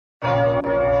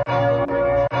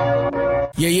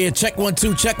Yeah, check 1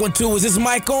 2, check 1 2. Is this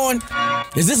mic on?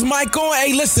 Is this mic on?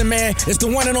 Hey, listen, man. It's the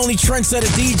one and only trendsetter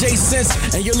DJ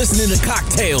Sense, and you're listening to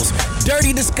Cocktails.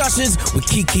 Dirty discussions with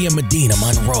Kiki and Medina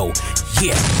Monroe.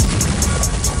 Yeah.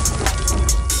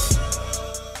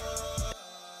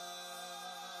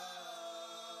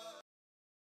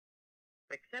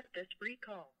 Accept this free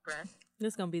call, press. This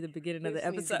is going to be the beginning of the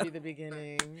episode. This needs to be the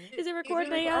beginning. Is it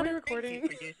recording? Are we recording?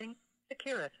 Thank you for using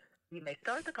Securus. You may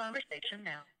start the conversation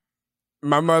now.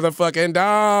 My motherfucking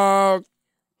dog.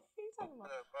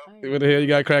 What the hell you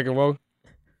got cracking, Whoa?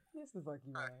 This the fuck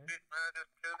you man.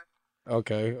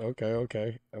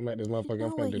 Okay. I'm at this motherfucker.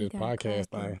 I'm finna do this podcast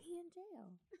thing. He in jail.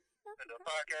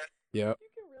 Yep. You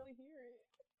can really hear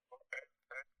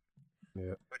it.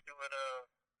 Yep. But you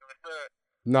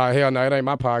would Nah, hell no, it ain't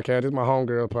my podcast. It's my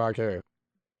homegirl podcast.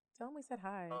 Tell him we said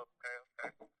hi.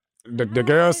 okay. The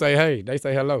girls say hey. They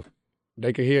say hello.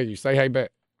 They can hear you. Say hey back.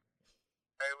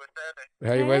 Hey, what's happening?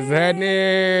 Hey, what's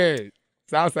happening?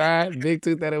 Southside, big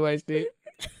 231 shit.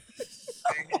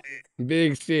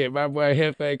 Big shit. My boy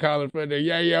Hefe calling from there.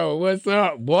 Yo, what's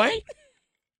up, boy? Yeah,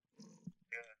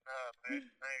 nah, man. I ain't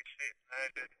shit. I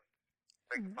ain't just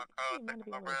making my calls,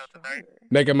 taking my rounds tonight.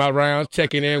 Making my rounds,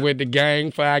 checking in with the gang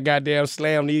before I goddamn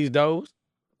slam these doors.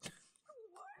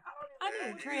 I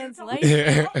need a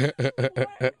translation.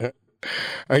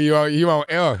 you on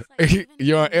L.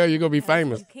 You on L, you gonna be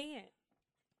famous. You can't.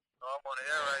 Oh, I'm on the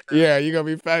air right now. Yeah, you gonna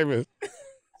be famous.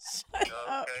 Okay.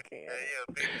 Yeah,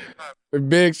 big shit poppin'.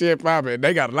 Big shit poppin'.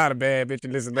 They got a lot of bad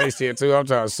bitches listen to their shit too. I'm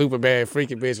talking super bad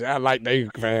freaky bitches. I like their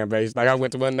fan base. Like I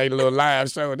went to one of their little live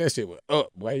show. That shit was up.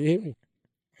 Boy, you hear me?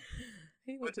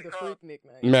 He went to the freak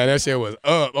nickname. Man, that shit was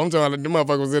up. I'm talking, the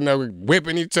motherfuckers was in there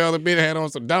whipping each other, bitch had on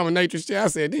some dominatrix shit. I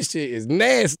said, this shit is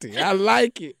nasty. I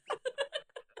like it. Oh,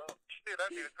 shit,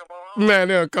 I need to come on home. Man,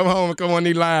 they'll come home and come on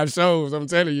these live shows. I'm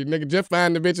telling you, nigga, just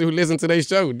find the bitches who listen to their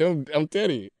show. I'm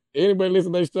telling you, anybody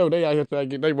listen to their show, they out here trying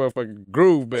to get their motherfucking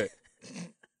groove back. It's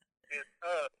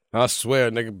up. I swear,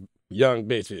 nigga, young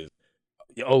bitches,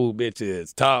 old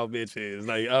bitches, tall bitches,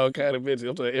 like all kind of bitches.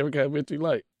 I'm saying every kind of bitch you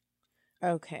like.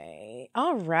 Okay.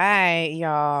 All right,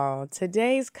 y'all.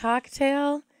 Today's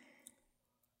cocktail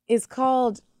is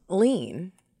called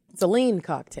lean. It's a lean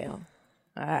cocktail.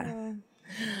 Some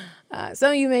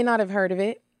of you may not have heard of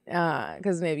it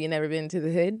because maybe you've never been to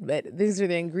the hood, but these are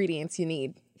the ingredients you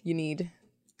need. You need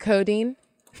codeine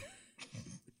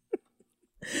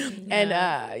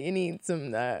and you need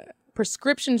some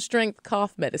prescription strength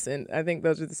cough medicine. I think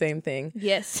those are the same thing.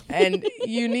 Yes. And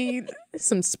you need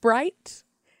some Sprite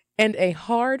and a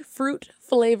hard fruit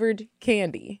flavored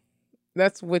candy.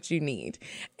 That's what you need.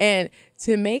 And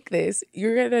to make this,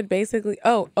 you're going to basically,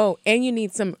 and you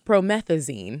need some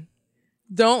promethazine.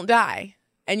 Don't die.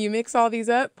 And you mix all these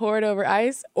up, pour it over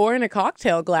ice or in a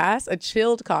cocktail glass, a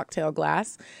chilled cocktail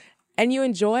glass, and you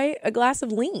enjoy a glass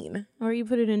of lean. Or you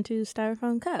put it into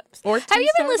styrofoam cups. Or have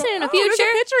you been listening to Future? There's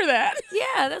a picture of that.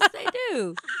 Yeah, that's what they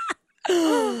do.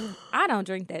 I don't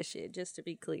drink that shit, just to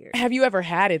be clear. Have you ever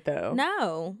had it though?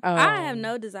 No. Oh. I have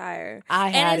no desire. I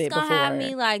had and it it's gonna have before.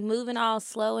 me like moving all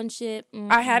slow and shit.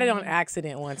 I had it on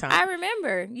accident one time. I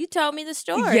remember. You told me the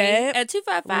story. Yep. At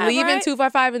 255. Leaving right?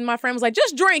 255 and my friend was like,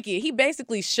 just drink it. He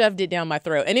basically shoved it down my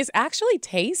throat and it's actually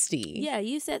tasty. Yeah,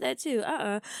 you said that too.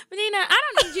 Medina, I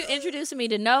don't need you introducing me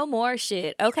to no more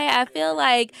shit. Okay, I feel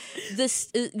like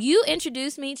this. You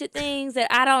introduced me to things that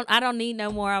I don't need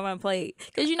no more on my plate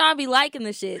because you know I be liking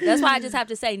the shit. That's why I just have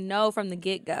to say no from the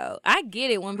get go. I get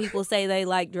it when people say they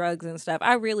like drugs and stuff.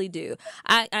 I really do.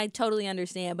 I totally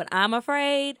understand, but I'm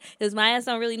afraid because my ass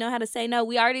don't really know how to say no.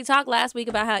 We already talked last week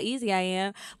about how easy I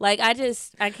am. Like I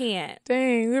can't.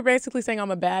 Dang, we were basically saying I'm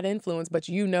a bad influence, but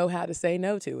you know how to say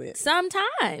no to it.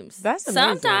 Sometimes. That's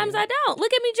amazing. Sometimes I don't.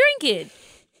 Look at me drinking.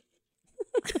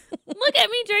 Look at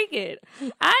me drinking.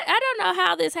 I don't know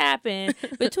how this happened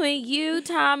between you,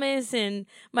 Thomas, and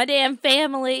my damn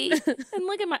family. And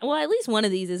look at at least one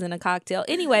of these isn't a cocktail.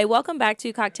 Anyway, welcome back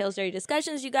to Cocktails Dirty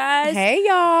Discussions, you guys. Hey,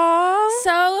 y'all.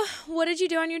 So, what did you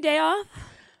do on your day off?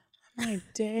 My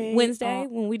day Wednesday, off.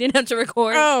 when we didn't have to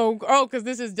record. Oh, because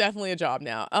this is definitely a job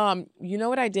now. You know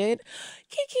what I did?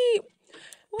 Kiki,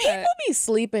 people be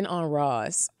sleeping on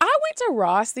Ross. I went to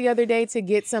Ross the other day to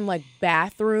get some like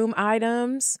bathroom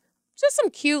items. Just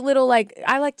some cute little,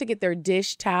 I like to get their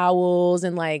dish towels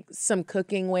and like some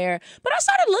cooking wear. But I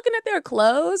started looking at their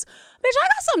clothes. Bitch, I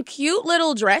got some cute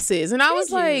little dresses. And I was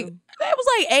like, it was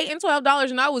like $8 and $12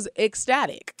 and I was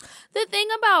ecstatic. The thing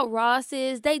about Ross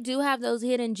is they do have those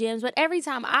hidden gems, but every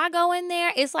time I go in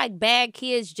there, it's like bad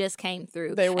kids just came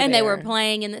through. They were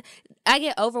playing and I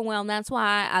get overwhelmed. That's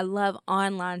why I love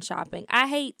online shopping. I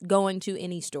hate going to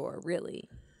any store, really.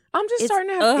 I'm just It's- starting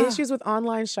to have ugh. issues with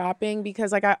online shopping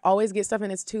because like I always get stuff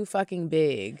and it's too fucking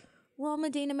big. Well,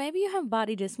 Medina, maybe you have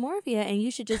body dysmorphia and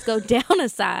you should just go down a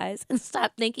size and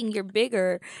stop thinking you're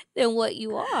bigger than what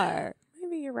you are.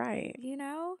 Maybe you're right. You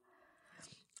know?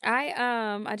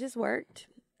 I just worked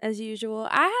as usual.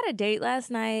 I had a date last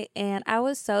night and I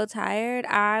was so tired.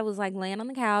 I was like laying on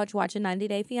the couch watching 90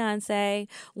 Day Fiance,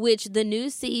 which the new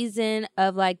season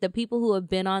of like the people who have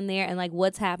been on there and like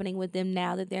what's happening with them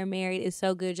now that they're married is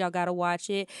so good. Y'all gotta watch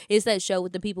it. It's that show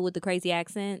with the people with the crazy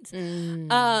accents.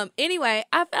 Anyway,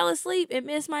 I fell asleep and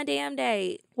missed my damn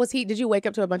date. Did you wake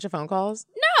up to a bunch of phone calls?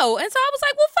 No, and so I was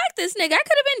like, well, fuck this nigga. I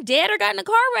could have been dead or got in a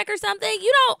car wreck or something.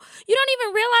 You don't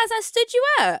even realize I stood you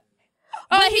up.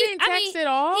 Oh, he didn't text at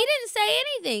all? He didn't say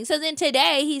anything. So then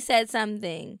today he said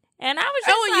something. And I was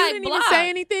just and like, you didn't blocked. even say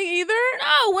anything either?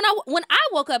 No, when I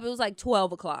woke up, it was like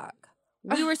 12 o'clock.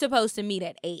 We were supposed to meet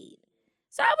at 8.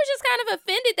 So I was just kind of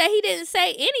offended that he didn't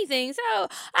say anything. So, I mean,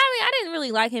 I didn't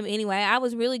really like him anyway. I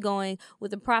was really going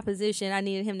with the proposition I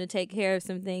needed him to take care of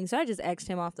some things. So I just X'd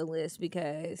him off the list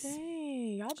because...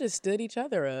 Dang, y'all just stood each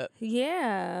other up.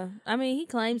 Yeah. I mean, he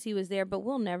claims he was there, but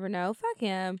we'll never know. Fuck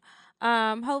him.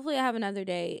 Hopefully I have another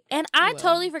date. And I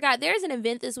totally forgot. There's an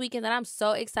event this weekend that I'm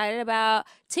so excited about.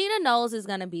 Tina Knowles is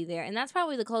going to be there. And that's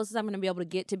probably the closest I'm going to be able to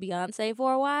get to Beyonce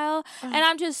for a while. And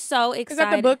I'm just so excited. Is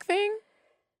that the book thing?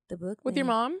 The book With thing. your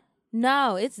mom?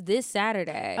 No, it's this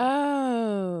Saturday.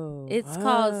 Oh. It's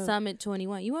called Summit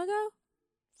 21. You want to go?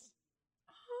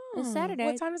 It's Saturday.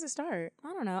 What time does it start? I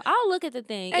don't know. I'll look at the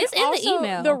thing. And it's in also, the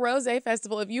email. The Rose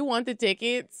Festival, if you want the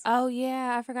tickets. Oh,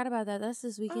 yeah. I forgot about that. That's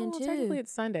this weekend, too. Technically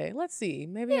it's Sunday. Let's see.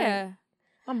 Maybe Yeah.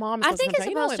 my mom is I supposed think to it's come.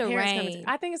 You know supposed what? to Parents come rain.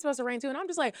 I think it's supposed to rain too. And I'm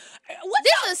just like, what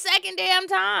This is the second damn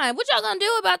time. What y'all gonna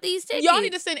do about these tickets? y'all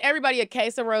need to send everybody a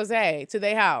case of rosé to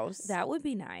their house. That would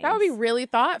be nice. That would be really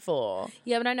thoughtful.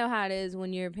 Yeah, but I know how it is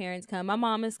when your parents come. My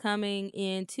mom is coming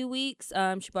in 2 weeks.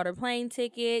 She bought her plane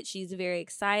ticket. She's very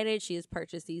excited. She has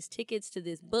purchased these tickets to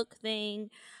this book thing.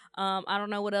 I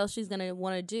don't know what else she's gonna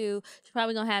want to do. She's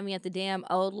probably gonna have me at the damn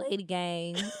old lady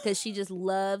game because she just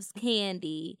loves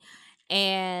candy.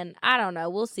 And I don't know.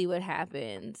 We'll see what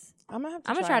happens. I'm gonna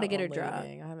try to get her Old Lady drunk.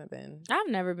 Gang. I haven't been. I've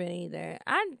never been either.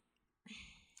 I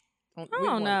We don't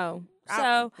won't. know. I-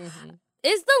 So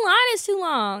it's the line is too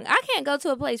long. I can't go to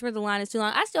a place where the line is too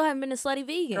long. I still haven't been to Slutty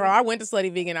Vegan. Girl, I went to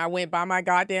Slutty Vegan. I went by my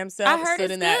goddamn self. I heard stood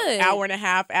it's in that good. hour and a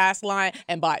half ass line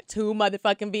and bought 2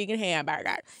 motherfucking vegan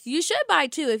hamburgers. You should buy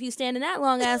 2 if you stand in that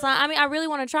long ass line. I mean, I really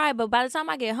want to try it, but by the time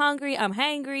I get hungry, I'm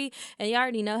hangry, and you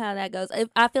already know how that goes.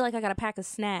 I feel like I gotta pack a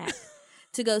snack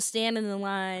to go stand in the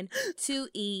line to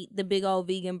eat the big old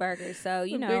vegan burger. So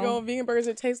you know, Big old vegan burgers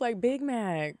that taste like Big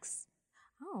Macs.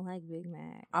 I don't like Big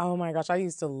Mac. Oh my gosh, I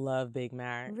used to love Big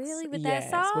Macs. Really? With that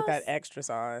Yes, sauce? with that extra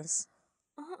sauce.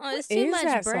 It's too is much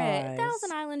that bread. sauce?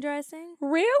 Thousand Island dressing.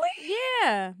 Really?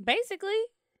 Yeah, basically.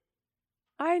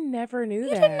 I never knew You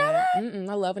that. didn't know that? Mm-mm,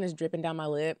 I love when it's dripping down my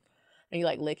lip and you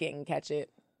like lick it and catch it.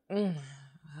 Mm.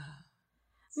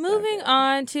 So Moving good.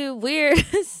 on to weird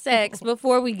sex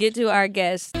before we get to our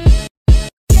guest.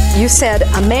 You said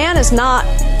a man is not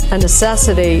a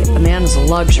necessity, a man is a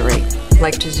luxury.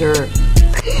 Like dessert.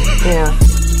 Yeah.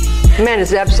 Man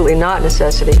is absolutely not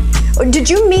necessity. Did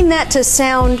you mean that to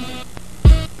sound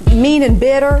mean and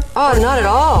bitter? Oh, not at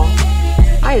all.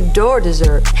 I adore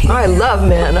dessert. I love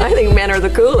men. I think men are the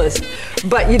coolest.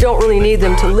 But you don't really need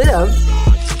them to live.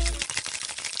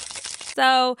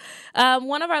 So,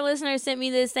 one of our listeners sent me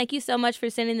this. Thank you so much for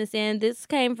sending this in. This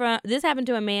happened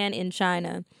to a man in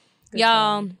China.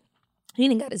 Y'all, he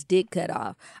done got his dick cut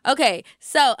off. Okay,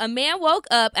 so a man woke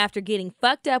up after getting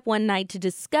fucked up one night to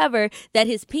discover that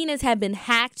his penis had been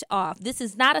hacked off. This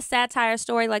is not a satire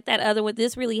story like that other one.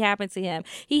 This really happened to him.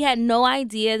 He had no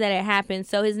idea that it happened.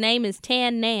 So his name is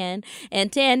Tan Nan,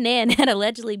 and Tan Nan had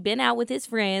allegedly been out with his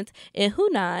friends in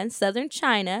Hunan, southern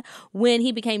China, when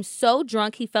he became so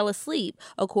drunk he fell asleep,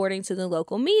 according to the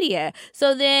local media.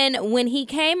 So then when he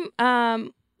came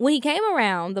around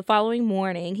the following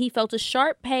morning, he felt a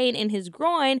sharp pain in his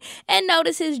groin and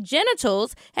noticed his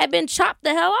genitals had been chopped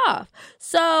the hell off.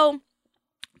 So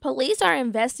police are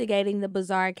investigating the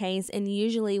bizarre case, and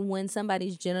usually when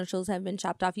somebody's genitals have been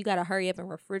chopped off, you got to hurry up and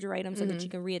refrigerate them so that you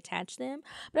can reattach them.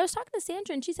 But I was talking to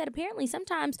Sandra, and she said apparently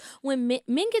sometimes when men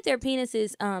get their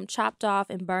penises chopped off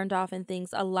and burned off and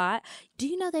things a lot, do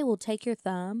you know they will take your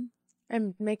thumb?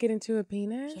 And make it into a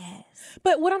penis? Yes.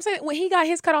 But what I'm saying, when he got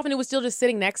his cut off and it was still just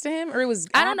sitting next to him, or it was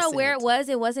I don't know where it absent? was.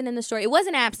 It wasn't in the story. It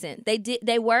wasn't absent.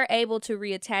 They were able to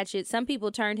reattach it. Some people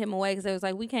turned him away because they was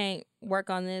like, we can't work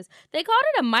on this. They called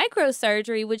it a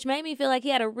microsurgery, which made me feel like he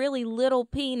had a really little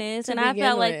penis, and I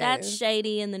felt like that's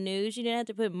shady in the news. You didn't have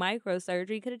to put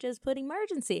microsurgery; you could have just put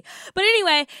emergency. But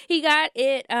anyway, he got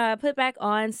it put back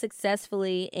on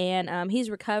successfully, and he's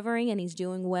recovering and he's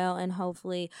doing well, and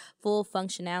hopefully full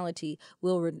functionality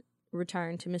will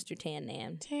return to Mr. Tan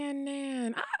Nan. Tan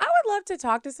Nan. I would love to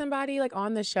talk to somebody like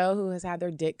on the show who has had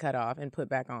their dick cut off and put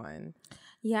back on.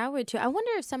 Yeah, I would too. I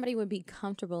wonder if somebody would be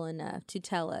comfortable enough to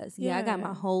tell us, I got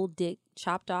my whole dick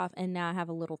chopped off and now I have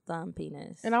a little thumb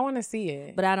penis. And I want to see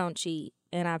it. But I don't cheat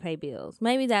and I pay bills.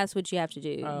 Maybe that's what you have to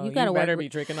do. Oh, you gotta better work be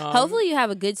tricking off. Hopefully you have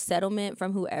a good settlement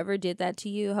from whoever did that to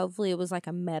you. Hopefully it was like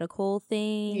a medical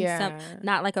thing. Yeah.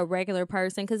 Not like a regular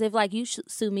person. Because if like you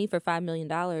sue me for $5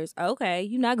 million, okay,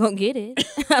 you're not going to get it.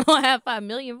 I don't have $5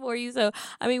 million for you. So,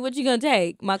 I mean, what you going to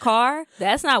take? My car?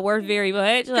 That's not worth very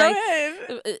much. Go like,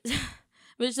 ahead.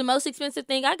 Which the most expensive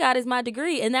thing I got is my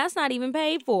degree, and that's not even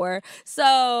paid for.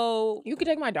 So you could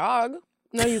take my dog.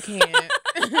 No, you can't.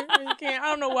 You can't. I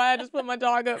don't know why I just put my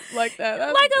dog up like that.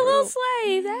 That's like a little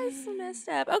slave. That's messed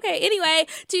up. Okay, anyway,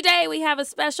 today we have a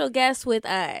special guest with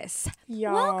us.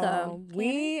 Y'all, welcome.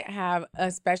 We have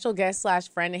a special guest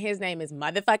 / friend, and his name is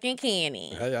motherfucking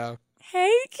Kenny. Hey, y'all.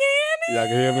 Hey, Kenny. Y'all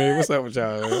can hear me? What's up with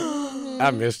y'all? I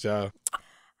missed y'all.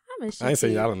 I ain't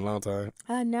seen y'all in a long time.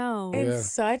 I know.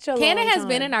 It's such a long Cannon has time.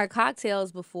 been in our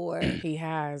cocktails before. He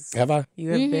has. Have I? You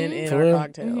have been in For our real?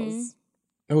 cocktails.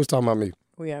 Who's talking about me?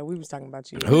 Well, yeah, we was talking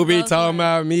about you. Who be talking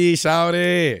about me,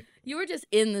 shouty? You were just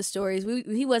in the stories.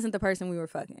 He wasn't the person we were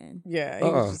fucking. Yeah, he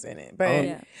was just in it.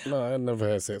 But No, I never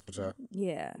had sex with y'all.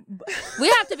 Yeah. We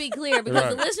have to be clear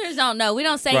because the listeners don't know. We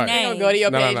don't say names. They don't go to your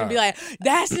page and be like,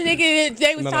 that's the nigga that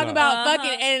they was talking about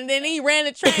fucking, and then he ran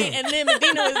the train, and then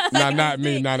Medina was Nah, not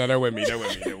me. No, they're with me. They're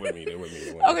with me.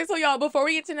 Okay, so y'all, before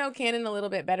we get to know Cannon a little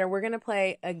bit better, we're going to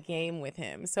play a game with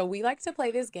him. So we like to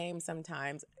play this game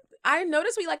sometimes. I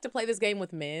notice we like to play this game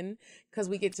with men because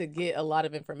we get to get a lot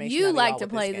of information. You like to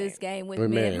play this game with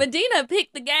men. men. Medina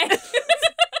picked the game.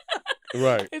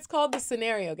 Right. It's called the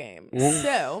scenario game.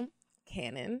 So,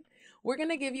 Cannon, we're going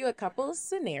to give you a couple of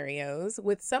scenarios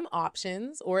with some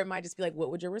options, or it might just be like, what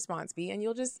would your response be? And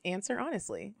you'll just answer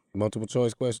honestly. Multiple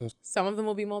choice questions? Some of them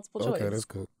will be multiple choice. Okay, that's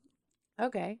cool.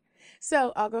 Okay.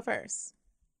 So, I'll go first.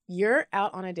 You're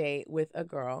out on a date with a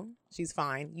girl. She's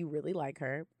fine. You really like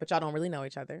her, but y'all don't really know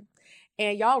each other.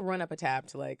 And y'all run up a tab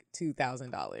to like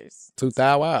 $2,000.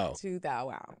 $2,000. Wow.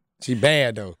 $2,000. She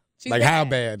bad though. She's like bad. how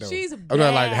bad though? She's I'm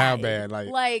not like how bad.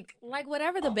 Like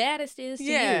whatever the baddest is to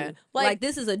Yeah, you. like- Like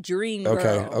this is a dream girl.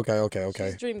 Okay.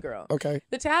 she's dream girl. Okay.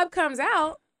 The tab comes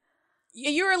out.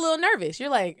 You're a little nervous. You're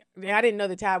like, I didn't know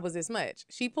the tab was this much.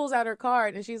 She pulls out her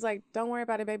card and she's like, don't worry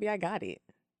about it, baby. I got it.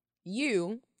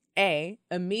 You, A,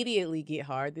 immediately get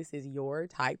hard. This is your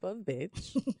type of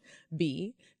bitch.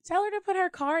 B, tell her to put her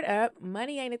card up.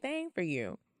 Money ain't a thing for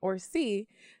you. Or C,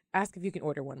 ask if you can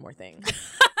order one more thing.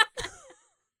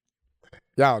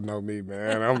 Y'all know me,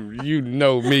 man. You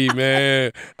know me,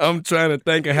 man. I'm trying to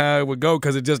think of how it would go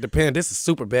because it just depends. This is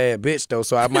super bad bitch though,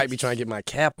 so I might be trying to get my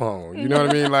cap on. You know what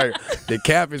I mean? Like the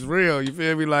cap is real. You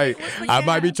feel me? Like I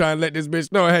might be trying to let this bitch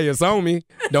know, hey, it's on me.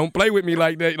 Don't play with me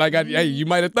like that. Like hey, you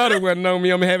might have thought it wasn't on me.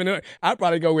 I'm having it. I'd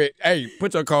probably go with, hey,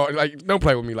 put your card. Like don't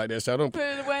play with me like that, so don't. Put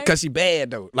it away. Cause she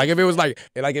bad though. Like if it was like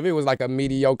if it was like a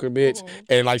mediocre bitch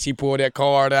and like she pulled that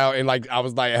card out and like I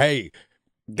was like, hey.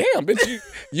 Damn, bitch,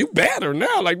 you better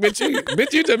now. Like, bitch,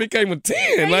 you just became a 10.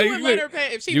 Hey, like, you would let her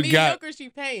pay. If she mediocre, she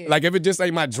paying. Like, if it just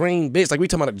ain't my dream, bitch. Like, we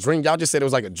talking about a dream. Y'all just said it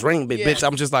was like a dream, bitch.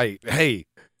 I'm just like, hey,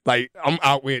 like, I'm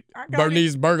out with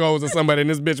Bernice Burgos or somebody, and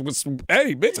this bitch was,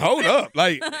 hey, bitch, hold up.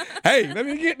 Like, hey, let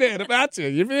me get that about you.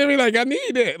 You feel me? Like, I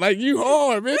need that. Like, you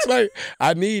hard, bitch. Like,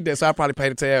 I need that. So I probably pay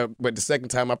the tab, but the second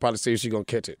time I probably see if she gonna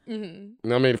catch it. Mm-hmm. You know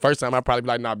what I mean? The first time I probably be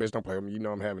like, nah, bitch, don't play with me. You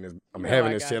know I'm having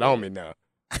this shit on me now.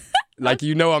 Like,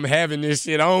 you know I'm having this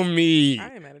shit on me.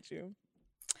 I ain't mad at you.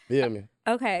 Yeah, man.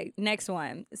 Okay, next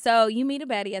one. So you meet a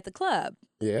baddie at the club.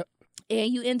 Yeah.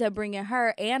 And you end up bringing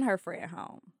her and her friend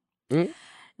home. Mm-hmm.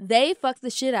 They fuck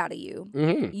the shit out of you.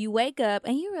 Mm-hmm. You wake up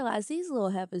and you realize these little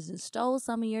heifers just stole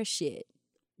some of your shit.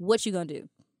 What you gonna do?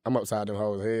 I'm upside them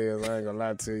hoes' heads. I ain't gonna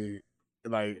lie to you.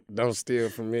 Like, don't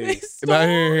steal from me.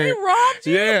 They robbed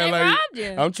you. Yeah, They like robbed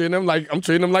you. I'm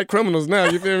treating them like criminals now.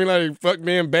 You feel me? Like fuck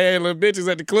being bad little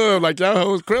bitches at the club. Like y'all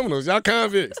hoes criminals. Y'all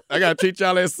convicts. I gotta treat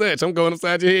y'all as such. I'm going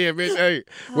inside your head, bitch. Hey,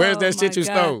 where's that shit you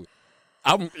stole?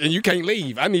 And you can't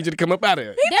leave. I need you to come up out of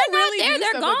here. They're really not there. do They're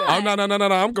stuff like gone. that. Oh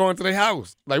no. I'm going to their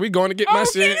house. Like we going to get my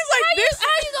shit. It's like this. How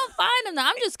you gonna find them though?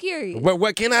 I'm just curious. But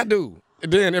what can I do?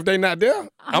 then if they not there,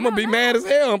 I'm gonna be mad as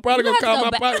hell. I'm probably You gonna have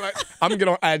call to my go partner. Like, I'm gonna get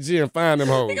on IG and find them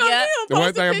hoes. Yeah. The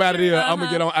one thing about it is, I'm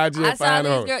gonna get on IG I and saw find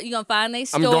them these hoes. girls. You gonna find their I'm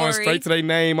story. going straight to their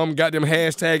name. I'm got them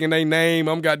hashtagging their name.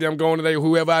 I'm got them going to their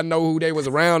whoever I know who they was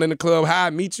around in the club. How I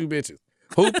meet you bitches.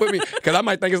 Who put me? Because I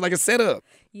might think it's like a setup.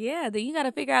 Yeah, then you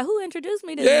gotta figure out who introduced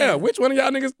me to Yeah, them. which one of y'all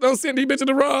niggas don't send these bitches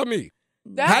to rob me?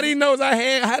 How do you know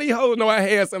how do you hoes know I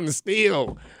had something to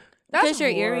steal? Because your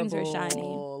earrings are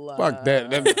shiny. Fuck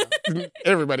that.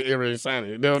 Everybody earrings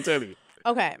shiny. They don't tell you.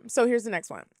 Okay, so here's the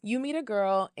next one. You meet a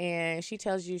girl and she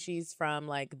tells you she's from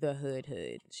like the hood.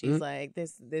 She's like,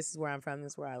 this is where I'm from,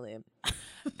 this is where I live.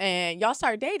 And y'all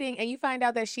start dating and you find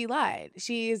out that she lied.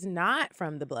 She is not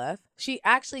from the Bluff. She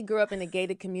actually grew up in a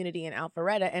gated community in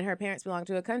Alpharetta and her parents belong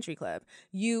to a country club.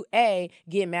 You A,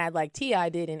 get mad like T.I.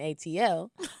 did in ATL,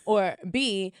 or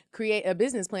B, create a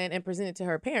business plan and present it to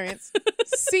her parents.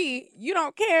 C, you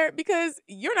don't care because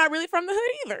you're not really from the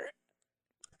hood either.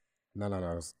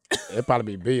 No. It'd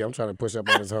probably be B. I'm trying to push up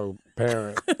on this whole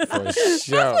parent for sure. That's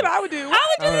what I would do. I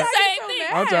would do the same thing.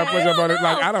 I'm trying to push up on it.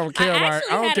 Like, I don't care. I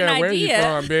don't had care an where you idea.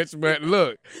 from, bitch. But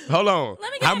look, hold on.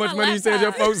 Let me get How much my money you said your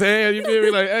laptop. folks had? You feel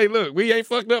me? Like, hey, look, we ain't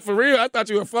fucked up for real. I thought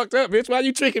you were fucked up, bitch. Why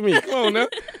you tricking me? Come on now.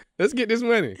 Let's get this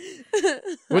money.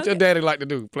 What your daddy like to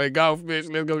do? Play golf, bitch.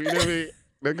 Let's go. You know what I mean?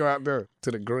 Let's go out there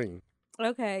to the green.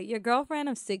 Okay, your girlfriend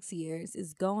of 6 years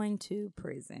is going to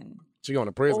prison. She going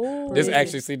to prison. Oh. This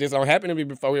don't happen to me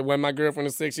before. It wasn't my girlfriend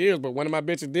of 6 years, but one of my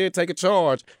bitches did take a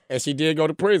charge, and she did go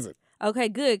to prison. Okay,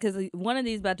 good, because one of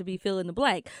these about to be fill in the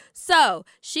blank. So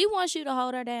she wants you to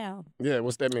hold her down. Yeah,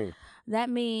 what's that mean? That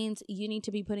means you need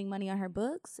to be putting money on her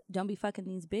books. Don't be fucking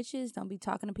these bitches. Don't be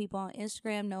talking to people on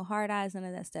Instagram. No hard eyes, none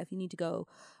of that stuff. You need to go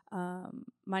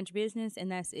mind your business,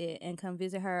 and that's it. And come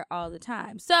visit her all the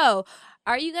time. So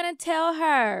are you going to tell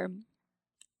her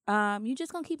you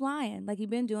just going to keep lying like you've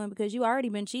been doing because you already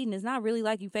been cheating? It's not really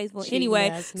like you faithful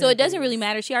anyway. So it doesn't really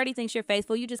matter. She already thinks you're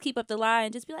faithful. You just keep up the lie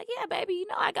and just be like, yeah, baby, you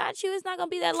know I got you. It's not going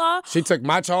to be that long. She took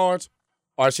my charge,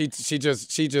 or she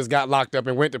just got locked up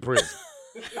and went to prison.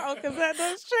 Oh, because that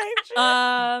does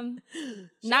change.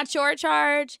 Not your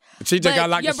charge. She just but got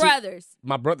locked your up. brother's.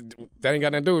 My brother, that ain't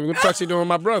got nothing to do with it. What the fuck she doing with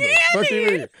my brother? Fuck you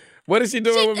mean? What is she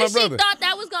doing with my brother? She thought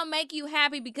that was going to make you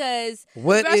happy because...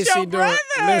 What That's is she your doing? brother.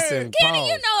 Listen, Kenny, pause.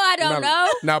 you know I don't know.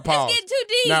 Now pause. It's getting too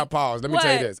deep. Now pause. Let me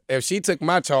tell you What? this. If she took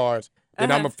my charge,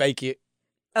 then I'm going to fake it,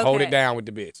 hold it down with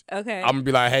the bitch. Okay. I'm going to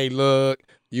be like, hey, look,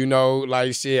 you know,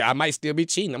 like shit, I might still be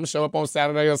cheating. I'm going to show up on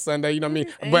Saturday or Sunday, you know what I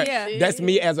mean? But Yeah. that's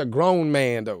me as a grown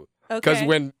man, though. Because Okay.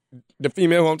 when the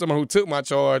female who I'm talking about who took my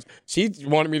charge, she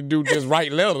wanted me to do just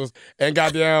write letters and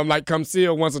goddamn like come see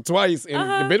her once or twice, and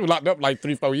the bitch was locked up like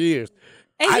 3-4 years.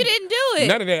 And you didn't do it.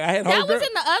 None of that. I had That whole was girl.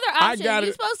 in the other I option. got You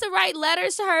it. supposed to write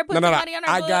letters to her, put No. some money on her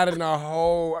I book. got it in a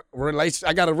whole relation.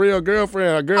 I got a real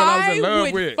girlfriend, a girl I was in love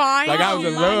would with. find Like I was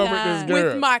in you love with with this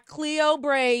girl. with my Cleo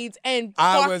braids and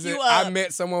fuck you up. I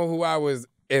met someone who I was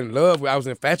in love with. I was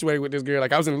infatuated with this girl.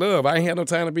 Like I was in love. I ain't had no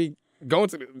time to be going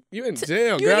to you in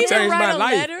jail. You Girl, I didn't changed write my a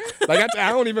life. letter? Like I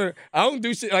don't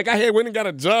do shit. Like I had went and got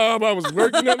a job. I was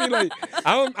working. You know what I mean?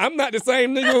 Like I'm not the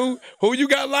same nigga who you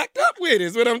got locked up with.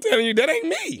 Is what I'm telling you. That ain't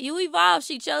me. You evolved.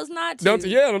 She chose not to.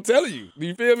 I'm telling you. Do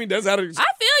you feel me? That's how the, I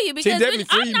feel you because definitely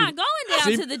I'm freed not me. going down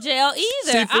She- to the jail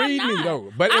either. She freed I'm me not.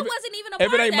 though. But I if it- wasn't even a if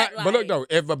part it ain't of that my, but look life. though,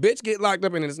 if a bitch get locked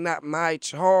up and it's not my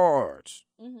charge,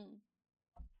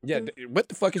 yeah, what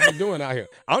the fuck is you doing out here?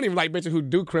 I don't even like bitches who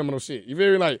do criminal shit. You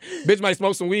feel me? Like, bitch might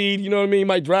smoke some weed, you know what I mean?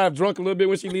 Might drive drunk a little bit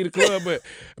when she leave the club, but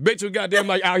a bitch who goddamn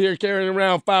like out here carrying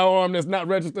around firearm that's not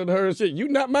registered to her and shit. You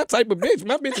not my type of bitch.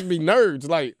 My bitches be nerds.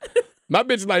 Like, my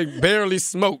bitch like barely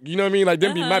smoke. You know what I mean? Like,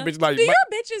 them be my bitch like. Do your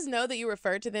bitches know that you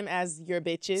refer to them as your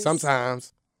bitches?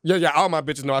 Sometimes. Yeah, all my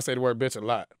bitches know I say the word bitch a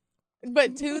lot.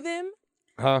 But to them?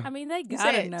 Huh? I mean, they You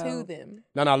gotta said know. to them.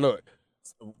 No, look.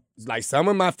 Like some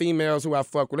of my females who I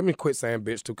fuck with, let me quit saying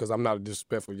bitch too, because I'm not a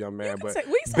disrespectful young man. But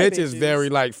we say bitch is bitches. very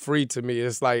like free to me.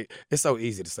 It's like it's so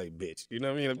easy to say bitch. You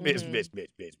know what I mean?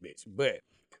 Bitch. But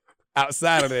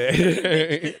outside of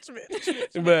that,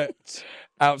 but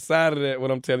outside of that,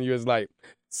 what I'm telling you is like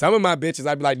some of my bitches,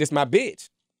 I'd be like, this my bitch.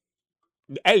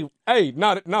 Hey,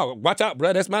 no, watch out,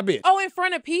 bro. That's my bitch. Oh, in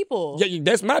front of people. Yeah,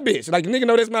 that's my bitch. Like, nigga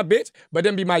know that's my bitch, but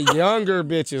them be my younger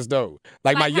bitches, though.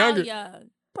 Like my how younger, young?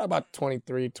 probably about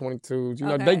 23, 22. You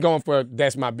know, Okay. they going for,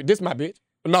 that's my bitch. This my bitch.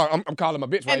 No, I'm calling my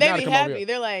bitch right And now they to be come over happy. here.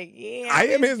 They're like, yeah. I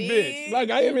am his bitch. Like,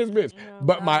 I am his bitch.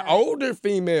 But my older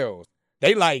females,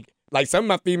 they like some of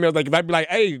my females, like if I be like,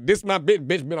 hey, this my bitch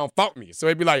been on fuck me. So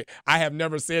it'd be like, I have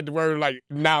never said the word like,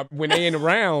 now when they ain't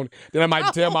around, then I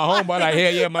might tell my homeboy like,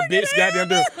 hell yeah, my bitch goddamn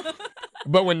do.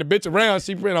 But when the bitch around,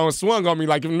 she been on swung on me.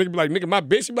 Like if a nigga be like, nigga, my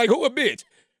bitch, she be like, who a bitch?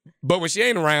 But when she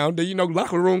ain't around, then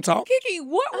locker room talk. Kiki,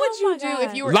 what would you do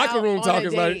if you were Locker out room on talk a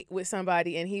is date like- with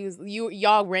somebody and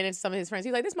y'all ran into some of his friends?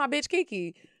 He's like, "This is my bitch,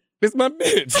 Kiki." This my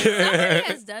bitch. Somebody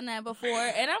has done that before,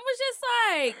 and I was just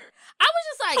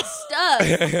like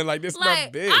stuck. Like, this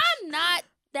Like, my bitch. I'm not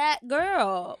that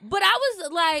girl, but I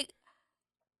was like,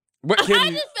 What I can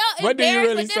you, just felt what do you embarrassed,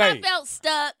 really but then say? I felt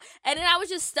stuck, and then I was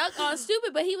just stuck on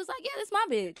stupid. But he was like, "Yeah, that's my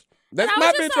bitch." That's and I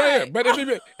my was bitch just right here. like, But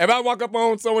if I walk up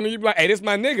on someone and you be like, hey, this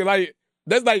my nigga, like,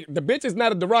 that's like, the bitch is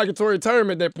not a derogatory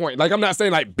term at that point. Like, I'm not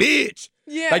saying like, bitch.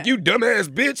 Yeah. Like, you dumbass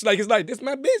bitch. Like, it's like, this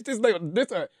my bitch.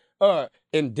 This a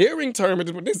endearing term.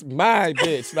 This my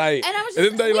bitch. Like, And I was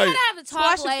it's just, we like, gotta have a So I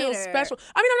talk should later. feel special.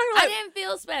 I mean, I'm not I gonna lie. didn't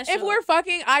feel special. If we're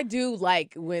fucking, I do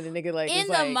like when a nigga like in is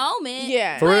the like, moment,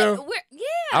 Yeah. For but real?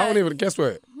 yeah. I don't even, guess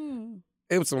what? Hmm.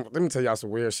 It was some, let me tell y'all some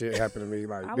weird shit happened to me.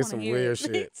 Like, I this wanna some hear weird it.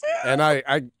 shit. And I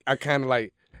kind of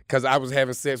like, because I was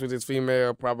having sex with this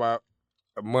female probably about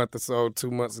a month or so, 2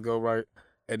 months ago, right?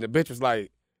 And the bitch was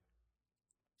like,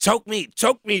 choke me.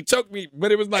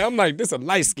 But it was like, I'm like, this a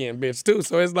light-skinned bitch, too.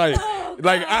 So it's like, Oh,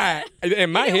 like, God.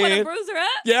 in my You didn't want to head, bruise her up?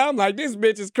 yeah, I'm like, this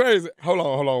bitch is crazy. Hold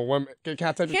on. 1 minute. Can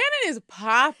I take this? Cannon is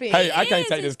popping. Hey, I can't is,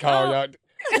 take this it's call, cold.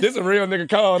 y'all. This a real nigga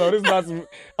call, though. This about some,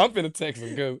 I'm finna text him,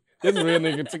 because this a real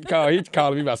nigga call. He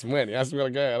calling me about some money. I swear to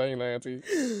God, I ain't lying to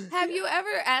you. Have you ever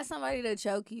asked somebody to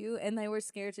choke you and they were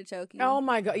scared to choke you? Oh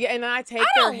my god! Yeah, and then I take I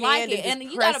their don't like hand it, and and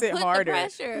just you press gotta it put harder. the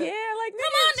pressure. Yeah, like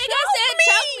Come on, nigga, I said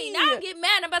choke me. Now I get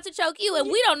mad. I'm about to choke you, and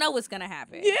we don't know what's gonna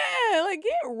happen. Yeah, like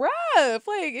get rough.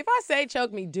 Like if I say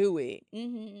choke me, do it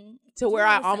Mm-hmm. to where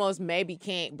I Listen. almost maybe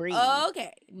can't breathe.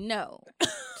 Okay, no.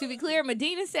 To be clear,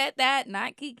 Medina said that,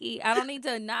 not Kiki. I don't need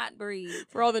to not breathe.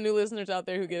 For all the new listeners out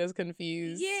there who get us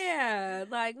confused. Yeah,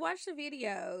 like watch the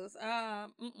videos.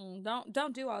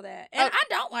 Don't do all that. And I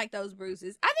don't like those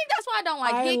bruises. I think that's why I don't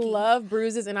like I Hickey. love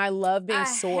bruises and I love being I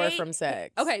sore hate- from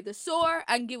sex. Okay, the sore,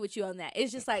 I can get with you on that.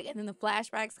 It's just like, and then the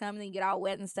flashbacks come and then you get all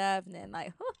wet and stuff, and then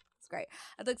like, it's great.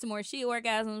 I took some more she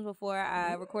orgasms before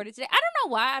I recorded today. I don't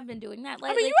know why I've been doing that I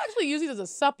lately. mean, you actually use these as a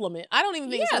supplement. I don't even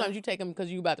think Yeah. sometimes you take them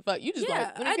because you about to fuck. You just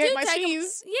like, let me I get do my take 'em-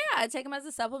 cheese. Yeah, I take them as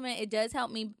a supplement. It does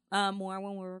help me more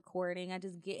when we're recording. I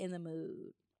just get in the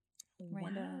mood.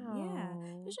 Random. Yeah,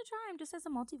 Wow. you should try them just as a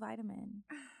multivitamin.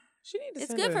 She need to It's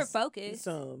send good for us focus.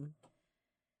 Some.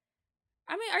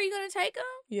 I mean, are you gonna take them?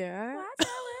 Yeah. Well, I tell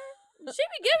her. She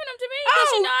be giving them to me. 'Cause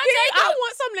she know I yeah, take 'em. I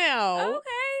want some now.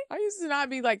 Okay. I used to not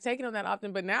be like taking them that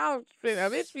often, but now a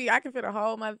bitch be I can fit a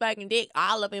whole motherfucking dick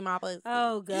all up in my pussy.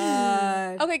 Oh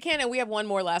God. Okay, Cannon, we have one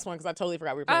more last one because I totally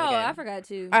forgot we were playing Oh, the game. I forgot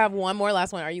to. I have one more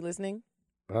last one. Are you listening?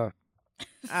 Huh.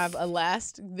 I have the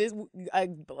last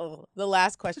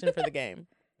question for the game.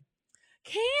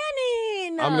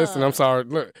 Cannon, I'm listening. I'm sorry.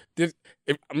 Look, I'm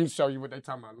gonna show you what they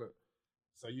talking about. Look,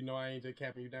 so you know I ain't just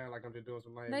capping you down like I'm just doing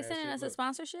some lame. They ass sending shit. us a Look,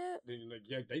 sponsorship?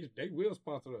 yeah, they will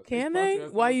sponsor us. Can sponsor they?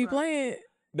 us Why all the you time. playing?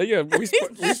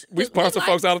 We sponsor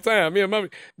folks all the time. Me and mommy.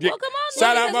 Well, come on,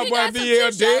 Shout nigga, out my 'cause we boy got some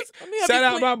VL t-shirts. Dix. Let me help Shout you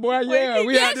out clean- my boy. Yeah,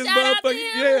 we yeah, out this shout out to motherfucker. him,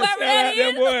 Yeah, whoever shout that out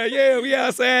that is. boy. Yeah, we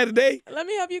outside today. Let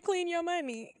me help you clean your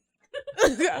money.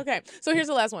 Okay, so here's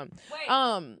the last one.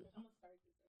 Wait.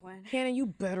 Cannon, you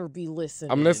better be listening.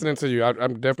 I'm listening to you.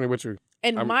 I'm definitely with you.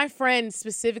 And I'm- my friend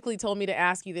specifically told me to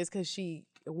ask you this because she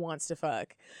wants to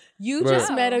fuck. You Right.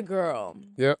 just met a girl.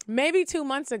 Yep. Maybe 2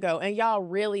 months ago, and y'all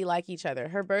really like each other.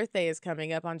 Her birthday is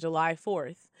coming up on July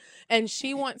 4th, and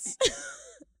she wants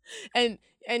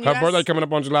and Her birthday coming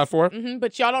up on July 4th.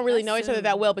 But y'all don't really That's know each other soon.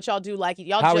 that well. But y'all do like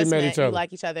y'all How we just met met. each You other?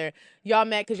 like each other. Y'all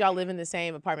met because y'all live in the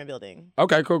same apartment building.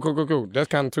 Okay, cool. That's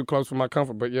kind of too close for my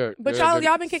comfort, but yeah. But yeah,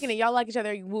 y'all been kicking it. Y'all like each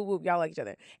other. Whoop whoop. Y'all like each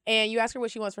other. And you ask her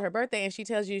what she wants for her birthday, and she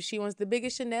tells you she wants the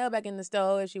biggest Chanel bag in the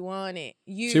store if she want it.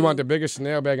 She want the biggest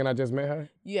Chanel bag, and I just met her.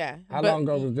 Yeah. How but long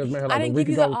ago was just met her? Like I a didn't week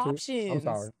give you the ago or two? options.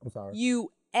 I'm sorry.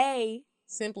 You A,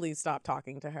 simply stop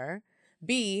talking to her.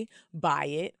 B, buy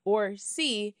it. Or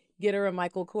C, get her a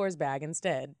Michael Kors bag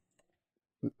instead.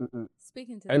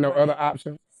 Speaking to Ain't the no mic. other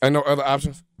options. Ain't no other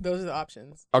options. Those are the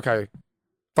options. Okay.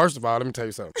 First of all, let me tell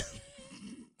you something.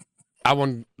 I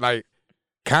want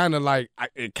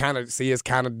it's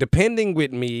kind of depending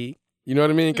with me. You know what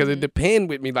I mean? Because it depend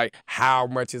with me, like how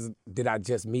much did I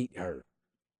just meet her?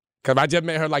 Because I just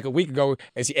met her like a week ago,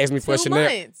 and she asked me for a 2 Chanel.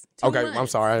 months. 2 Okay, months. I'm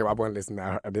sorry. I wasn't listening.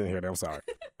 I didn't hear that. I'm sorry.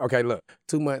 Okay, look,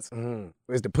 2 months.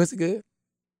 Is the pussy good?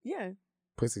 Yeah.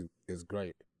 Pussy is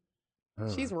great.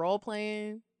 She's role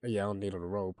playing. Yeah, I don't need her to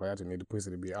role play. I just need the pussy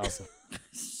to be awesome.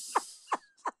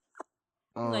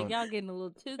 Like y'all getting a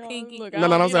little too kinky. Look,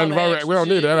 No, I'm saying we don't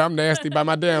need that. I'm nasty by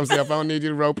my damn self. I don't need you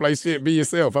to role play shit. Be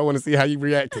yourself. I want to see how you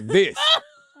react to this.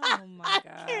 Oh my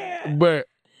God. But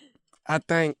I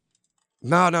think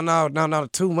No.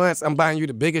 2 months. I'm buying you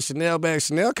the biggest Chanel bag.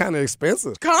 Chanel kind of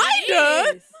expensive. Kinda.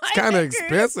 It's kind of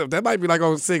expensive. That might be like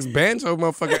on 6 banjo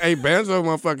motherfucker, 8 banjo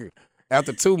motherfucker.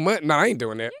 After 2 months, I ain't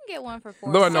doing that. You can get one for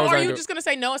 $4. Lord knows So I are ain't you do- just gonna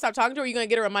say no and stop talking to her? Or are you gonna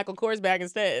get her a Michael Kors bag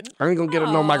instead? I ain't gonna get her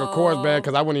no Michael Kors bag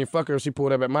because I wouldn't even fuck her if she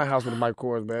pulled up at my house with a Michael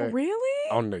Kors bag. Really?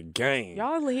 On the game.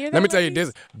 Y'all hear that? Let me tell you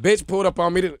ladies? this. Bitch pulled up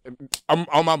on me. I'm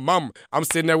on my mama. I'm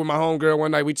sitting there with my homegirl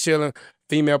one night. We chilling.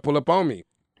 Female pull up on me.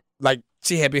 Like,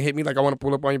 she had been hit me like, I want to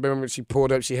pull up on you, baby. She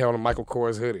pulled up. She held a Michael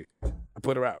Kors hoodie. I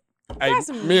put her out. Hey, That's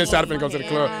me and Shada finna go to the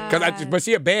club. But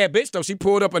she a bad bitch, though. She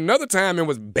pulled up another time and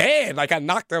was bad. Like, I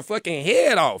knocked her fucking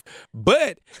head off.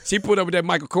 But she pulled up with that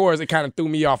Michael Kors. It kind of threw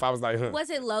me off. I was like, huh. Was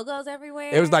it logos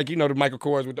everywhere? It was like, you know, the Michael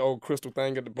Kors with the old crystal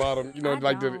thing at the bottom. You know, I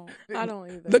like don't. I don't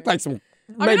either. Looked like some,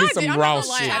 I maybe mean, some I'm raw not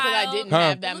gonna lie, shit. I didn't Huh?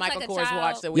 have that It looks Michael like a Kors child.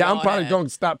 watch that we Yeah, I'm all probably had. going to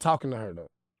stop talking to her, though.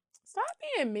 Stop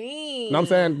being mean. No, I'm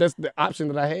saying that's the option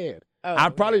that I had. Oh, I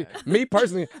probably, yeah. me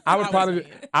personally, I would I was probably,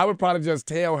 saying. I would probably just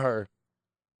tell her.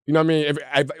 You know what I mean? If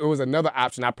it was another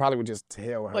option, I probably would just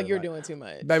tell her. Like you're doing too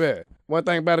much. Baby, one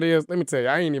thing about it is, let me tell you,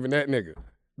 I ain't even that nigga.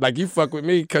 Like, you fuck with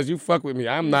me because you fuck with me.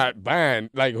 I'm not buying.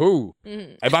 Like, who?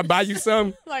 Mhm. If I buy you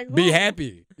something, Like, be who?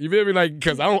 happy. You feel me? Like,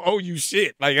 because I don't owe you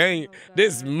shit. Like, I ain't,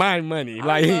 this is my money.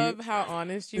 Like, I love how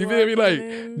honest you you are. feel me? Like,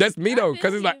 Brandon. that's me though.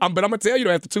 Because it's like, but I'm going to tell you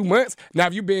though, after 2 months, now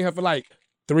if you been here for like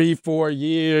 3-4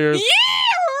 years. Years?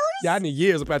 Yeah, I need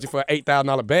years about you for an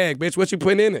 $8,000 bag, bitch. What you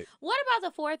putting in it? What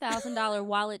about the $4,000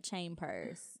 wallet chain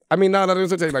purse? I mean, no, that's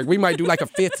what I'm saying. Like, we might do like a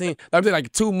 15. I'm saying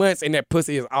like 2 months, and that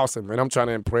pussy is awesome, man. I'm trying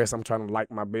to impress. I'm trying to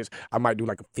like my bitch. I might do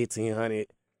like a 1,500,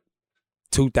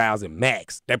 2,000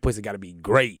 max. That pussy got to be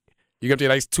great. You got to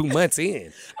like 2 months in.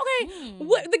 Okay,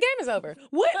 what, the game is over.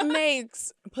 What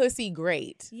makes pussy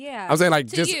great? Yeah. I'm saying like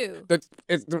to just, you.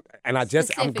 and I'm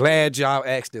Specifically. glad y'all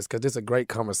asked this because this is a great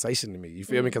conversation to me. You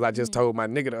feel me? Because I just told my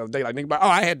nigga the other day, like, nigga,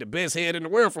 I had the best head in the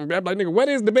world from. I'm like, nigga, what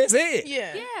is the best head?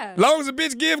 Yeah. Yeah. Long as a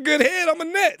bitch give good head, I'm a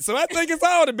nut. So I think it's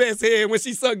all the best head when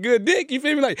she suck good dick. You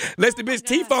feel me? Like, unless the bitch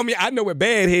teeth on me, I know what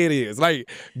bad head is. Like,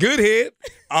 good head,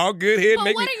 all good head. But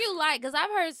Make what me, are you like? Because I've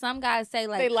heard some guys say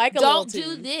like, They like a don't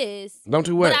little do too. this. don't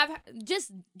do what? But I've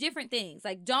just different things.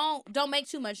 Like don't make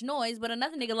too much noise. But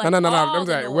another nigga like No. all I'm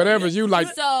the saying noise. whatever you like,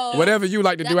 So whatever you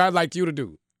like to do, I'd like you to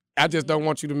do. I just don't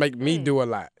want you to make me do a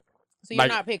lot. So you're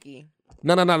Like- not picky.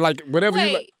 No. Like whatever you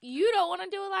like. Wait, you don't want to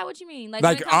do a lot? What you mean? Like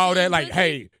Like when it comes all to that, eating like, pussy?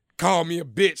 hey, call me a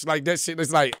bitch. Like that shit.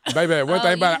 It's like, baby, one Oh,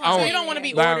 thing you about it, just I want So don't. you don't want to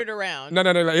be Now- ordered around. No.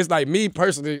 It's like me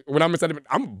personally. When I'm inside,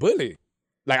 I'm a bully.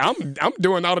 Like I'm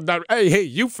doing all the. Hey,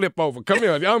 you flip over. Come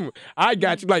here. I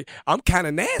got you. Like I'm kind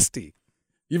of nasty.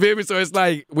 You feel me? So it's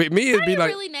like with me, it'd Are be you like,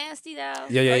 really nasty though?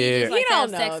 Yeah, Or you yeah. just, like, He have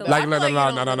don't sex know, a though. lot? Like, I no, feel you no,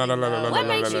 don't no, really no, know. What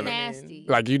makes you no. nasty?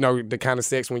 like you know the kind of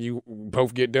sex when you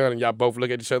both get done and y'all both look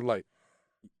at each other like,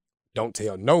 don't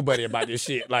tell nobody about this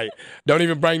shit. Like, don't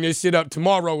even bring this shit up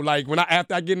tomorrow. Like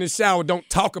after I get in the shower, don't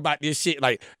talk about this shit.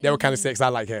 Like that what kind of sex I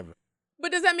like having.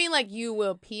 But does that mean like you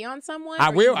will pee on someone? I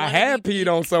or you will. I wanna have be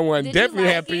peed on someone. Did you Definitely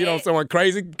like have peed on it? someone.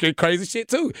 Crazy shit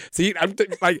too. See, I'm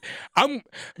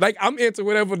into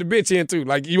whatever the bitch into.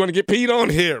 Like you want to get peed on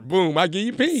here, boom, I give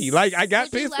you pee. Like I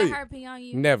got Would you pissed. let her pee on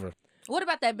you? Never. What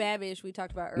about that bad bitch we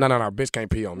talked about earlier? No. Bitch can't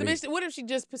pee on The me. bitch, what if she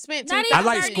just spent Not 2,000? I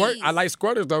like Thirties. squirt. I like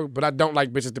squirters though, but I don't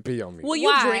like bitches to pee on me. Will you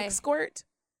Why? drink squirt?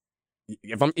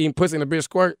 If I'm eating pussy and a bitch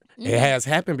squirt, it has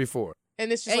happened before.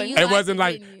 And it's just And like, you It like wasn't it,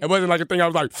 like didn't you? it wasn't like a thing I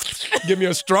was like, give me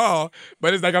a straw,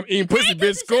 but it's like I'm eating pussy, Right, 'cause bitch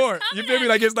it's just squirt. You coming feel me? at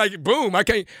Like you. it's like boom.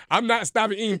 I'm not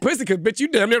stopping eating pussy because bitch, you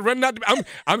damn near running out.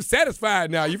 I'm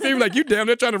satisfied now. You feel me? Like you damn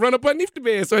near trying to run up underneath the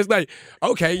bed. So it's like,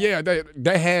 okay, yeah,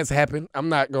 that has happened. I'm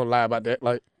not gonna lie about that.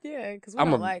 Like, yeah, because we I'm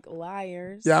don't a- like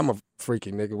liars. yeah, I'm a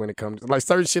freaky nigga when it comes to like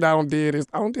certain shit I don't did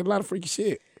a lot of freaky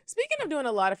shit. Speaking of doing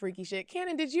a lot of freaky shit,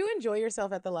 Cannon, did you enjoy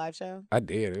yourself at the live show? I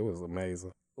did. It was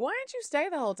amazing. Why didn't you stay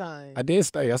the whole time? I did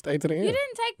stay. I stayed to the You end.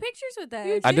 didn't take pictures with us.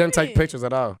 You I didn't take did. pictures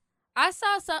at all. I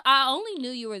saw some. I only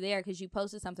knew you were there because you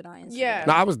posted something on Instagram. Yeah.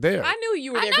 No, I was there. I knew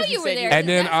you were I there. know 'cause you were said there. And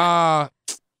then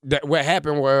That's what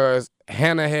happened was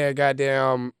Hannah had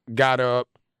got up,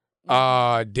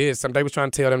 did something. They was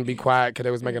trying to tell them to be quiet because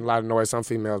they was making a lot of noise. Some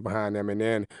females behind them, and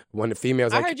then when the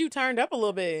females, I heard you turned up a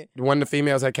little bit. when the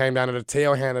females had came down to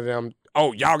tell Hannah them,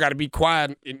 oh y'all got to be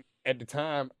quiet. And at the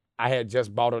time, I had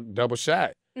just bought a double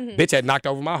shot. Mhm. Bitch had knocked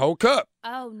over my whole cup.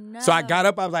 Oh no. So I got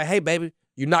up. I was like, hey baby,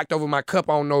 you knocked over my cup.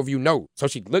 I don't know if you know. So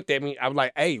she looked at me. I was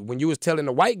like, hey, when you was telling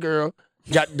the white girl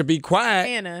got to be quiet.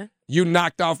 Anna. You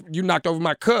knocked over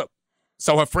my cup.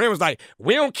 So her friend was like,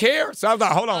 we don't care. So I was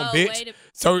like, hold on, Oh, bitch. wait a-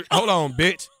 So hold on,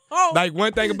 bitch. Like,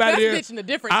 one thing about That's it bitch in a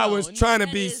different I was tone. trying to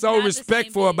That be is so not the same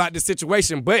respectful bitch. about the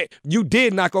situation, but you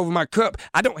did knock over my cup.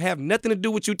 I don't have nothing to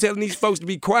do with you telling these folks to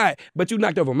be quiet, but you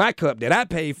knocked over my cup that I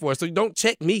paid for, so you don't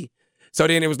check me. So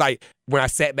then it was like, when I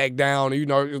sat back down, you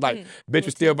know, it was like, bitch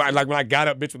was still, like when I got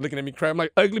up, bitch was looking at me crying. I'm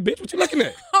like, ugly bitch, what you looking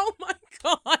at? Oh my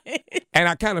God. And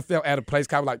I kind of felt out of place,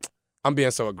 kind of like, I'm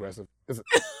being so aggressive.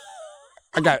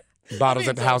 I got bottles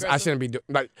at the so house. I aggressive. shouldn't be doing,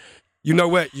 like, you know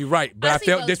what? You're right, but I I see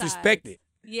felt both disrespected.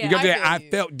 Yeah. You get that? I I feel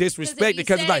you. felt disrespected you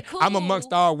because it's said like, I'm cool.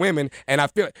 amongst all women, and I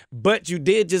feel, but you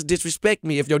did just disrespect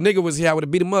me. If your nigga was here, I would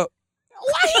have beat him up.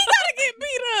 Why you gotta get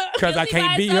beat up? Because I Guilty can't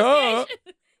by beat her up. association.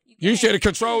 You can't. should have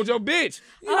controlled your bitch.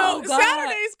 Oh, God.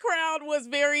 Saturday's crowd was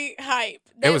very hype.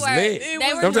 They It was were- lit. They It were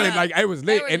was I'm saying, drunk. like, it was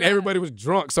They lit, were and drunk. everybody was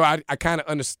drunk, so I kind of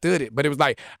understood it. But it was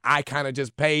like, I kind of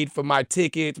just paid for my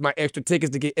tickets, my extra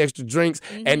tickets to get extra drinks,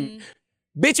 and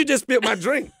bitch, you just spilled my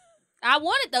drink. I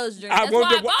wanted those drinks. That's why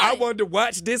I bought I it. wanted to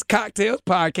watch this cocktails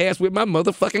podcast with my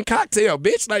motherfucking cocktail,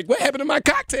 bitch. Like, what happened to my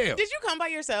cocktail? Did you come by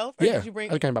yourself? Or Yeah, did you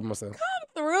bring I came by myself.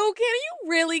 through? Kenny, you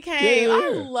really came. Yeah. I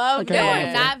love I came There by were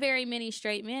that. not very many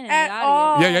straight men in At the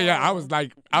all. audience. Yeah. I was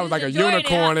like You a enjoyed it.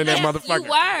 unicorn in that Yes, motherfucker. you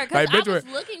were, 'cause Like, I bitch was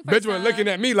was looking for bitch was looking some.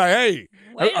 at me like, hey,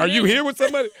 Wait a are you minute. here with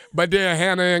somebody? But then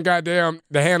Hannah and goddamn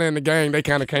the Hannah and the gang, they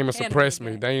kind of came and Hannah suppressed and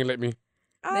the me. gang. They ain't let me.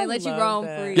 They let you love roam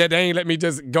that. free. Yeah, they ain't let me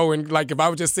just go and like if I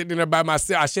was just sitting there by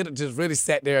myself, I should have just really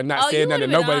sat there and not Oh, you said nothing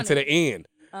to would've been nobody to the end.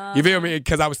 You feel me?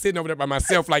 Because I was sitting over there by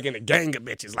myself, like in a gang of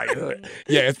bitches. Like,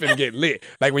 yeah, it's finna get lit.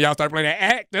 Like when y'all start playing that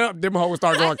act up, them hoes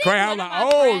start going think crazy. I'm one like, of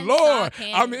my oh friends Lord, saw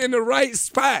I'm Candy. in the right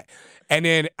spot. And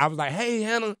then I was like, hey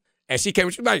Hannah. And she came,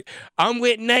 she was like, I'm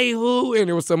with Nehu.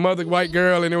 And it was some other white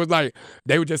girl. And it was like,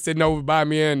 they were just sitting over by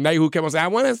me. And Nehu kept on saying, I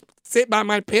want to sit by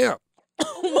my pimp.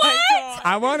 What?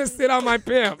 I want to sit on my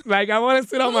pimp. Like, I want to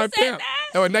sit on my said pimp. that?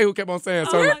 That's what Nehu kept on saying.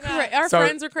 So, Oh my God. Our So-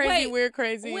 friends are crazy. Wait, We're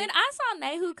crazy. When I saw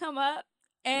Nehu come up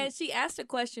and she asked a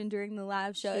question during the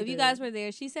live show, if you guys were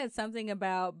there, she said something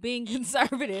about being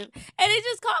conservative. And it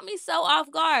just caught me so off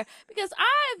guard because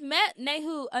I've met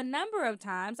Nehu a number of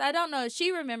times. I don't know if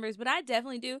she remembers, but I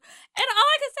definitely do. And all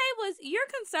I could say was, you're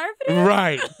conservative?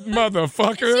 right,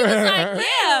 motherfucker. She was like,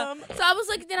 yeah. So I was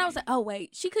looking, then I was like, oh, wait,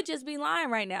 she could just be lying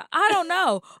right now. I don't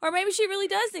know. Or maybe she really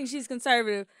does think she's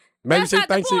conservative. Maybe That's she not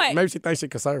the thinks point. maybe she thinks she's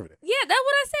conservative. Yeah, that's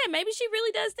what I said. Maybe she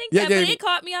really does think Yeah, that, yeah. but it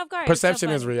caught me off guard. It's so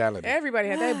Perception is funny. reality. Everybody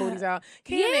had their booties out.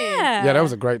 Cannon. Yeah. Yeah, that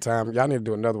was a great time. Y'all need to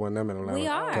do another one. Them in Atlanta. We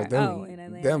are. 'Cause them, Oh, in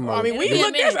Atlanta. them I mean, we Yeah,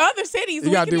 look. There's man. other cities. You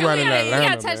we gotta can do one in Yeah, Atlanta, you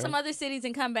gotta touch man. some other cities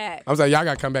and come back. I was like, y'all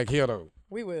gotta come back here though.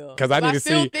 We will. Cause I need to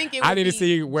still see. think it I would need to be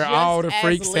see where just all the as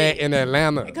freaks lit. at in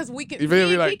Atlanta. Because we can. You feel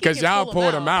me? we Like, can cause just y'all pull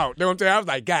pulled them out. You know what I'm saying? I was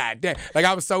like, God damn. Like,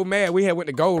 I was so mad. We had went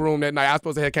to Gold Room that night. I was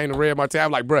supposed to have came to Red Martini. I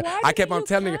was like, bruh, Why I kept didn't on you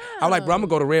telling you. I was like, bro, I'm gonna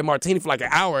go to Red Martini for like an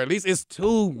hour. At least it's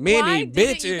too Why many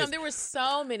didn't you bitches. come? There were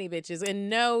so many bitches and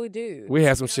no dude. We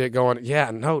had some shit going. Yeah,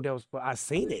 I know that was. But I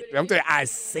seen it. I'm telling you, I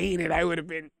seen it. I would have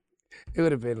been. It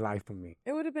would have been life for me.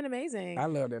 It would have been amazing. I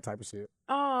love that type of shit.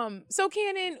 So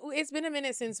Cannon, it's been a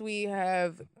minute since we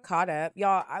have caught up,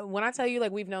 y'all. When I tell you,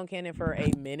 like, we've known Cannon for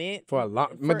a minute, For a long,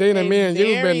 For Medina, a me and you've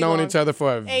very been knowing long- each other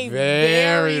for a a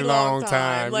very long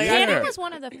time. Like, yeah. Cannon was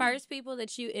one of the first people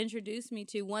that you introduced me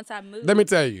to once I moved. Let me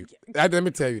tell you. Let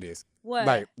me tell you this. What?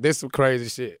 Like, this some crazy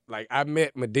shit. Like, I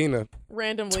met Medina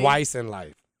randomly, twice in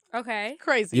life. Okay.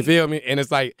 crazy. You feel me? And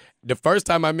it's like the first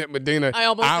time I met Medina, I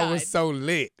almost died. was so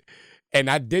lit. And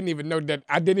I didn't even know that.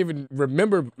 I didn't even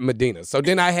remember Medina. So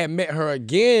then I had met her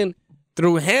again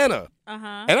through Hannah.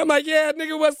 Uh-huh. And I'm like, yeah,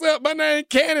 nigga, what's up? My name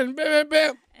Cannon. Bam, bam,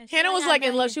 bam. Hannah was like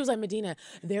in love. She was like, Medina,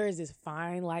 there is this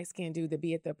fine light skinned dude that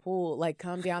be at the pool. Like,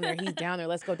 come down there. He's down there.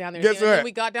 Let's go down there. Guess And then what?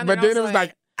 we got down there. Medina and I was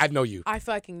like, I know you. I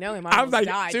fucking know him. I was like,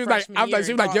 died she was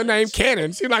like, your name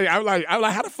Cannon. She like, I'm like,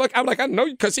 how the fuck? I'm like, I know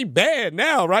you because she bad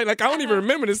now, right? Like, I don't even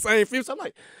remember the same film. So I'm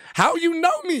like, how you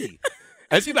know me?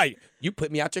 And she's like, you put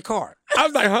me out your car. I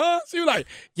was like, huh? She was like,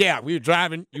 yeah, we were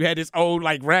driving. You had this old,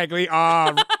 like, raggedy,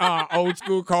 old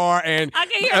school car, and I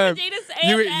can hear Regina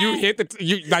saying you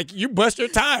hit you bust your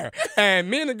tire, and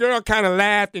me and the girl kind of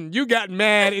laughed, and you got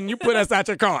mad, and you put us out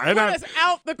your car. And put us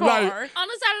out the car. on the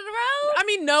side of the road? I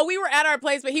mean, no, we were at our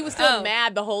place, but he was still Oh.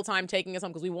 mad the whole time taking us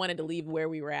home because we wanted to leave where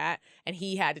we were at, and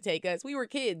he had to take us. We were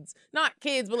kids. Not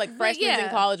kids, but like freshmen in yeah.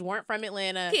 college, weren't from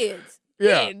Atlanta. Kids.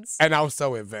 yeah, kids. and I was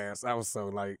so advanced. I was so,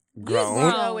 like, grown.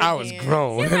 grown. I was advanced.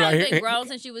 grown. You've probably Like, been grown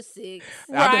since you was 6. I've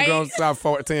been Right? grown since I was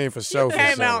 14 for sure. For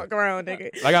Came sure. out grown,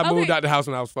 nigga. Like, I moved Okay. out the house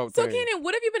when I was 14. So, Cannon,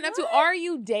 what have you been up to? Are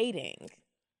you dating?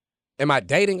 Am I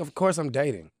dating? Of course I'm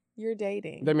dating. You're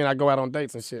dating. That mean I go out on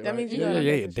dates and shit. That right? means you yeah, go on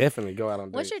yeah, dates. definitely go out on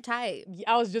dates. What's your type?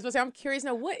 I was just gonna say, I'm curious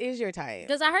now, what is your type?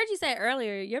 Because I heard you say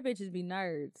earlier, your bitches be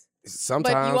nerds.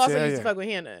 Sometimes, But you also yeah, used to yeah. fuck with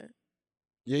Hannah.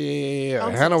 Yeah.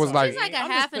 I'm so Hannah was sorry. like, She's like a I'm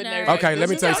just half a putting nerd. everything- okay, let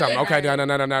me This tell you is something. okay.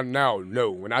 Okay,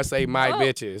 no. When I say my Oh.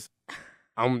 bitches,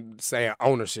 I'm saying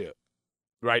ownership,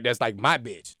 right? That's like my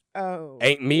bitch. Oh.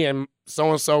 Ain't me and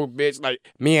so-and-so bitch. Like,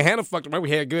 me and Hannah fucked around.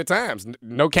 We had good times.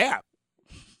 No cap.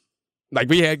 Like,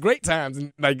 we had great times.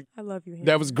 And, like, I love you.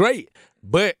 that was great.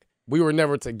 But we were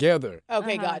never together.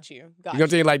 Okay, Uh-huh. got you. You know what I'm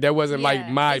saying? Like, that wasn't like Yeah,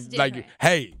 my, it's like, different.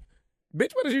 hey,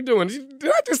 bitch, what are you doing? Did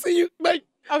I just see you? Like,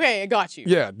 Okay, got you.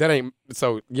 yeah, that ain't,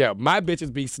 so, yeah, my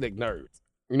bitches be slick nerds.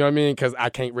 You know what I mean? Because I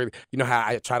can't really, you know how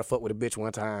I tried to fuck with a bitch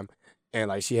one time and,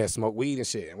 like, she had smoked weed and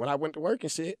shit. And when I went to work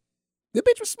and shit, the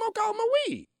bitch would smoke all my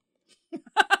weed.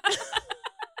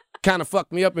 Kind of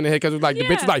fucked me up in the head because it was like, the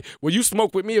bitch was like, well, you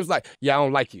smoke with me. It was like, yeah, I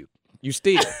don't like you. You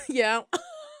steal. Yeah.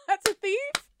 That's a thief.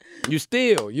 You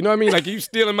steal. You know what I mean? Like, you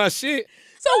stealing my shit.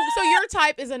 So your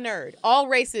type is a nerd. All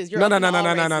races. You're No. open to all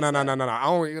I races,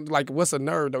 don't like. What's a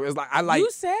nerd though? It's like I like.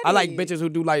 You said I like it. bitches who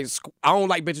do like. I don't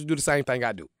like bitches who do the same thing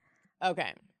I do.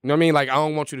 Okay. You know what I mean? Like I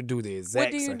don't want you to do the exact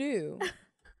What do you same. do?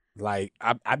 Like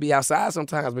I be outside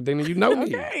sometimes, but then you know me.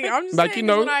 Okay, I'm just Like, saying, you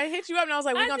know- when I hit you up and I was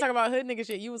like, we're going to talk about hood nigga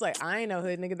shit, you was like, I ain't no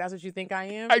hood nigga. That's what you think I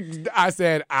am? I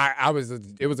said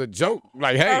it was a joke.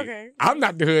 Like, hey, Okay. I'm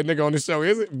not the hood nigga on the show,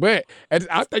 is it? But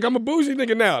I think I'm a bougie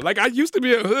nigga now. Like I used to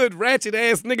be a hood ratchet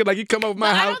ass nigga. Like you come over my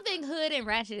But I house. don't think hood and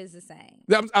ratchet is the same.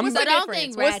 I'm What's the I don't difference?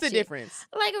 think What's the ratchet- difference?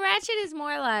 Like ratchet is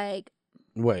more like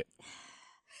what?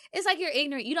 it's like you're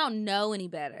ignorant. You don't know any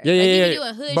better. Yeah, like, yeah, you yeah. be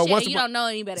doing hood But shit once and you upon- don't know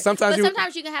any better. sometimes but you-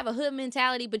 sometimes you can have a hood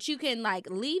mentality, but you can like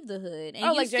leave the hood and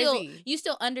Oh, you like still Jay-Z. you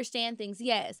still understand things.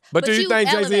 Yes, But do you think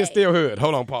Jay-Z is elevate. still hood?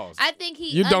 Hold on, pause. I think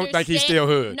he. You don't think he's still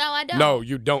hood? No, I don't. No,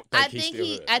 you don't think I he's think still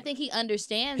he. hood. I think he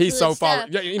understands. He's hood so far. stuff.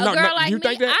 Yeah, A no, girl no, like you me,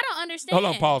 think that? I don't understand.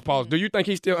 Hold on, pause. Do you think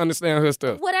he still understands her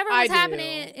stuff? Whatever I was do.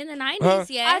 happening in the 90s, Huh?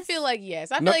 yes. I feel like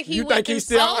yes. I feel No, like he you went think through he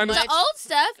still so under- much. the old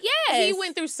stuff, yes. He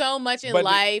went through so much in But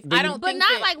life. do I you- don't but think not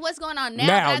that, like what's going on now.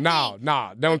 I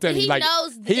think- Don't tell me he like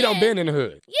knows he don't then. been in the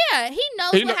hood. Yeah, he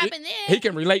knows He what know- happened then. He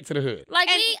can relate to the hood. Like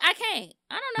And- me, I can't.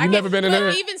 I don't know. You never been in but the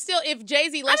hood? even still, if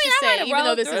Jay-Z, let's I mean, just I might say, have even though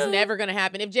rolled this is through. never gonna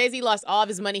happen, if Jay-Z lost all of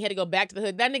his money, he had to go back to the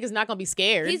hood, that nigga's not gonna be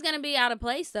scared. He's gonna be out of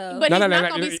place though. But he's not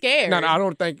gonna be scared. No, I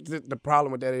don't think the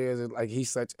problem with that is like he's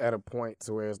such at a point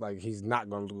to where it's like he's not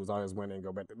gonna lose all his money and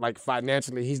go back. Like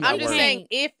financially, he's not I'm just worried. saying,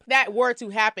 if that were to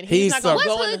happen, He's he's not gonna so-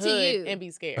 go What's in the hood to hood you? and be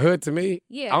scared. Hood to me,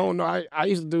 Yeah. I don't know. I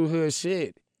used to do hood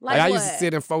shit. Like I used to what?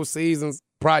 sit in Four Seasons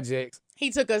projects. He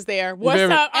took us there. What's feel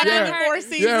me? up? I'm And in I the heard- Four you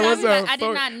Seasons. Yeah, told what's me up? that I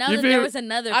did not know You that feel there me? was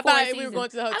another I Four thought we were Seasons. going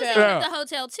to the I was hotel. going Yeah. to the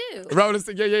hotel too. Rollers,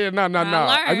 yeah, no.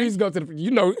 I learned. used to go to the,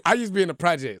 you know, I used to be in the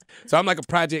projects. So I'm like a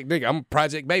project nigga. I'm a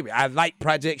project baby. I like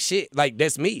project shit. Like,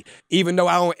 that's me. Even though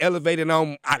I don't elevate it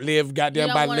on, I live goddamn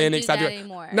don't by wanna Lennox. do I do that it.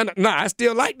 anymore. No, I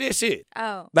still like that shit.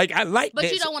 Oh. Like, I like But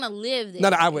that you shit. don't want to live there. No,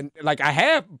 I wouldn't. Like, I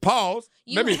have pause.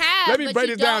 You let me have, let me but break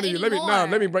you this down to don't you. Let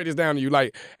anymore. me break this down to you.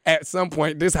 Like, at some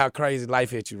point, this is how crazy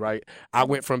life hit you, right? I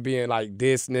went from being like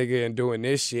this nigga and doing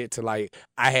this shit to like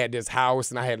I had this house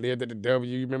and I had lived at the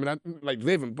W. You remember that? Like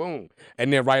living, boom.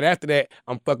 And then right after that,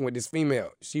 I'm fucking with this female.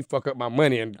 She fuck up my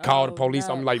money and call the police.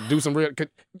 no. I'm like, do some real. 'Cause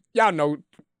y'all know,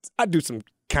 I do some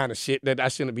kind of shit that I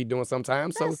shouldn't be doing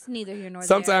sometimes. So That's neither here nor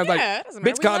sometimes, Yeah, like, it doesn't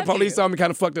matter. bitch We called the love police you. on me,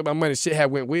 kind of fucked up my money. Shit had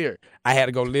went weird. I had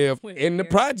to go live in the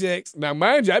projects. Now,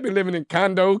 mind you, I've been living in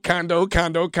condo.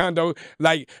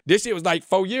 Like, this shit was like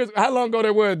 4 years. How long ago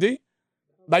that was, D?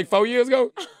 Like 4 years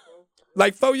ago?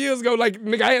 Like 4 years ago, like,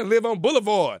 nigga, I had to live on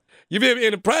Boulevard. You feel me?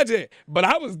 In the project. But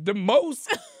I was the most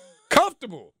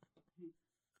comfortable.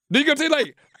 Do you go tell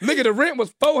like, nigga, the rent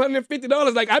was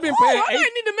 $450. Like, I've been paying I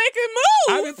might need to make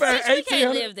a I've move. been paying Bitch, we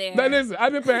can't $1,800. live there. Now listen,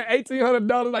 I've been paying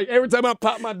 $1,800. Like every time I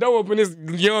pop my door open, this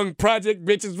young project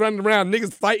bitches running around,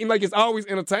 niggas fighting like it's always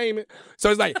entertainment. So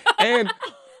it's like, and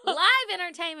live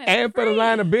entertainment. for the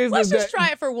line of business Let's just that, try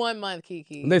it for 1 month,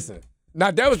 Kiki. listen.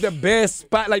 Now that was the best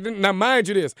spot. Like now, mind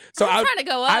you this. So I'm trying to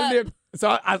go I up. lived.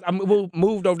 So I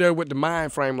moved over there with the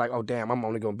mind frame. Like, oh damn, I'm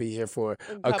only gonna be here for a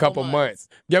couple couple months.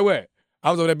 Get what? I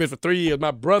was over that bitch for 3 years.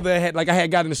 My brother had I had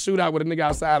got in a shootout with a nigga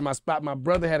outside of my spot. My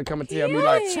brother had to come and tell me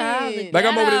like, Child, like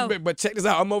I'm over ghetto. this bitch. But check this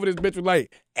out. I'm over this bitch with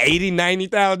like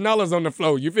 $80,000-$90,000 on the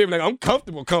floor. You feel me? Like I'm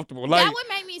comfortable. Like That would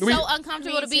make me we- so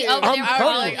uncomfortable to be too. over I'm there.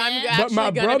 comfortable. with all I'm that. But my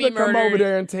actually gonna be brother come over murdered.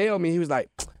 there and tell me, he was like,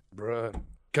 bruh,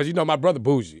 because you know my brother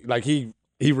bougie. Like he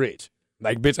rich.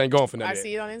 Like bitch ain't going for nothing. I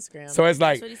see it on Instagram. So it's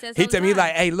like what he says he all the tell me he's time.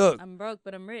 like, hey, look. I'm broke,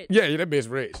 but I'm rich. Yeah, that bitch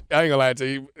rich. I ain't gonna lie to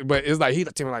you. But it's like he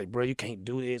tell me like, bro, you can't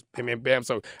do this. Bam, bam, bam.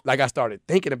 So like I started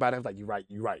thinking about it. I was like, you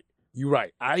right. You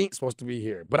right. I ain't supposed to be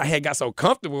here. But I had got so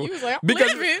comfortable. You was like, I'm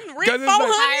because living, because rent it's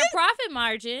like- Higher profit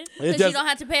margin because you don't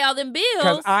have to pay all them Because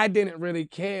bills. I didn't really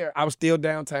care. I was still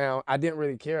downtown. I didn't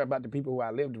really care about the people who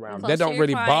I lived around. Close That to don't your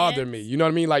really bother clients. me. You know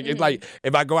what I mean? Like, it's like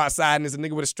if I go outside and there's a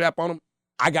nigga with a strap on him,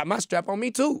 I got my strap on me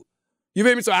too. You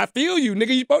feel me? So I feel you, nigga.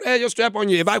 You supposed to have your strap on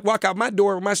you. If I walk out my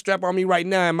door with my strap on me right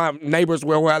now and my neighbors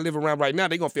where I live around right now,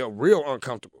 they gonna feel real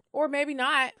uncomfortable. Or maybe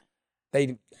not. White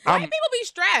people be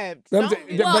strapped. I'm Don't saying-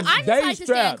 be. Yeah, Well, but I just they like to stand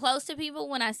strapped. close to people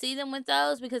when I see them with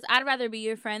those because I'd rather be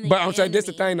your friend than But your I'm saying this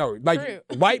the enemy. thing though. Like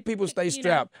True. white people stay You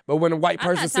strapped, but when a white I'm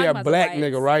not person see talking a about the black whites.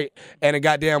 nigga, right, and a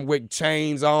goddamn with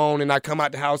chains on, and I come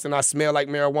out the house and I smell like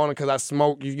marijuana because I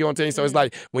smoke. You know what I'm saying? So it's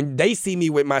like when they see me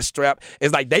with my strap,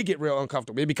 it's like they get real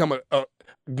uncomfortable. It become a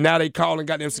now they call and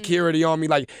goddamn security on me.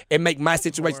 Like it make my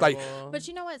situation like But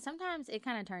you know what? Sometimes it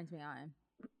kind of turns me on.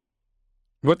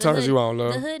 what The turns hood- you on, The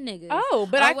love? hood niggas. Oh,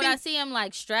 but Or I when I think see them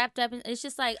like strapped up, and it's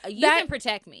just like you That- can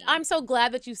protect me. I'm so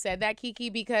glad that you said that, Kiki,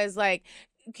 because like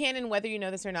Cannon, whether you know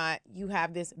this or not, you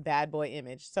have this bad boy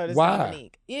image. So does Why?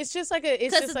 Dominique. It's just like a.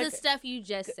 It's because just of like the stuff you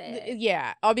just said.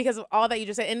 yeah, all because of all that you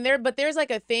just said. And there's like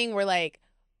a thing where like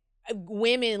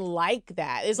women like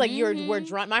that. It's like we're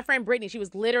drunk. My friend Brittany, she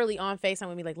was literally on FaceTime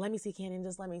with me, like, let me see Cannon,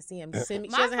 just let me see him. Send me.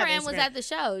 She My doesn't have friend was Instagram. at the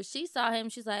show. She saw him.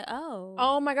 She's like, oh.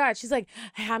 Oh my God. She's like,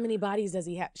 how many bodies does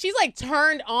he have? She's like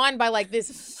turned on by like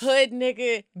this hood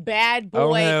nigga, bad Oh,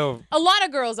 boy. hell. A lot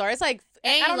of girls are. It's like,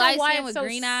 And I don't light know why skin it's with so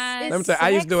green eyes. it's Let me tell you, I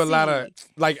used to do a lot of sexy.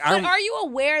 like But are you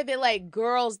aware that like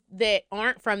girls that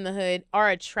aren't from the hood are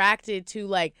attracted to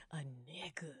like a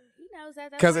nigga? He knows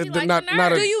that. That's 'Cause why he it's likes not- the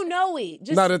not nerd. a- Do you know it?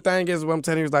 Just No, the thing is, what I'm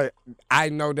telling you is like, I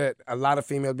know that a lot of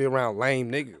females be around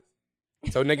lame niggas.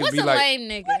 So niggas What's be a like, lame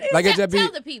nigga? like it Tell- just be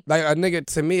tell the people. like a nigga.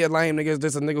 To me, a lame nigga is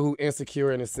just a nigga who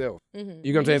insecure in himself. You know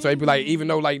what I'm saying? So it be like, even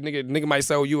though like nigga might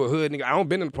say, oh, you a hood nigga. I don't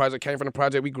been in the project, came from the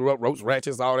project. We grew up, ropes,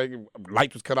 ratchets, all that.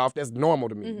 Lights was cut off. That's normal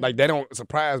to me. Like that don't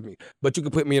surprise me. But you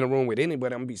can put me in a room with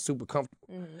anybody, I'm gonna be super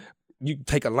comfortable. You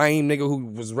take a lame nigga who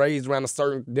was raised around a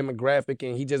certain demographic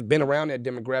and he just been around that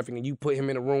demographic and you put him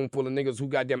in a room full of niggas who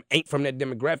goddamn ain't from that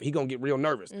demographic, he gonna get real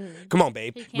nervous. Come on,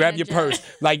 babe. He can't Grab your adjust.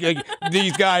 purse. Like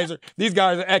these guys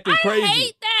are acting crazy. I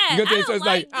hate that. You know what I'm saying? I So don't it's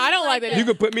like, I don't like that. you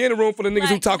could put me in a room full of niggas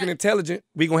who Like, talking intelligent.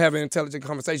 We gonna have an intelligent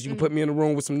conversation. You can put me in a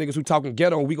room with some niggas who talking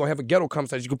ghetto. We gonna have a ghetto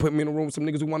conversation. You can put me in a room with some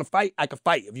niggas who want to fight. I can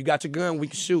fight. If you got your gun, we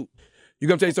can shoot. You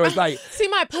know what I'm saying? So it's like, see,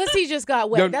 my pussy just got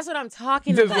wet. Yo, That's what I'm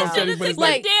talking this is what I'm about. saying, but it's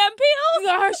like, Damn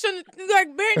pills. I shouldn't like,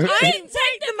 bitch. I ain't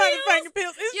take the motherfucking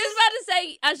pills. It's You was just about to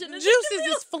say I shouldn't.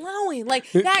 juices is flowing.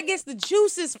 Like that gets the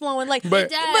juices flowing. Like,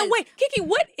 But- but wait, Kiki,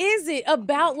 what is it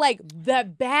about like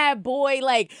the bad boy?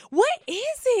 Like, what is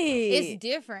it? It's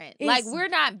different. Like It's- we're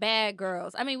not bad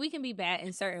girls. I mean, we can be bad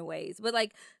in certain ways, but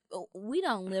like we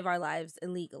don't live our lives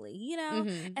illegally, you know?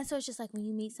 And so it's just like when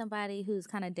you meet somebody who's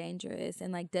kind of dangerous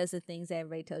and like does the things that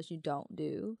everybody tells you don't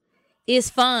do, it's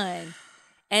fun.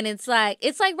 And it's like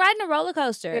riding a roller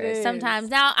coaster It is. sometimes.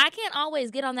 Now, I can't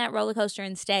always get on that roller coaster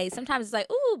and stay. Sometimes it's like,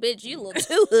 ooh, bitch, you look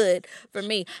too hood for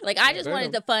me. Like, I just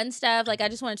wanted the fun stuff. Like, I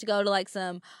just wanted to go to, like,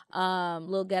 some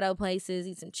little ghetto places,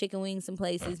 eat some chicken wings some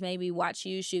places, maybe watch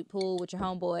you shoot pool with your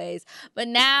homeboys. But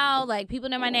now, like, people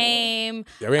know my name.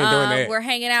 Yeah, we ain't doing that. We're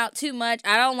hanging out too much.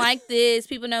 I don't like this.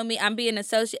 People know me. I'm being an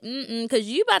associate. Because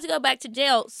you about to go back to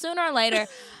jail sooner or later.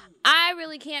 I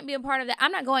really can't be a part of that.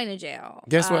 I'm not going to jail.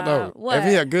 guess what though? What? If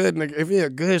he a good nigga, if he a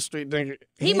good street nigga,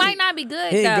 He might not be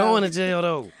good, He ain't though. going to jail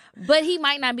though. But he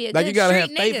might not be a Like good you gotta have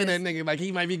street faith niggas. in that nigga. Like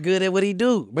he might be good at what he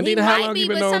do. But He Nina, how might long be, you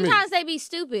been but knowing me? sometimes they be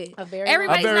stupid. A very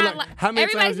Everybody's I'm very not like, like how many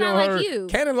everybody's times you not done like heard you.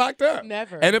 Cannon locked up?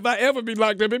 Never. And if I ever be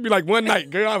locked up, it'd be like one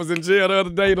night. Girl, I was in jail the other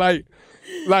day. Like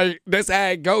that's how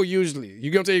it go usually.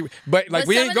 You gonna tell you, but like But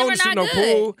we some ain't of them going are to shoot not no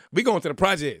good. pool. We going to the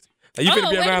projects. Like, you Oh, finna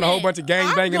be wait a around a whole minute. bunch of gang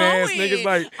I'm banging ass going. niggas.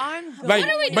 Like, I'm going. like,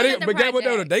 What are we but doing in the but guess what though?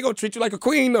 project? They gonna treat you like a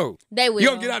queen though. They will. You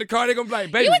gonna get out of the car, they gonna be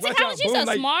like, baby, You went to watch college, out, you boom. so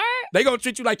Like, smart. they gonna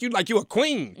treat you like you a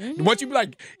queen. Once you be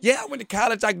like, yeah, I went to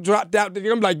college, I dropped out. They're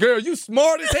gonna be like, girl, you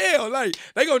smart as hell. Like,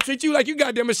 they gonna treat you like you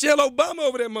goddamn Michelle Obama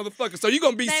over that motherfucker. So you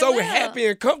gonna be They so will. happy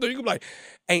and comfortable. You gonna be like,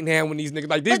 ain't now when these niggas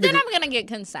like these But then niggas. I'm gonna get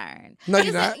concerned. No,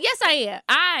 you're Because- not. Yes, I am.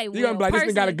 I will. You gonna be like, this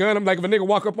nigga got a personally- gun. I'm like, if a nigga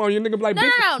walk up on you, nigga be like, No,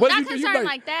 bitch, no, no, what not you do? You concerned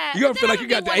like, like that. You gonna But feel then like you I'm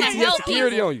got the gonna be wanting to ATF help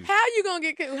security people. on you. How you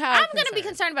gonna get? How I'm gonna be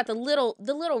concerned about the little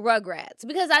rugrats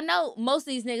because I know most of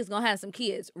these niggas gonna have some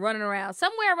kids running around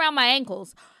somewhere around my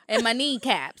ankles and my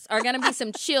kneecaps are gonna be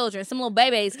some children, some little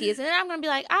baby's kids, and then I'm gonna be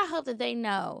like, I hope that they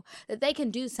know that they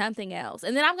can do something else,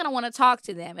 and then I'm gonna want to talk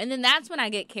to them, and then that's when I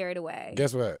get carried away.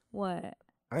 Guess what? What?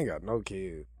 I ain't got no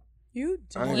kids. You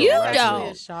I ain't don't. You gonna lie to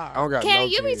don't. I don't got Can no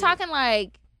you be kids. talking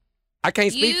like I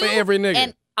can't speak for you every nigga.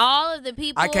 and all of the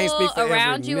people I can't speak for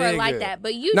around every you are like nigga. that.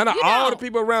 But you, No, you all don't. the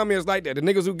people around me is like that. The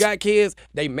niggas who got kids,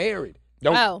 they married.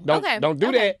 Don't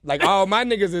do that. Like all my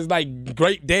niggas is like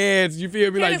great dads. You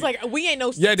feel me? And it's like we ain't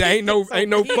no. Yeah, there ain't no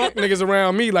fuck niggas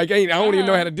around me. Like I don't even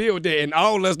know Uh-huh. how to deal with that. And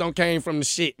all of us don't came from the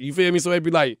shit. You feel me? So it'd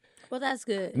be like Well, that's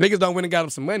good. niggas don't went and got them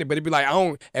some money, but it'd be like I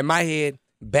don't. In my head,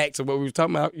 back to what we was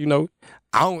talking about.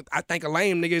 I think a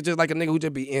lame nigga is just like a nigga who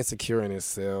just be insecure in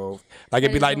himself. Like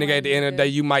it'd be like nigga at the end of the day,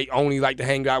 you might only like to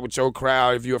hang out with your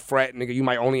crowd. If you're a frat nigga, you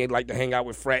might only like to hang out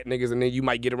with frat niggas, and then you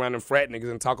might get around them frat niggas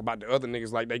and talk about the other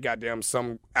niggas like they goddamn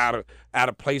some out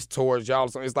of place towards y'all.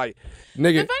 So it's like,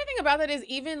 nigga. The funny thing about that is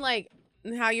even like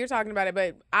how you're talking about it,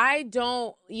 but I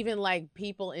don't even like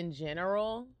people in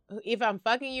general. If I'm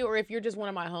fucking you or if you're just one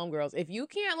of my homegirls, if you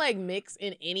can't like mix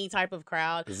in any type of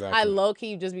crowd, Exactly. I low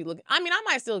key just be looking. I mean, I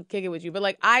might still kick it with you, but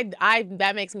like I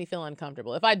that makes me feel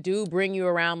uncomfortable. If I do bring you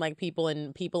around like people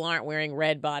and people aren't wearing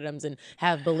red bottoms and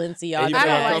have Balenciaga, And you I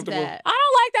feel don't like uncomfortable? that. I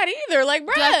don't like that either. Like,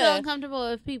 Do I feel bruh. uncomfortable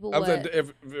if people I'm what?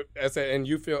 saying, I said, and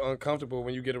you feel uncomfortable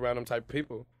when you get around them type of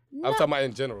people. I'm talking about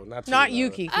in general, not you. Not you,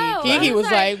 Kiki. Oh, Kiki I was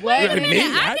like, what? wait a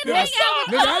minute, I can hang out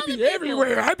with Nigga, all I the be people.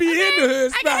 everywhere. I be in the hood I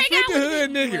spot. can hang Fit out the with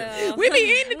hood people. nigga. Well. We be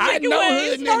eating the I chicken know wings,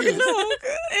 hood smoking niggas. the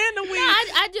hookah, and the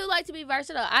weed. I do like to be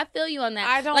versatile. I feel you on that.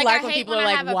 I don't like when hate people when are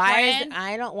I like, have a why is friend.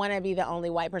 I don't want to be the only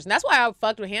white person. That's why I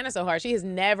fucked with Hannah so hard. She has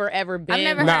never ever been.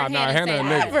 never Nah, heard Hannah Hannah a say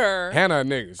nigga. Ever. Hannah a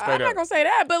nigga, I'm straight not up. gonna say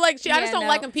that, but like, I Yeah, just don't no.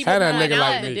 like when people Hannah a point nigga out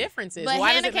like the me. differences. But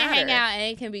Why Hannah does it can matter? hang out and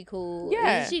it can be cool.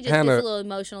 Yeah. She just Hannah- gets a little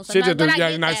emotional She sometimes. just do, But I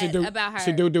get nah, she that do, about her.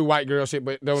 she do white girl shit,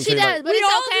 but don't She say does, like, but We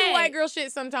it's all okay. do white girl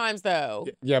shit sometimes, though.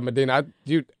 yeah, Medina,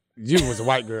 you was a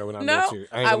white girl when I No, met you. Ain't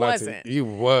I gonna lie to wasn't. You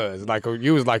was like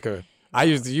you was like a. I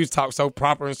used to talk so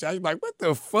proper and shit. I was like, what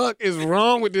the fuck is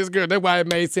wrong with this girl? That's why it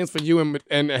made sense for you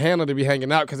and Hannah to be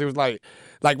hanging out, because it was like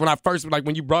when I first, like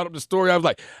when you brought up the story, I was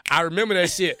like, I remember that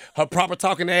shit. Her proper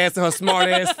talking ass and her smart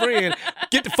ass friend.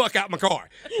 Get the fuck out my car.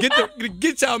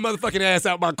 Get y'all motherfucking ass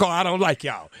out my car. I don't like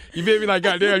y'all. You feel me? Like,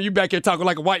 goddamn, you back here talking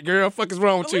like a white girl. Fuck is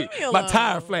wrong with you? Leave me My alone.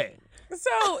 tire flat.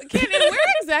 So, Kenan, where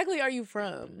exactly are you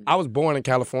from? I was born in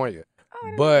California,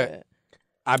 I but don't know.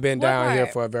 I've been What down here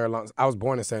part? for a very long. I was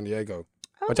born in San Diego,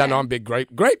 which Okay. I know I'm big grape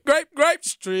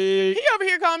street. He over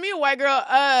here calling me a white girl.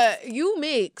 You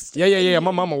mixed. Yeah.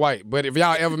 My mama white, but if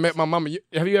y'all ever met my mama,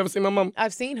 have you ever seen my mama?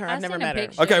 I've seen her. I've never seen a met her.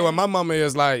 picture. Okay, well my mama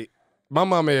is like,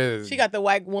 She got the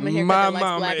white woman haircut my that likes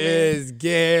mama black men. is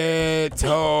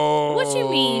ghetto. What you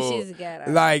mean she's a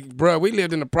ghetto? Like, bruh, we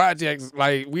lived in the projects.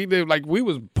 Like we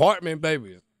was apartment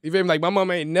babies. You feel me? Like my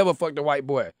mama ain't never fucked a white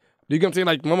boy. You get what I'm saying?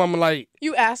 Like my mama like.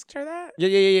 You asked her that?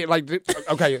 Yeah. Like,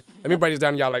 okay, let me break this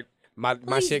down to y'all. Like, my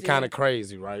Please shit do. kind of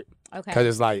crazy, right? Okay. Because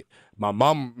it's like,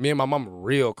 me and my mom are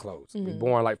real close. We Mm-hmm.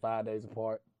 born like 5 days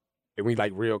apart. And we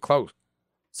like real close.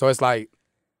 So it's like,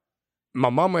 my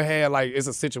mama had like, it's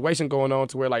a situation going on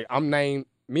to where like, I'm named,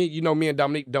 me and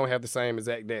Dominique don't have the same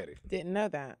exact daddy. Didn't know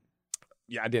that.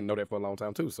 Yeah, I didn't know that for a long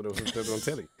time too. So that's what I'm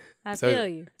telling you. I So, feel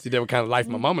you. See, that what kind of life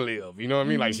my mama live. You know what I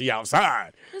mean? Like, she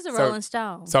outside. She's a So- Rolling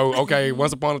Stone. So okay,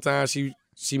 once upon a time, she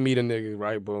meet a nigga,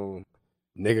 right? Boom,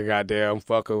 nigga, goddamn,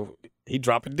 fuck her. He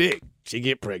drop a dick. She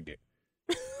get pregnant.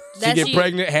 She That's get you.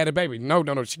 pregnant, had a baby. No.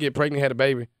 She get pregnant, had a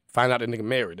baby. Find out the nigga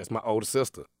married. That's my older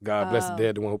sister. God bless the Oh.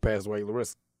 dead, the one who passed away,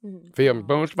 Larissa. Feel me?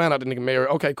 Boom. She find out the nigga married.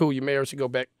 Okay, cool. You married. She go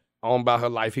back on about her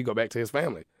life. He go back to his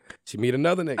family. She meet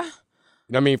another nigga.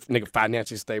 You know what I mean? Nigga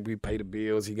financially stable. He pay the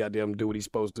bills. He got them do what he's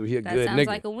supposed to do. He a That good sounds nigga.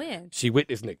 like a win. She with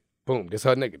this nigga. Boom. This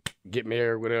her nigga. Get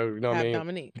married, whatever. You know what I Have mean?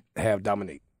 Dominique. Have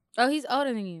Dominique. Oh, he's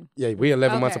older than you. Yeah, we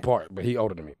 11 months Okay. apart, but he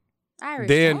older than me. Irish.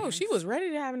 Then Oh, she was ready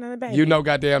to have another baby. you know,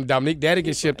 goddamn Dominique daddy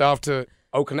gets shipped off to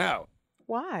Okinawa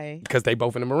Why? because they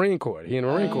both in the Marine Corps. He in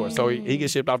the Marine Corps, so he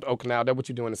gets shipped off to Okinawa. That's what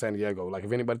you doing in San Diego. Like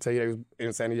if anybody tell you they was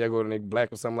in San Diego and they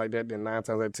black or something like that, then 9 times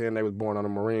out of 10 they was born on a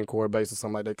Marine Corps base or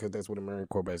something like that because that's what the Marine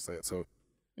Corps base said. So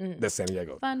that's San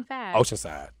Diego. Fun fact.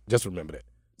 Oceanside. Just remember that.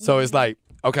 So it's like,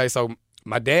 okay, so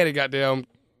my daddy goddamn,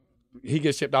 he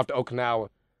gets shipped off to Okinawa.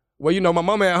 Well, you know, my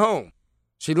mama at home.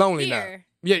 She lonely Here.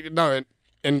 now. Yeah, no,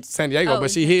 in San Diego, Oh, but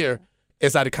she here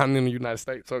inside the continental United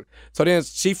States. So then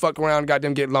she fuck around,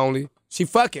 goddamn get lonely. She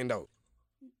fucking though.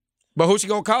 But who she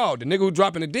gonna call? The nigga who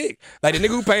dropping the dick. Like the nigga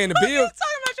who paying the bills.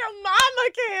 Talking about your mama,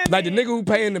 Candy. Like the nigga who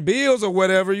paying the bills or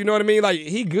whatever, you know what I mean? Like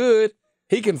he good.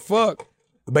 He can fuck.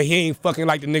 But he ain't fucking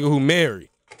like the nigga who married.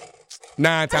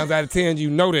 9 times out of 10, you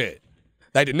know that.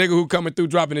 Like the nigga who coming through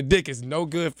dropping the dick is no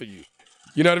good for you.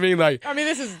 You know what I mean? Like, I mean,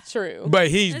 this is true. but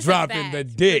he's This is dropping the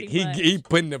facts, dick. pretty much. He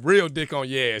putting the real dick on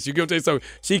your ass. You get what I'm saying? So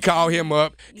she called him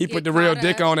up. He get put the real caught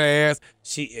dick up. on her ass.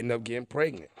 She ended up getting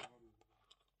pregnant.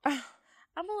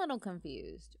 I'm a little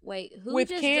confused. Wait, who With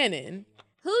just Cannon.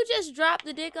 Who just dropped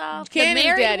the dick off? Cannon's the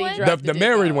married daddy one? dropped The dick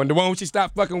married off. one, the one who she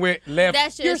stopped fucking with, left.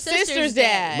 That's Your sister's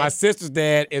dad. My sister's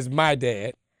dad is my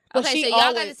dad, But Okay, she so y'all got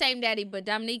always- the same daddy, but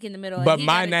Dominique in the middle. and but he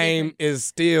my got a name different- is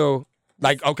still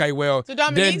like, okay, well, So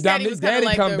Dominique's daddy was kinda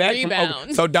like the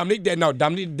rebound. So Dominique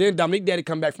daddy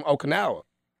come back from Okinawa.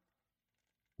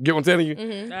 Get what I'm telling you?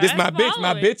 This my bitch.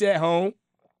 My bitch at home.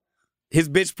 His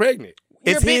bitch pregnant.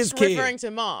 Your It's bitch his kid. referring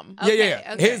to mom.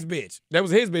 Yeah, Okay. His bitch. That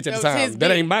was his bitch at That the was time. his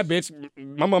That bitch. ain't my bitch.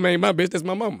 My mama ain't my bitch. That's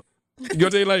my mama. You know what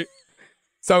I'm saying? Like,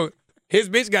 so his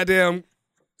bitch goddamn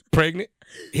pregnant.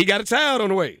 He got a child on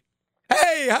the way.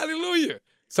 Hey, hallelujah.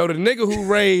 So the nigga who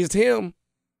raised him,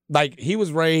 like, he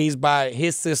was raised by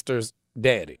his sister's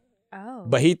daddy. Oh.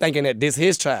 But he thinking that this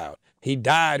his child. He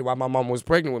died while my mama was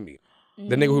pregnant with me.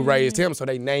 The nigga who raised him, so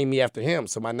they named me after him.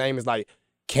 So my name is like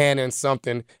Cannon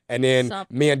something, and then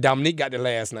Something. me and Dominique got the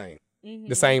last name,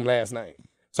 the same last name.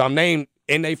 So I'm named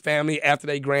in their family after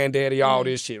their granddaddy, all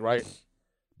this shit, right?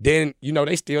 Then, you know,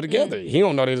 they still together. He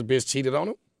don't know that his bitch cheated on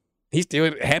him. He's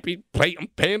still happy, I'm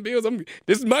paying bills.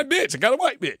 This is my bitch. I got a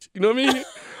white bitch. You know what I mean?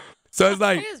 So it's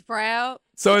like, He is proud.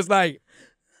 so it's like,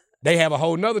 they have a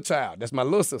whole nother child. That's my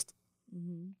little sister.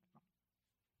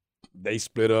 They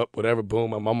split up, whatever,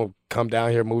 boom. My mama come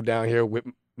down here, move down here with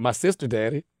my sister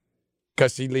daddy.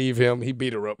 Cause she leave him, he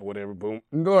beat her up or whatever, boom.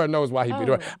 Lord knows why he beat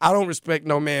her up. I don't respect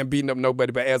no man beating up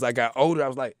nobody, but as I got older, I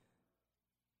was like,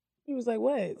 He was like,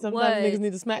 what? Sometimes What? niggas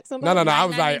need to smack somebody? no. Might I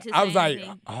was not like, need to say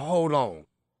anything. hold on.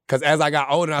 Cause as I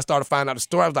got older and I started finding out the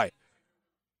story, I was like,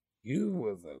 you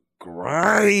was a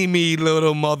grimy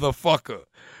little motherfucker.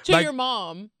 To like- your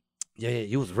mom. Yeah,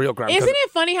 you was real grimy. Isn't it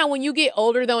funny how when you get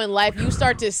older though in life, you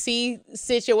start to see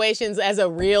situations as a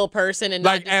real person and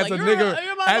Like, not as just a like, nigga,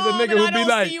 you're my as a mom nigga and who I be don't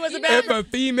like, see you as a bad if a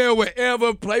female would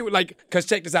ever play with, like, cause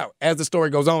check this out. As the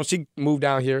story goes on, she moved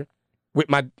down here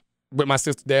with my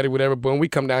sister, daddy, whatever. Boom, we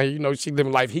come down here. You know, she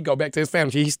living life. He go back to his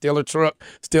family. He steal her truck,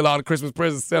 steal all the Christmas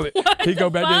presents, sell it. He go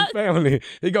back to his family.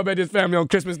 He go back to his family on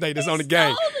Christmas Day. That's on the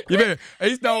game. You feel?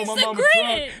 He stole my mama's truck.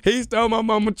 Grinch. He stole my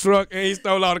mama's truck, and he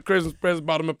stole all the Christmas presents.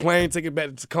 Bought him a plane ticket back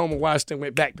to Tacoma, Washington.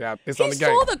 Went back there. It's on He the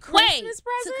game. stole the Wait, Christmas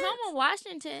present? Tacoma,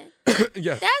 Washington.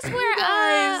 Yeah. That's where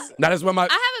guys. Now that's where my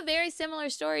I have a very similar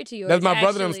story to yours. that's my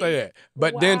brother them actually. stay at.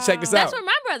 But then check this out. That's where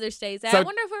my brother stays at. So- I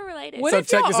wonder if we're related. What So if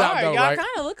check y'all this out, are? though, Y'all right? kind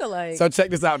of look alike. So check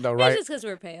this out though, It's right? just because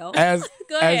we're pale. As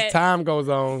Go as ahead. time goes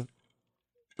on,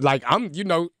 like I'm, you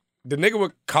know, the nigga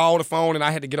would call the phone and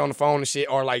I had to get on the phone and shit,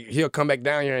 or like he'll come back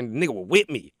down here and the nigga would whip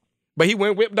me. But he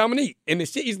went whip Dominique. And the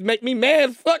shit used to make me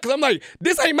mad as fuck, cause I'm like,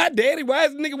 this ain't my daddy. Why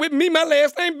is the nigga whipping me? My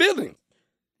last name Billings.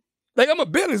 Like, I'm a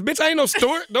Billings, bitch. I ain't no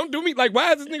Stewart. Don't do me. Like,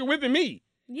 why is this nigga whipping me?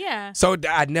 Yeah. So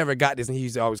I never got this, and he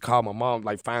used to always call my mom.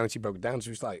 Like, finally she broke it down. She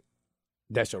was like,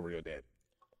 that's your real dad.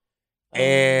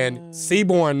 And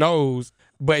Seaborn knows,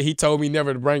 but he told me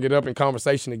never to bring it up in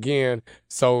conversation again.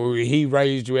 So he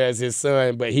raised you as his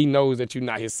son, but he knows that you're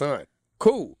not his son.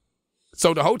 Cool.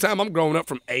 So the whole time I'm growing up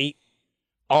from 8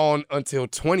 on until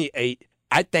 28,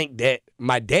 I think that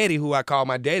my daddy, who I call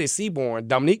my daddy Seaborn,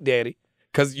 Dominique daddy,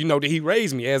 because you know that he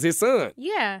raised me as his son.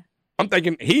 Yeah. I'm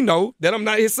thinking he know that I'm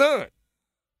not his son.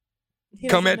 He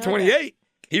Come doesn't at know 28,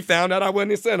 he found out I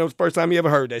wasn't his son. It was the first time he ever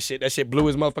heard that shit. That shit blew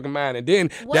his motherfucking mind. And then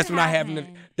What that's when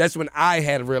happened? that's when I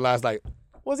had to realize, like, that.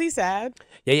 Was he sad?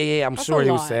 yeah. I'm That's sure a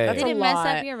he was lot. sad. That's Did a it mess lot.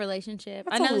 up your relationship?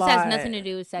 That's I a know this has lot. nothing to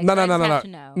do with sex. No, but I no. just have to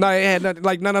know. No, it had nothing.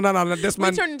 Like, no. That's We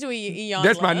my turned into a young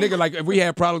that's my love. nigga. Like, if we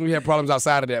had problems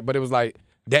outside of that. But it was like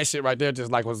that shit right there,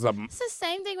 just like was a. It's the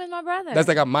same thing with my brother. That's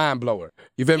like a mind blower.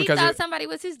 You feel me? He Because thought somebody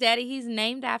was his daddy. He's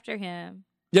named after him.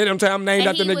 yeah, I'm telling you, I'm named And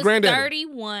after he the was granddaddy.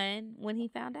 31 when he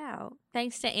found out,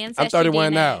 thanks to ancestry. I'm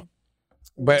 31 DNA. now,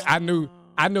 but I knew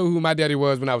who my daddy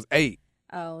was when I was 8.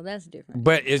 Oh, that's different.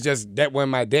 But it's just that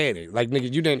wasn't my daddy. Like,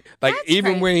 nigga, you didn't like That's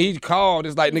even when crazy. he called,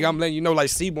 it's like, nigga, I'm letting you know, like,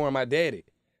 Seaborn my daddy.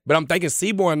 But I'm thinking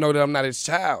Seaborn know that I'm not his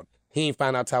child. He ain't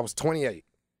find out till I was 28.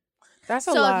 That's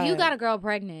a So lot. if you got a girl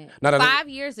pregnant No, 5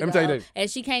 years let me ago, tell you this. and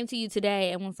she came to you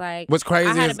today and was like, What's crazy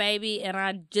I had is a baby and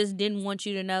I just didn't want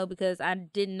you to know because I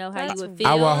didn't know how That's you would feel.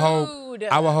 I would hope Rude.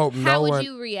 I would hope How no would one.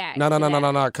 you react? No, to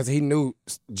that? because he knew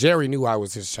Jerry knew I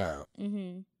was his child.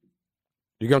 Mm-hmm.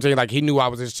 You know what I'm saying? Like, he knew I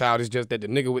was his child. It's just that the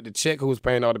nigga with the check who was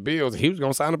paying all the bills, he was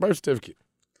gonna sign a birth certificate.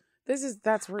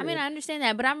 That's rude. I mean, I understand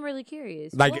that, but I'm really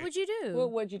curious. Like- what would you do?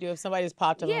 What would you do if somebody just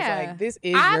popped up and Yeah. was like, this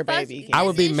is I your thought- baby? I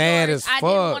would this be is mad yours. as I didn't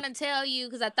fuck. want to tell you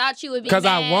because I thought you would be Because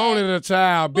I mad. wanted a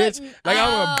child, bitch. Like,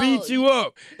 I would beat you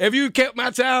up. If you kept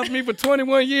my child from me for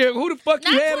 21 years, who the fuck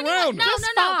you Not had 21. around him? No, Just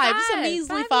no, five. Just a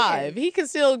measly 5. He can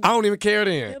still. I don't even care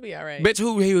then. He'll be all right. Bitch,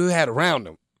 who he had around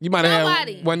him? You might have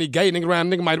Nobody. had one of the gay niggas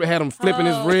around. Nigga might have had him flipping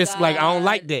his Oh, wrist. Like, I don't God.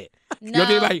 like that. You know what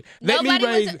I mean? Like, let me nobody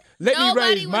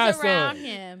raise my was around son.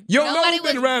 him. You don't know Nobody who's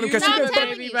been was- around him because No, she I'm been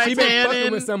telling you.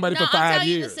 fucking with somebody No, for I'm 5 telling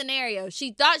you years. the scenario.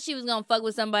 She thought she was gonna fuck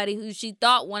with somebody who she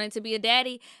thought wanted to be a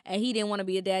daddy, and he didn't want to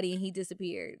be a daddy, and he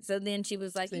disappeared. So then she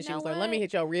was like, Then you she know was what? like, let me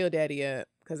hit your real daddy up.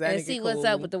 Because that and nigga see cool. what's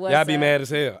up with the what's Y'all be up. mad as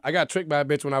hell. I got tricked by a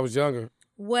bitch when I was younger.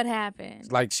 What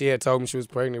happened? Like, she had told me she was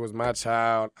pregnant. It was my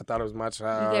child. I thought it was my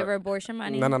child. You gave her abortion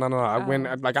money? No. I Oh.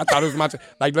 went, like, I thought it was my child.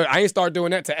 Like, look, I ain't start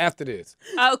doing that till after this.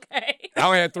 Okay. I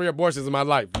only had 3 abortions in my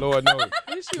life. Lord knows.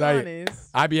 Is she Like, honest?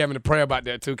 I be having to pray about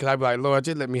that, too, because I be like, Lord,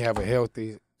 just let me have a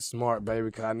healthy, smart baby,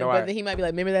 because I know But then he might be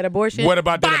like, remember that abortion? What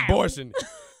about that abortion?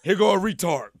 Here go a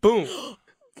retard. Boom.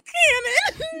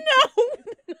 No.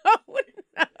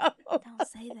 Don't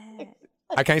say that.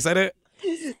 I can't say that?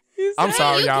 I'm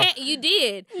sorry, you y'all. Can't, you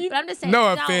did. But I'm just saying.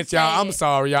 No don't offense, say y'all. I'm it.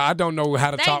 sorry, y'all. I don't know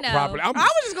how to They talk know. properly. I was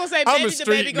just going to say, I'm maybe a the street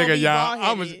baby going to nigga, be y'all.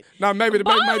 bald-headed. No, maybe the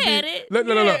baby might be. Bald-headed? Look.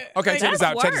 Yeah. Okay, check this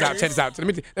out. That's Check this out. Check worse. this out. Let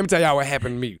me tell y'all what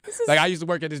happened to me. Like, I used to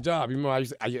work at this job. You know, I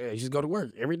used to go to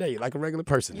work every day like a regular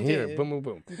person. Here, did. boom, boom,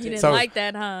 boom. You didn't So- like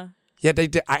that, huh? Yeah, they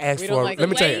did. I asked We for. don't like Let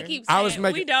me the tell way you, you keep I was saying,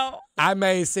 making. we don't. I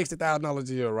made $60,000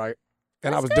 a year, right?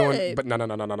 And I was That's doing, good. but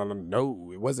no,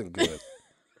 it wasn't good.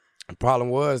 The problem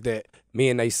was that me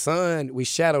and they son, we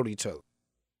shadowed each other.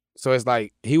 So it's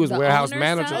like he was The warehouse owner's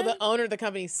manager. son? Oh, the owner of the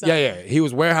company's son. Yeah. He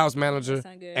was warehouse manager, That's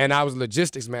not good. and I was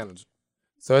logistics manager.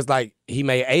 So it's like he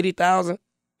made $80,000,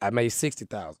 I made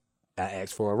 $60,000. I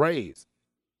asked for a raise.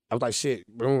 I was like, shit.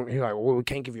 Boom. He's like, well, we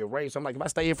can't give you a raise. So I'm like, if I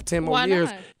stay here for 10 more Why years,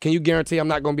 not? can you guarantee I'm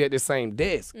not gonna be at this same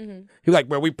desk? Mm-hmm. He was like,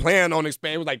 well, we plan on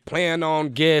expanding. He was like, plan on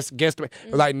guest. I was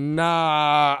like,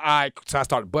 nah. So I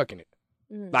started bucking it.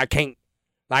 Mm-hmm.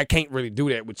 I can't really do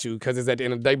that with you because it's at the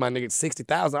end of the day, my nigga,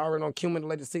 $60,000. I already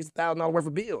accumulated $60,000 worth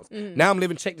of bills. Mm-hmm. Now I'm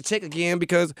living check to check again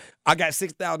because I got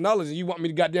 $6,000 and you want me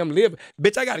to goddamn live.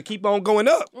 Bitch, I got to keep on going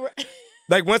up.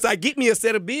 Like, once I get me a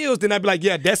set of bills, then I be like,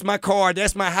 yeah, that's my car,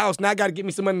 that's my house. Now I got to get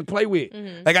me some money to play with.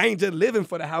 Mm-hmm. Like, I ain't just living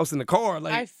for the house and the car.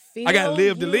 Like, I feel I gotta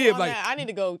live to you live. on Like, that. I need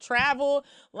to go travel.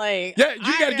 Like, yeah,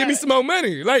 you got to give me some more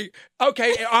money. Like,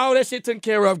 okay, all that shit taken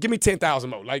care of. Give me 10,000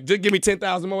 more. Like, just give me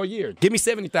 10,000 more a year. Give me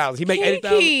 70,000. He make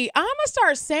 80,000. Kiki, I'm gonna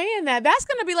start saying that. That's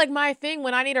gonna be like my thing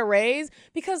when I need a raise.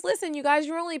 Because listen, you guys,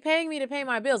 you're only paying me to pay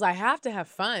my bills. I have to have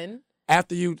fun.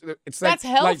 After you, it's That's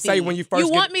like, healthy. Like, say when you first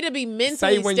You get, want me to be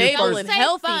mentally when you stable first- and Say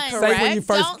healthy, fun. correct? Say when you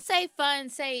first- Don't say fun.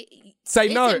 Say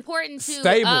Say no, It's important to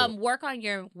stable. work on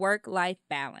your work-life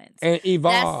balance. and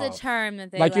evolve. That's the term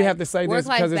that they Like, you have to say this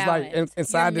work-life because it's like balance.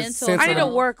 inside Your this mental sense I of need the-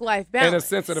 a work-life in balance. a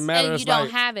sense of the matter, And it's you don't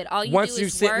like, have it. All you once do you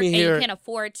is sit work, me and here- you can't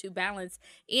afford to balance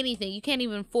anything. You can't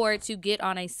even afford to get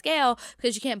on a scale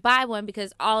because you can't buy one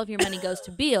because all of your money goes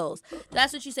to bills.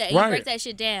 That's what you said. And Right. You break that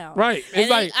shit down. Right. And It's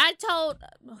like- I told.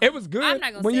 It was good. I'm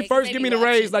not gonna When say you it 'cause first they give be me the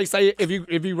raise, watching. like, say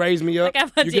if you raise me up, Like,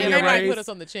 I'm a you give me a Everybody raise. put us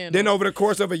on the channel. Then over the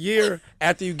course of a year,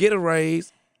 after you get a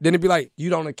raise, then it'd be like, you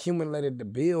don't accumulated the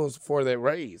bills for that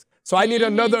raise. So I Mm-hmm. need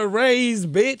another raise,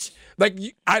 bitch. Like,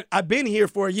 I've been here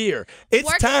for a year. It's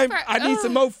Working time. for- I need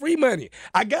some more free money.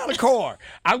 I got a car.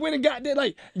 I went and got that.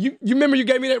 Like, you remember you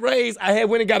gave me that raise? I had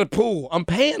went and got a pool. I'm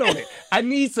paying on it. I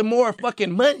need some more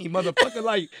fucking money, motherfucker.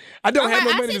 Like, I don't have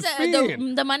no I money see to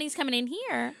spend. the money's coming in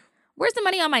here. Where's the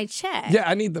money on my check? Yeah,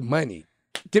 I need the money.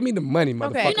 Give me the money,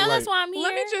 motherfucker. You know that's Like, why I'm here.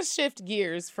 Let me just shift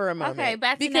gears for a moment. Okay,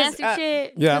 back to Because, nasty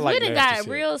shit. yeah, I 'Cause like we done nasty got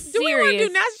shit. real Do we want to serious.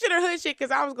 do nasty shit or hood shit?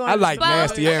 Because I was going I to like Both.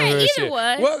 nasty and Okay, hood either shit.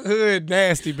 one. What hood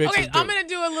nasty bitches Okay, do? I'm going to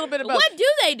do a little bit of both. What do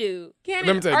they do? Cannon,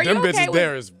 Let me tell are you, them okay bitches with,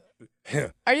 there is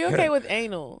Are you okay with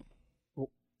anal?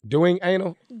 doing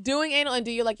anal. Doing anal, and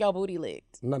do you like y'all booty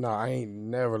licked? No, I ain't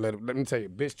never let it. Let me tell you,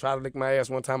 bitch tried to lick my ass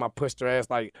one time. I pushed her ass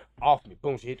like off me.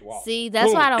 Boom, she hit the wall. See, that's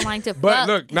Boom. why I don't like to But fuck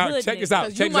look, now hood check this niggas. out.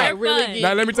 'Cause Check you this might out. really Fun. get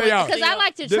Now let me tell y'all. Because I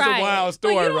like to This is try a wild it. But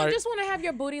you story, don't right? just want to have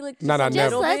your booty licked. No, just a never.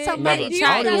 Just let little bit? somebody Never. try.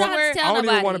 I don't You even don't want. have to tell I don't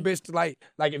even want a nobody. bitch to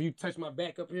like if you touch my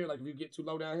back up here, like if you get too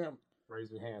low down here,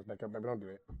 raise your hands back up, baby. Don't do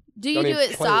it. Do you Don't do even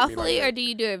it play with me like softly that. or do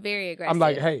you do it very aggressive? I'm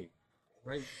like, hey.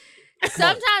 Right?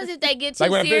 Sometimes if they get too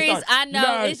Like when a bitch serious, start- I you know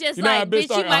how- it's just you know how a like, bitch bitch,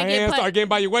 start, you might her get hands put. start getting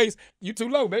by your waist. You too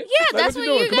low, babe. Yeah, Like, that's what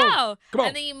when you doing? Come go. on. Come on.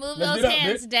 And then you move Let's those get up,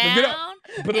 hands bitch. Let's get up. down.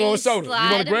 Put it and on you shoulder. You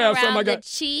slide wanna them grab something around like the that?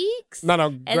 cheeks. No,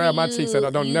 and grab then my cheeks. I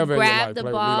don't you never in your grab life the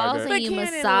play with me like balls that. and you But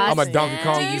massage Cannon, I'm a Donkey them.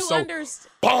 Kong. Do You you so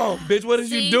understand? bomb, bitch. What is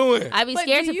See, you doing? I be But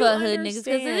scared do to you put hood niggas because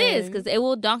it is. understand? Because it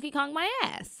will Donkey Kong my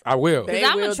ass. I will. They Because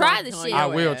I'm will going to try Donkey the Kong shit. your I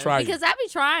will ass. try you. Because I be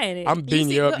trying it. I'm beating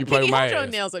you up. You play with my Hold your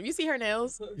ass. nails up. You see her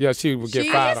nails? Yeah, she would get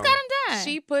She- fired I on. just got them done.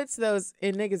 She puts those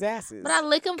in niggas' asses. But I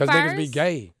lick them Because first. niggas be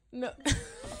gay. No,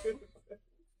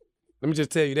 Let me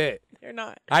just tell you that. they're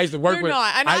not. I used to work They're with.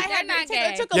 not. And I I- had They're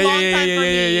not it took a yeah, long yeah, time yeah, for yeah,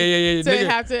 me yeah, yeah, yeah. to Nigga,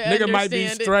 have to nigga might be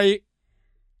understand it. straight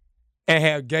and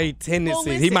have gay tendencies.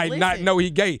 Well, He might not listen. know he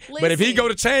gay, but if he go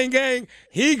to chain gang,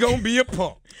 he gonna be a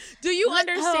punk. Do you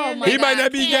understand? my He might God.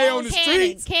 not be gay on the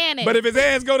streets, Cannon. but if his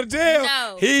ass go to jail,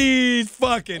 No. he's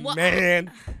fucking, Well,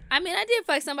 man. I mean, I did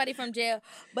fuck somebody from jail,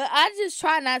 but I just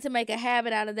try not to make a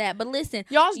habit out of that. But listen,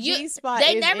 Y'all's G-spot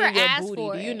they is never in your asked booty.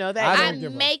 for Do you it. know that? I don't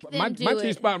give a make fuck. them do my it.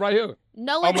 G-spot right here.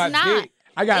 No, on it's my not. dick.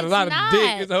 I got a It's lot of not.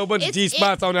 dick. It's a whole bunch of It's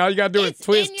G-spots on there. All you gotta do is It's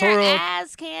twist, in your twirl.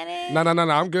 ass, Cannon. No,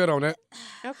 I'm good on that.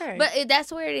 Okay. But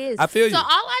that's where it is. I feel you. So all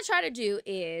I try to do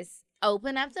is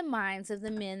open up the minds of the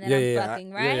men that I'm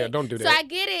fucking, right? Yeah, don't do that. So I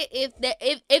get it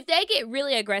if they get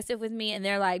really aggressive with me and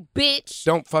they're like, bitch,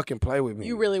 Don't fucking play with me.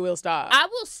 you really will stop. I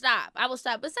will stop.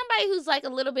 But somebody who's like a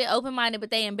little bit open-minded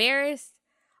but they embarrassed,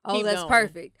 Keep that's going.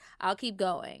 perfect. I'll keep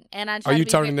going. And I try Are you to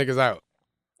be turning niggas out?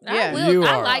 I Yeah. will. You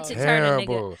I are like to turn a nigga.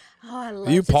 terrible. Oh, I love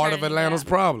You to part turn of a nigga Atlanta's out.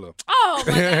 problem. Oh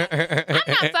my God. I'm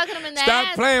not fucking them in the Stop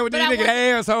ass. playing with but these I niggas want-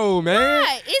 asshole, man.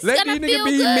 Why? It's Let gonna these niggas feel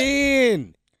be good.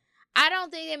 men. I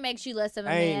don't think it makes you less of a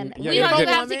I man. ain't- yeah, We yeah, don't yeah.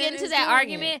 have to get Woman into is that doing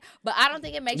argument, but I don't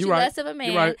think it makes You you right. less of a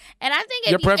man. You right. And I think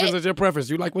Your if preference you, is your preference.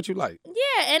 You like what you like.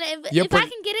 yeah, and if You I put-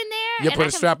 can get in there, You and put I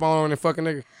a can, strap on and fucking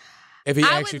nigga. If he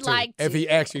I asks you would to. like If he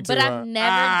to, asks you to. but I've never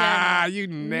done it. You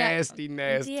nasty.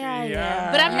 Yeah.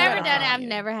 But I've never done it. I've Yeah.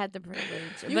 never had the privilege.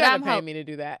 You but gotta I'm pay hoping. me to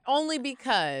do that only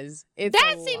because it's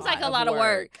That a seems like a lot of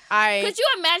work. I Could you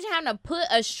imagine having to put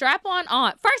a strap on?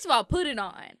 First of all, put it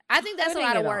on. I think that's a Putting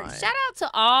lot of it work. on. Shout out to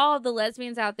all the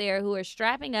lesbians out there who are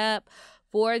strapping up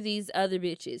for these other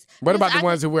bitches. What about Because the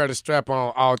ones who wear the strap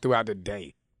on all throughout the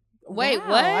day? Wait, Wow,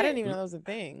 what? I didn't even know that was a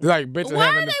thing. Like bitches Why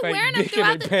having are the they wearing fake them dick in throughout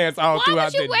their the- pants all Why throughout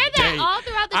would you the wear that day. all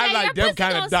throughout the I day? like Your them pussy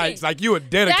kind of gonna dykes. stink. Like you a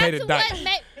dedicated dyke. That's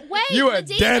what wait, You a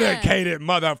Medina. dedicated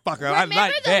motherfucker. I Remember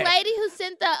like the that. lady who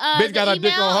sent the Bitch got the her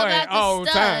dick email on her about the all the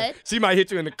time. stud? She might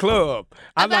hit you in the club.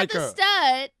 I About like the her.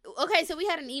 stud. Okay, so we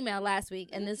had an email last week,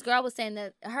 and this girl was saying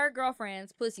that her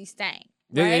girlfriend's pussy stank.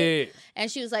 Yeah, Right? yeah. And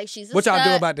she was like, she's a What stud.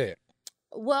 y'all do about that?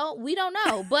 Well, we don't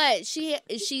know, but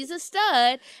she's a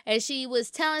stud, and she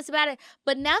was telling us about it.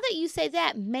 But now that you say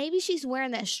that, maybe she's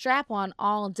wearing that strap on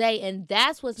all day, and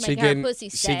that's what's making her pussy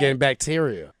She stank. getting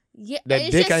bacteria. Yeah, That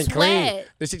it's dick just ain't clean.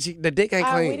 sweat. The dick ain't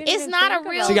We clean. didn't It's even not think a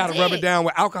real about She got to dick. rub it down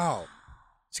with alcohol.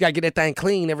 She got to get that thing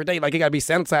clean every day. Like it got to be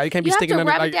sanitized. You can't be You have sticking to in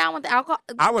rub it it like. down with alcohol.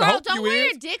 I would Girl, hope don't you wear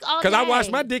is. your dick all day. Because I wash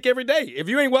my dick every day. If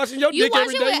you ain't washing your You dick wash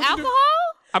every it day, with what you do?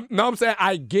 alcohol? No, I'm saying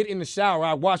I get in the shower,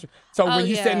 I wash. So Oh, when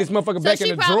you yeah. setting this motherfucker So back she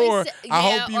in the probably drawer, sit- I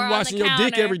yeah, hope you or on the washing your dick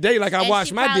counter, every day like I and wash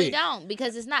she my probably dick. don't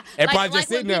because it's not. It like probably just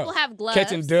when sitting there, people have gloves,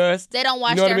 catching dust. they don't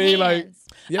wash You know what their I mean? Like, hands.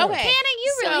 yeah. Okay. Cannon,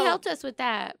 you really So- helped us with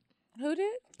that. Who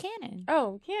did? Cannon.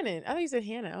 Oh, Cannon. I thought you said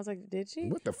Hannah. I was like, did she?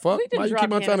 What the fuck? We did Why you drop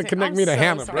keep on trying to Hannah's connect name. me to I'm so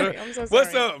Hannah, sorry. bro? I'm so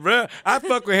What's sorry. up, bro? I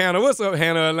fuck with Hannah. What's up,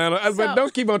 Hannah Atlanta? But So-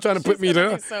 don't keep on trying to put me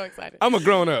there. I'm so excited. I'm a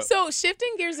grown up. So shifting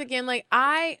gears again, like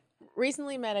I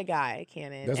recently met a guy,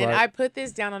 Cannon, That's and right. I put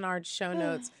this down on our show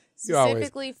notes You always-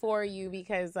 specifically for you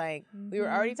because like we were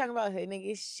already talking about hood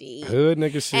nigga shit. Hood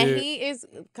nigga shit.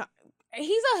 And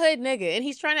he's a hood nigga and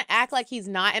he's trying to act like he's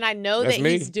not. And I know That's that me.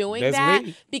 he's doing That's that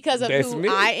me. because of That's who me.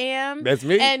 I am. That's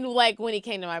me. And like when he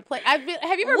came to my place, have you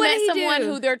ever What met did he someone do?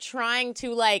 who they're trying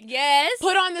to like Yes.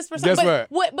 put on this persona? Guess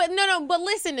But no. But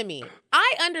listen to me.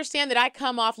 I understand that I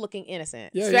come off looking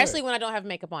innocent, Yeah, especially when I don't have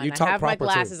makeup on. You I talk have my proper,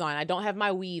 too. glasses on. I don't have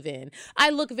my weave in.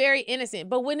 I look very innocent.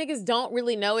 But what niggas don't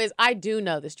really know is I do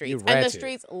know the streets, and the ratchet.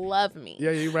 streets love me.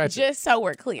 Yeah, you ratchet. Just so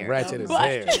we're clear. Ratchet as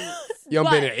But- hell. You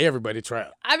done been in everybody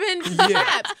trap. I've been to the Yeah.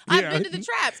 traps. I've Yeah. been to the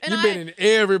traps. And You been in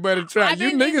everybody trap. I've You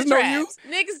been in niggas the know traps.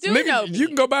 you. Niggas do Niggas, know me. you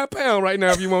can go buy a pound right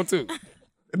now if you want to.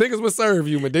 Niggas will serve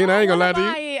you, Medina. I ain't gonna lie to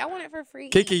you. I want it for free.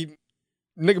 Kiki,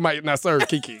 nigga might not serve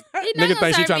Kiki. He not Nigga gonna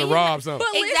think she serve trying to me. rob something.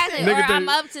 But Exactly. Nigga Or I'm think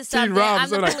up to she something. robbed I'm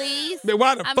the something. police. Then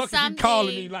why the I'm fuck is you calling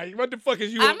something. me? Like, what the fuck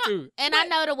is you I'm up to? and I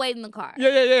know to wait in the car.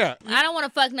 Yeah. I don't want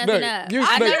to fuck nothing Look, up. you,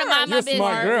 I know look, to mind my you're a business.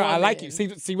 smart girl. I like woman.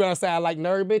 you. See what I say? I like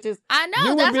nerd bitches. I know. You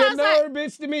would That's be why a I was like, nerd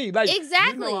bitch to me. Like,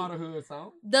 Exactly. You know all the hood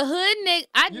songs. the hood nigga.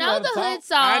 I You know the how to hood talk.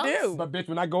 songs. I do. But bitch,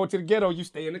 when I go into the ghetto, you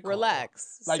stay in the car.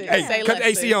 Relax. Like, Say- hey, say cut the less,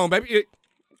 AC sis. on, baby.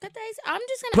 But I'm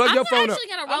just gonna. Plug I'm your phone up. actually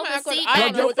gonna roll I'm not the gonna- seat. I Plug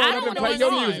don't know your what phone I up don't and know play what's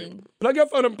your on. music. Plug your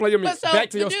phone up and play your music. so, Back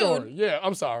to the your dude- story. Yeah,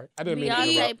 I'm sorry. I didn't mean to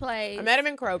Beyonce interrupt. plays. I met him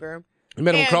in Kroger. You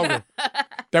met him in And- Kroger.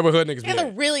 That was hood niggas. He has a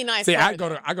be really nice See, car, I go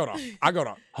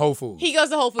to Whole Foods. He goes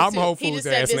to Whole Foods I'm too. Whole He Foods just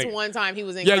said ass this nigga. one time he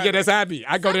was in Yeah, Kroger. that's how I be.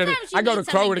 I go there. Sometimes you I go to need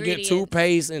some Kroger to get ingredients.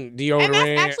 toothpaste and deodorant. And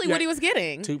that's actually Yeah. what he was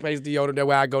getting. Toothpaste, deodorant. That's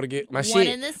where I go to get my One shit.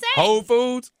 and the same. Whole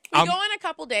Foods. We I'm- go on a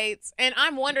couple dates, and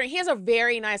I'm wondering, he has a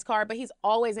very nice car, but he's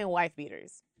always in wife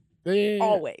beaters. Yeah,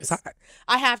 Always. It's hot.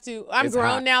 I have to. I'm It's grown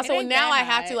hot. now, It so ain't now that I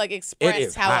have hot. to like It express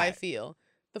is how I hot. feel.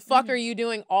 The fuck are you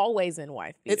doing always in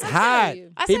wife beater? It's hot.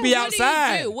 I He said, be what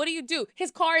outside. do you do? What do you do?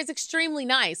 His car is extremely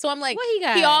nice. So I'm like, What he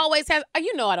got? He always has,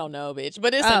 you know I don't know, bitch,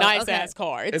 but it's a nice ass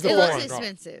car. It's It a looks foreign car.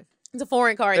 expensive. It's a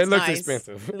foreign car. It's It looks nice.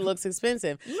 expensive. It looks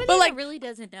expensive. But But like, really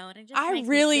doesn't know, and it just I makes me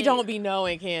really sick. don't be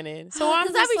knowing Cannon. So I'm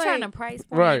Because I just be like, trying to price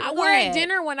point. Right. Go we're at ahead.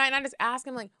 dinner one night and I just asked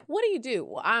him like, what do you do?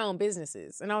 Well, I own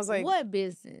businesses. And I was like, What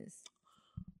business?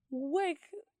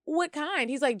 What kind?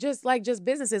 He's like, just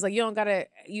businesses. Like you don't gotta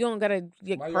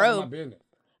get Why you pro. in my business?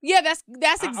 Yeah, that's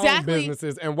I own exactly.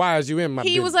 businesses, and why is you in my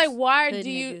business? He was like, why Good do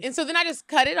you? niggas. And so then I just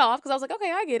cut it off because I was like,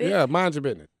 okay, I get it. Yeah, mind your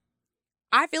business.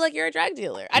 I feel like you're a drug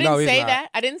dealer. I No, didn't he's say not. that.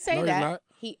 I didn't say No, he's that. not.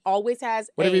 He always has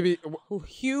What if a he be?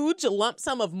 huge lump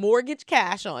sum of mortgage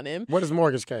cash on him. What is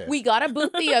mortgage cash? We got a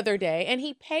boot the other day, and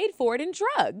he paid for it in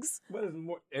drugs. What is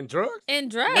in drugs? In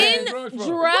drugs. In drugs drugs.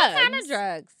 from? What kind of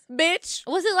drugs? Bitch.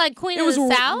 Was it like Queen It of was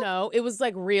the South? No, it was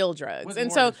like real drugs. What's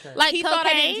And so mortgage cash? Like he thought I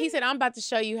didn't. cocaine? He said, "I'm about to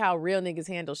show you how real niggas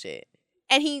handle shit."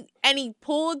 And he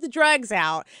pulled the drugs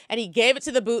out and he gave it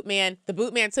to the boot man. The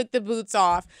boot man took the boots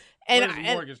off. And, What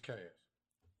is mortgage cash?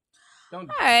 Don't.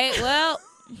 All right, well,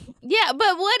 yeah,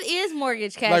 but what is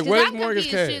mortgage cash? Like, 'Cause what is I'm mortgage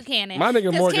confused cash? too, Cannon. My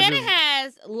nigga 'Cause mortgage Cannon is-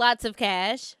 has lots of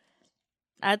cash.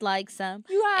 I'd like some.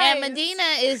 You And guys- Medina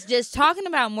is just talking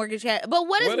about mortgage cash. But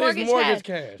what is What mortgage, mortgage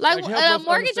cash? cash? Like, help a us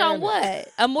mortgage on understand what? that.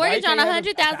 A mortgage Why on you can't have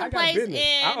 100,000 I got place business.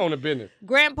 in I own a business.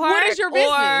 Grant Park? What is your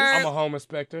business? I'm Or a home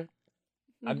inspector.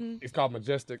 Mm-hmm. It's called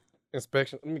Majestic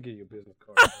Inspection. Let me give you a business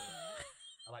card.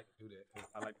 I like to do that. 'Cause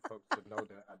I like folks to know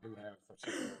that I do have some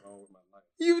shit going on with my life.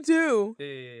 You do.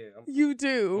 Yeah. I'm You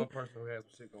do. one person who has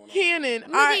some shit going on. Cannon,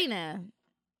 Medina.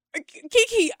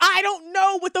 Kiki, I don't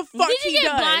know what the fuck Did he you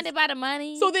get does. blinded by the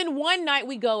money? So then one night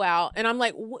we go out and I'm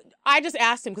like, I just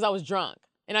asked him because I was drunk.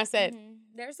 And I said,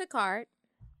 There's a card.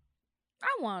 I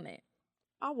want it.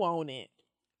 I want it.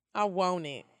 I want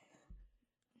it.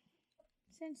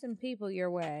 Send some people your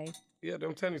way. Yeah,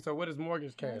 I'm telling you. So what is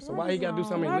mortgage cash? So why he got to do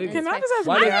something Why- illegal? can I just ask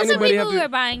Why I does know some anybody people have who to? are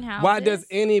buying houses. Why does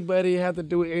anybody have to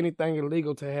do anything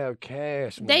illegal to have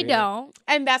cash? They man? don't.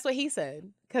 And that's what he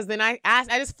said. Because then I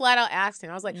just flat out asked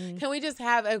him. I was like, can we just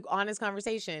have an honest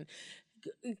conversation?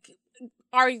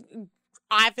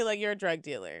 I feel like you're a drug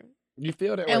dealer. You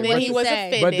feel that And way. then but he you- was say?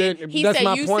 offended. But then, he that's said,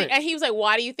 my you point. See, and he was like,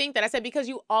 why do you think that? I said, because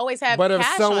you always have But if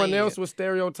cash someone on you. else would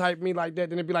stereotype me like that,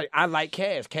 then it'd be like, I like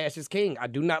cash. Cash is king. I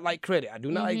do not like credit. I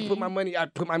do not like to put my money. I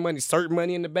put my money, certain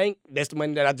money in the bank. That's the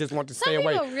money that I just want to stay Some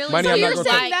away. people really Money do I'm So not you're gonna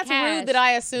saying take. like that's cash. rude that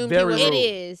I assumed Very he was. It rude.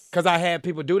 is. Because I had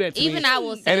people do that to me. Even I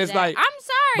will say and it's that. like, I'm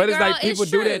sorry, but it's girl. like people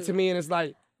it's do true. that to me, and it's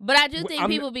like, But I do think I'm-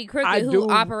 people be I crooked who do-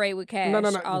 operate with cash. no.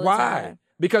 All the Why? time.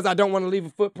 Because I don't want to leave a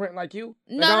footprint like you.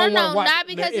 Like, No, I don't wanna watch not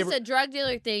because the- it's a drug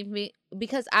dealer thing.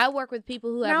 Because I work with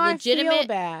people who have Now I feel legitimate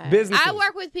bad. businesses. I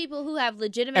work with people who have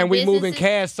legitimate and we move in businesses.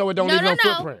 cash, so it don't No, leave no, no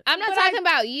no. footprint. I'm not But talking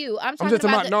about you. I'm talking just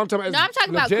talking about. about- no, I'm talking about No, I'm talking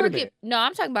about legitimate. crooked. No,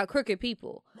 I'm talking about crooked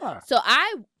people. Why? So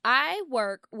I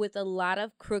work with a lot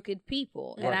of crooked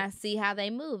people, and Right. I see how they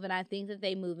move, and I think that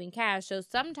they move in cash. So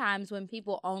sometimes when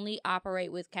people only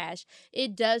operate with cash,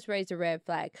 it does raise a red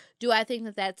flag. Do I think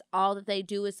that that's all that they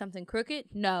do is something crooked?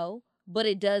 No, but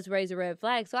it does raise a red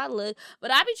flag. So I look, but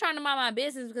I be trying to mind my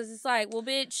business because it's like, well,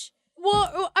 bitch.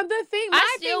 Well, the thing, I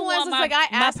my still thing was, want is my- like I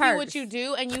my asked you what purse. you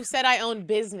do, and you said I own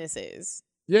businesses.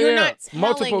 Yeah, You're yeah. not telling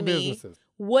Multiple me businesses.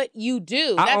 what you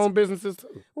do. I That's own businesses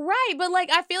too. right, but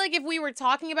like I feel like if we were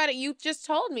talking about it, you just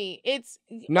told me it's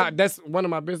Not that's one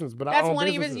of my business, but I that's own one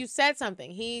of your businesses. business. You said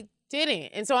something. He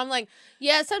didn't, and so I'm like,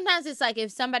 Yeah, sometimes it's like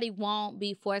if somebody won't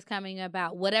be forthcoming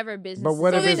about whatever business. But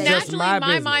what so if then it's just naturally my my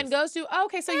business? mind goes to, oh,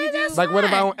 okay, so you do. Like, what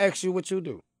if I fine. don't ask you what you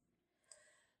do?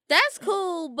 That's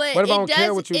cool, but What if I it don't does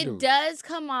care what you it do? does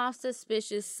come off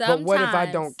suspicious sometimes. But what if I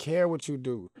don't care what you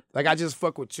do? Like, I just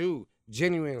fuck with you,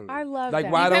 genuinely. I love Like,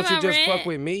 that. why You don't pay you my just rent? fuck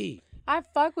with me? I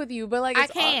fuck with you, but like I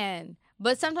it's can,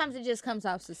 but sometimes it just comes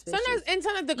off suspicious.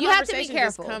 sometimes the You have to be conversation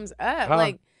just careful. comes up. Huh?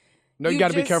 Like No, you You got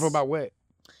to be just- careful about what?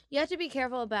 You have to be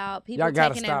careful about people Y'all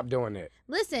gotta taking stop it. doing that.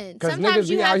 Listen, Because sometimes niggas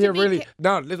you be have out to here be really.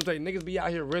 No, listen to you. Niggas be out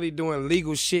here really doing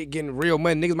legal shit, getting real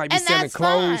money. Niggas might be And selling that's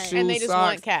clothes, fine. shoes, and they just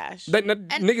socks. want cash.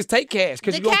 Niggas take cash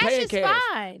because the you gonna cash pay in is cash.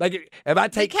 fine. Like if I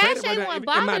take cash credit, ain't right what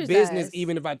now, in my bothers business, us.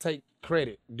 even if I take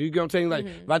credit, do you get what I'm saying? Like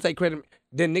if I take credit,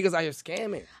 then niggas out here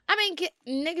scamming. I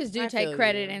mean, niggas do I take feel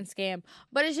credit you. and scam,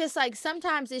 but it's just like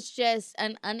sometimes it's just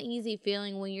an uneasy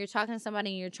feeling when you're talking to somebody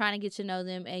and you're trying to get to know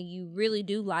them and you really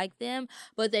do like them,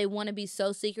 but they want to be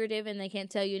so secretive and they can't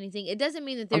tell you anything. It doesn't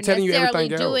mean that they're I'm telling you necessarily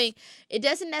everything else. doing. It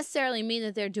doesn't necessarily mean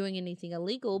that they're doing anything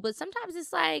illegal, but sometimes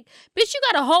it's like, bitch, you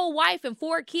got a whole wife and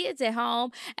 4 kids at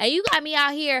home, and you got me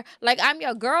out here like I'm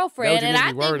your girlfriend, you and need to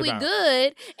I be think worried we about.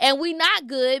 good, and we not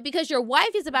good because your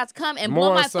wife is about to come and blow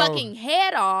More my so- fucking head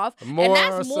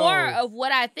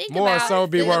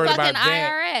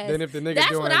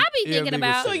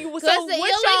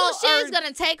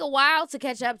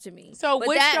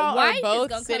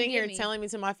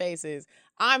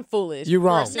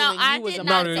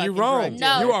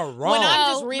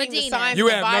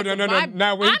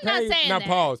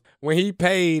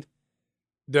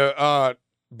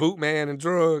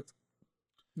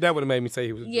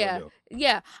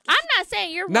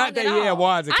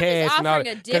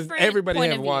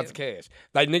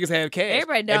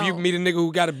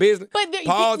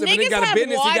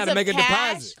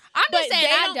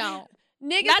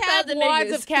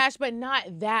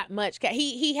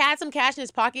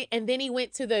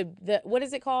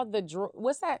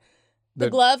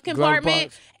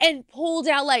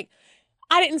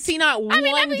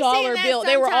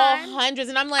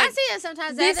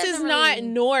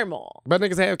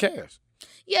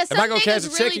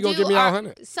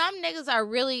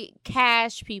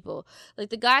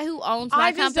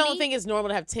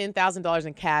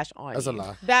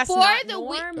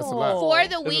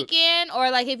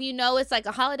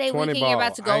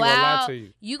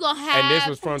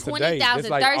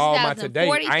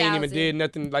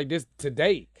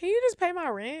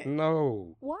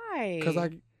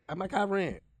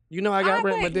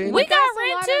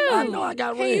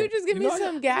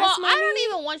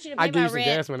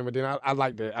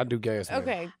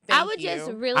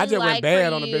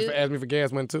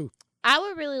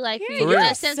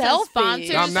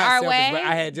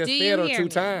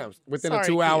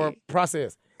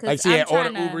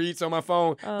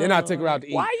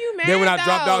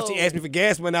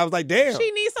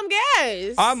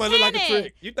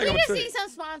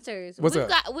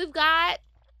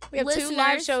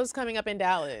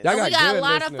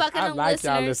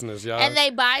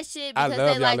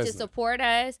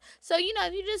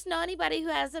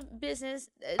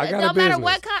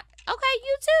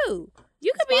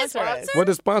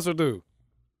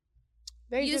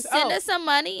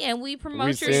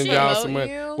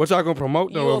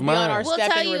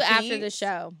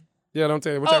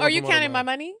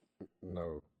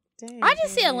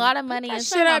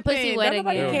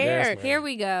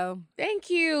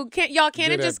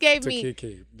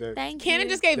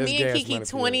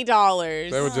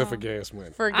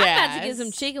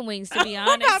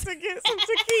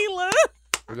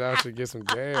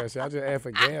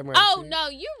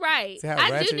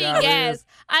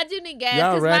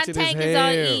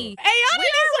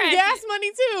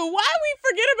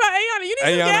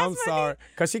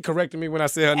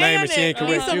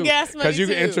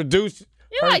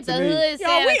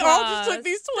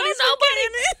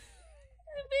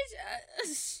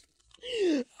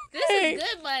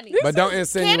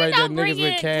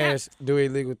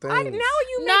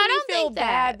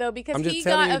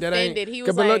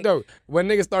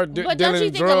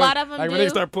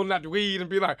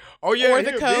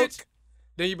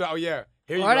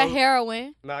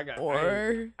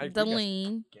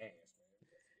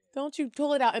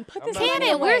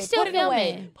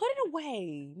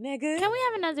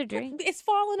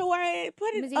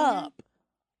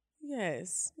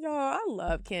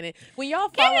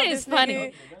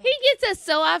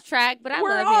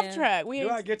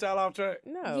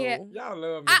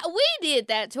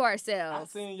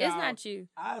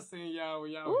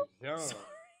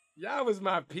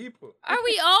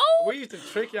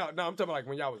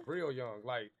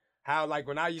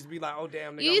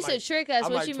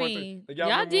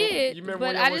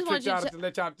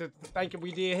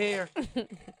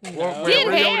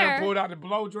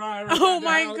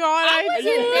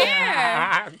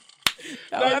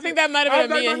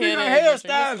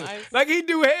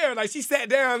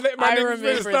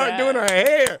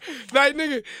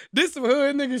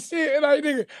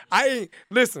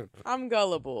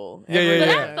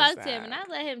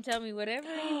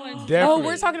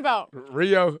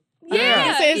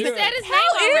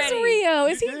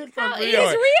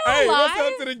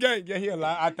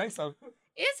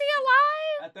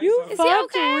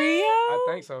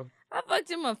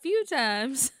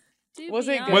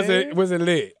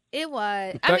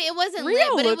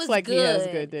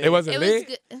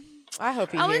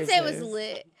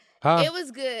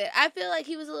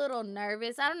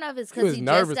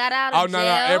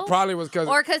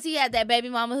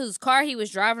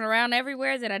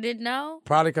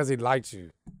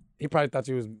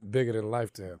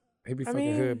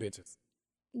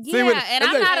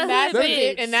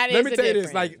bitch. And that is Let me a tell you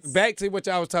this, difference. like back to what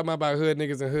y'all was talking about hood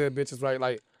niggas and hood bitches, right?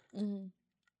 Like Mm-hmm.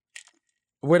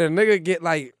 when a nigga get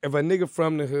like, if a nigga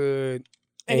from the hood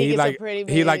And he gets a like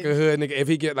pretty he like a bitch. hood nigga, if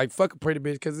he get like fuck a pretty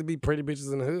bitch, because it be pretty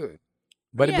bitches in the hood.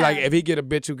 But it'd be Yeah. like if he get a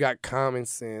bitch who got common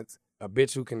sense, a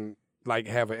bitch who can like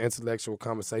have an intellectual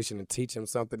conversation and teach him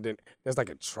something, then there's like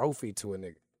a trophy to a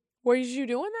nigga. Were you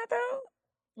doing that though?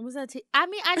 What was that? I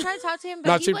mean, I tried to talk to him, but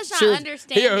No, he was not he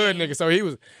understanding. He a hood nigga, so he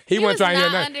was wasn't trying to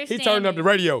hear not nothing. He turned up the understanding.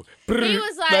 radio. He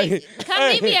was like, "Come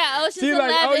meet me at Ocean's She 11.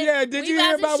 like, oh yeah, did We you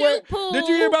hear about about to what? shoot pool." Did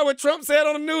you hear about what Trump said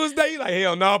on the news day? He's like,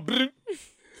 hell no.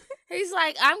 He's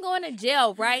like, I'm going to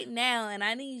jail right now, and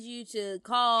I need you to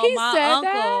call He my said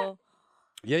uncle.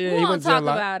 Yeah, We he won't went to jail talk a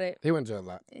lot. about it. He went to jail a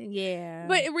lot. Yeah,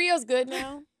 But Rio's good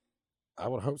now. I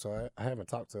would hope so. I haven't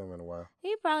talked to him in a while.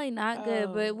 he probably not good.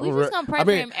 Oh. But we I'm just re- gonna pray I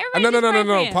mean, for him. Everybody no, just pray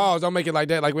for him. Pause. Don't make it like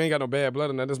that. Like we ain't got no bad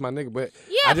blood in that. That's my nigga. But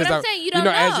Yeah, I but just I'm don't- saying you don't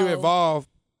as you know. evolve,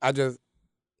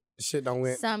 shit don't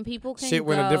went. Some people can Shit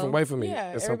went a different way for me. Yeah,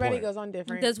 at some everybody point. goes on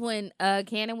different. Because when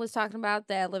Cannon was talking about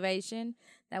the elevation,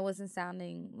 that wasn't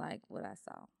sounding like what I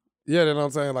saw. Yeah, that's what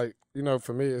I'm saying. Like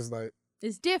for me, it's like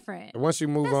It's different. once you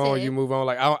move That's on, it. you move on.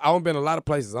 Like I don't been a lot of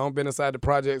places. I don't been inside the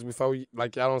projects before.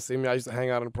 Like y'all don't see me. I used to hang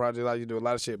out in the projects. I used to do a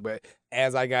lot of shit. But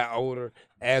as I got older,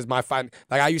 as my fight,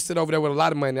 like I used to sit over there with a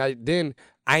lot of money. I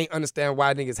ain't understand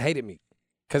why niggas hated me.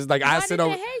 Cause like I Why sit did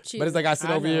over, they hate you? but it's like I sit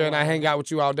I over know here and I why. hang out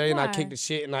with you all day and I Why? kick the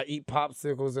shit and I eat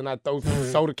popsicles and I throw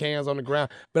soda cans on the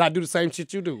ground. But I do the same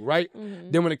shit you do, right?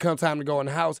 Mhm. Then when it comes time to go in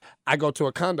the house, I go to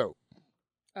a condo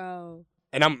Oh.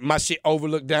 and my shit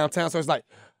overlooked downtown. So it's like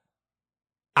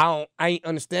I ain't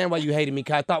understand why you hated me.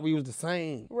 Cause I thought we was the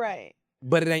same, Right.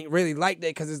 but it ain't really like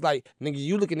that. Cause it's like nigga,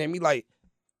 you looking at me like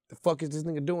the fuck is this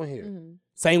nigga doing here? Mm-hmm.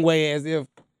 Same way as if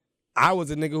I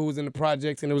was a nigga who was in the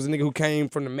projects and there was a nigga who came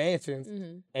from the mansions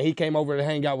Mm-hmm. and he came over to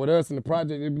hang out with us in the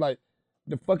project. It'd be like,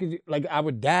 the fuck is you? Like, I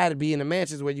would die to be in the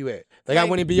mansions where you at. Like, I Like-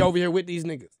 wouldn't be over here with these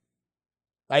niggas.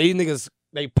 Like, these niggas,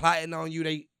 they plotting on you.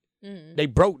 Mm-hmm. They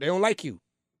broke. They don't like you.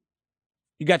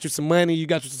 You got you some money. You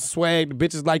got you some swag. The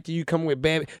bitches like you. You coming with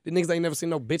bad. The niggas ain't never seen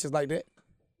no bitches like that.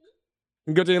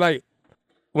 You go to like,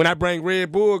 when I bring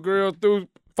Red Bull girls through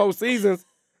 4 seasons,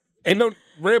 and no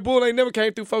Red Bull ain't never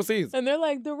came through 4 seasons. And they're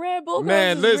like, the Red Bull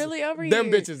Man, girls listen, is really over them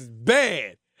here. bitches is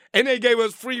bad. And they gave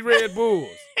us free Red Bulls.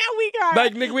 And we got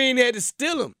Like, nigga, we ain't had to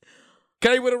steal them.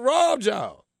 Cause they would have robbed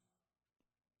y'all.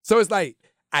 So it's like,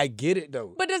 I get it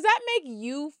though. But does that make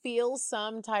you feel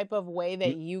some type of way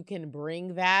that you can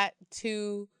bring that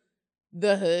to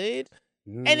the hood?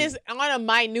 And it's on a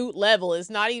minute level. It's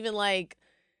not even like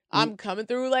I'm coming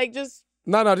through like just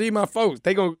No, these my folks.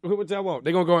 They gonna, what y'all want?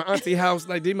 They gonna go in auntie house,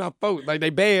 like, these my folks. Like, they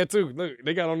bad too. Look,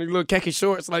 they got on these little khaki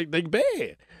shorts, like, they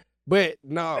bad. But,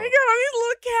 no. they got on these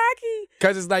little khaki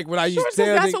Cause it's like what I used shorts. to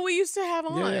tell That's niggas- what we used to have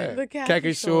on. Yeah, The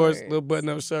khaki shorts, shorts. little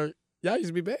button-up shirt. Y'all used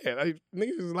to be bad. Like,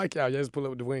 niggas just like y'all. Y'all just pull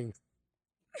up with the wings.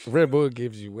 Red Bull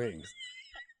gives you wings.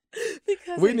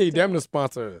 Because We they need them don't. to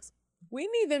sponsor us. We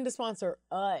need them to sponsor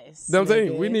us. You know what I'm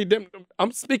saying? nigga. We need them.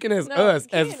 I'm speaking as No, us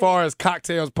as Kenny. far as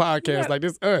Cocktails podcast. Yeah. Like,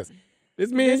 this us.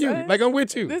 It's me and This you. us? Like, I'm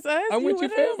with you. This us? I'm You with you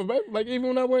with us? forever, baby. Like, even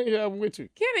when I went here, I'm with you.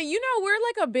 Kenny, you know we're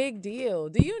like a big deal.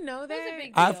 Do you know that? What's a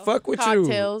big I deal? fuck with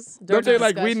Cocktails, you. Don't dirty they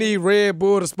like we discussion. need Red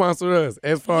Bull to sponsor us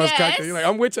as far as Yes. cocktails? You're like,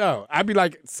 I'm with y'all. I be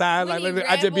like side, We like need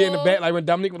I just Red be in the Bull. back, like when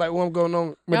Dominique was like, "Oh, I'm going on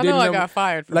Y'all Medina." know I them- got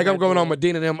fired from like I'm Red going Bull. on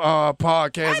Medina them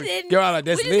podcasts. I didn't. Girl, like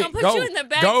that's we just lit. gonna put Go, you in the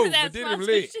back go. for that Medina them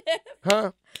lit. sponsorship.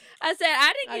 Huh? I said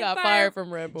I didn't I get got fired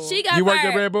from Red Bull. She got You worked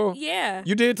fired. at Red Bull? Yeah.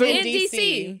 You did too? In DC.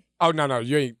 DC. Oh no,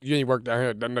 you ain't worked down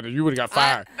here. No, you would have got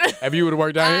fired. If you would have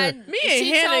worked down here. Me and she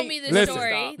Hannah- told me the Listen,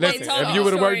 story. listen. They told If me you the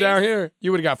would have worked story. down here,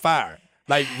 you would have got fired.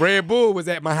 Like Red Bull was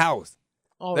at my house.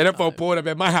 All Then the them folk time. pulled up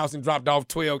at my house and dropped off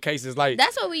 12 cases. Like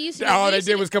That's what we used to do. all We they used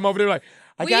did to was come over there like,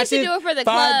 I we got used to this do it for the 5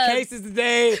 club. cases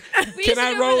today. We Can used to I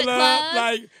do it for roll the up? club,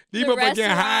 Like these the motherfuckers getting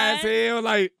high as restaurant. hell.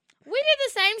 Like We did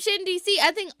the same shit in DC.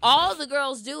 I think all the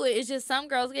girls do it. It's just some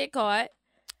girls get caught.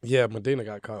 yeah, Medina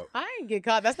got caught. I didn't get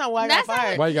caught. That's not why I That's got not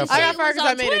fired. Why you got I fired? got fired It was because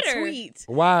I on made Twitter. a tweet.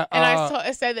 Why? And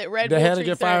I said that Red did Bull Hannah treats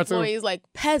get their fired too? employees like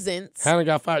peasants. Hannah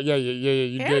got fired. Yeah.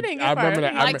 You Hannah did. didn't get I remember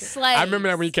fired. that. Like I remember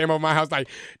that when you came over my house. Like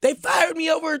they fired me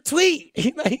over a tweet.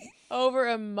 Like, Over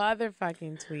a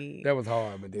motherfucking tweet. that was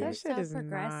hard, Medina. That shit So is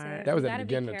progressive. not. That was You at gotta the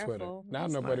be beginning of Twitter. careful. Now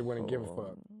That's nobody not wouldn't give a cool.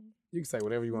 fuck. You can say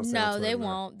whatever you want to say. on No, Twitter they now.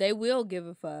 won't. They will give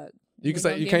a fuck. You can They say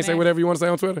gonna you get can't say mad. whatever you want to say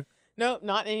on Twitter. No,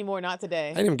 not anymore. Not today. I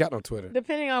ain't even got no Twitter.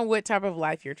 Depending on what type of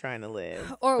life you're trying to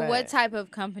live. Or But what type of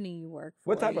company you work for.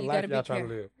 What type of You life gotta be y'all trying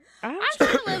to careful. live? I'm I'm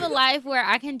trying to live a life where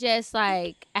I can just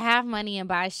like have money and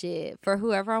buy shit for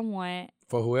whoever I want.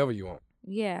 For whoever you want.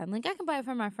 Yeah, like I can buy it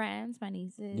for my friends, my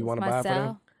nieces. You wanna buy it for them?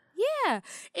 myself. Yeah,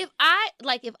 if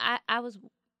I was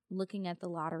looking at the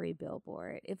lottery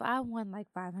billboard, if I won like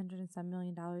 $500 and some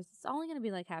million, it's only gonna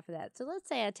be like half of that. So let's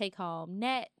say I take home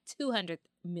net $200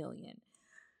 million.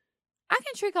 I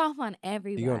can trick off on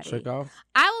everybody. You gonna trick off?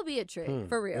 I will be a trick Hmm,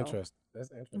 for real. Interesting. That's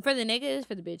interesting. For the niggas,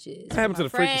 for the bitches. What happened to the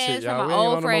freaky shit, y'all? For We my ain't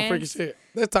old on no more freaky friends. shit.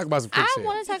 Let's talk about some freaky I shit.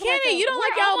 want to talk about Kenny, that. you don't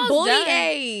like We're y'all almost booty done.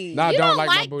 age. Nah, I You don't don't like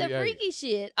my like booty the age. freaky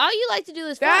shit. All you like to do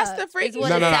is That's fuck, the is freaky what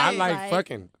No, it no, no. I sounds like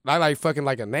fucking. I like fucking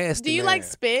like a nasty Do you man. like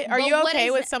spit? Are But you what okay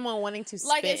is with that? someone wanting to spit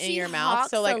Like, if in she your mouth?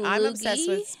 So hawks like a I'm obsessed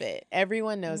loogie? with spit.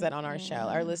 Everyone knows that on our show.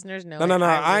 Our listeners know. No, no, it. no.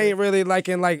 I ain't really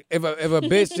liking like if a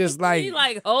bitch just like. You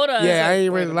like, hold on. Yeah, I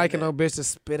ain't Wait really a liking no minute. bitch to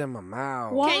spit in my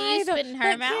mouth. Why Can you the- spit in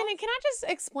her but mouth? Cannon, can I just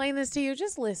explain this to you?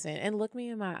 Just listen and look me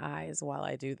in my eyes while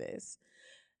I do this.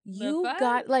 You fuck?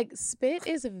 got like spit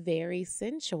is very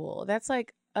sensual. That's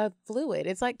like a fluid.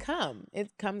 It's like cum. It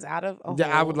comes out of a Yeah,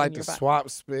 I hole would like in to your body. swap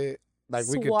spit. Like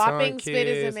we could Swapping tongue spit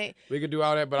is kiss. ama- We could do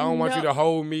all that, but I don't want you No. to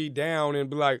hold me down and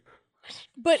be like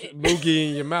But loogie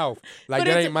in your mouth. Like but that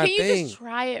it's- ain't my can thing. you just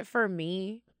try it for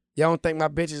me? Y'all don't think my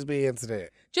bitches be into that?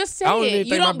 Just say I don't it. even You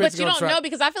think my don't, but bitch you gonna don't try- know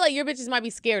because I feel like your bitches might be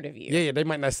scared of you. Yeah, they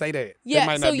might not say that. Yeah, they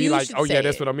might so not be you like, should oh yeah, say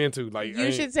that's it. what I'm into. Like I You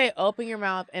ain't- should say, "Open your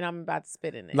mouth," and I'm about to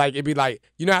spit in it. Like it'd be like,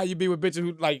 you know how you be with bitches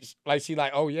who like she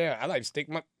like, oh yeah, I like to stick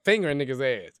my finger in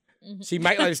niggas' ass. Mm-hmm. She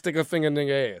might like to stick her finger in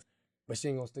niggas' ass, but she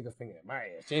ain't gonna stick her finger in my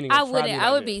ass. She ain't even I gonna try wouldn't. me I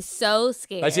like would that. be so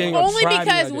scared. Like she ain't gonna Only try me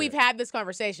because like we've that. had this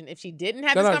conversation. If she didn't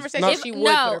have No, this no, conversation, no. she would.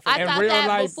 No, put her I finger thought in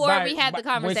that it. before we had the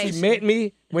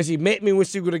conversation. When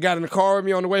she would have got in the car with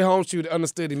me on the way home, she would have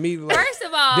understood immediately. Like, First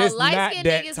of all, this light not skinned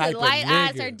that niggas type with of light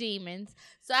eyes nigga. are demons.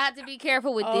 So I have to be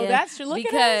careful with Oh, them. that's true. Look at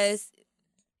because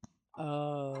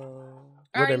Oh.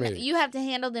 What that or mean? you have to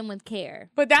handle them with care.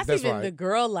 But that's That's even right. the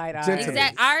girl light eyes. Gentleness.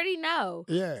 Exactly. I already know.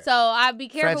 Yeah. So I'd be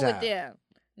careful with Fragile. them.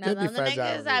 Now Just the be other fragile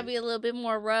niggas, with I'd it. be a little bit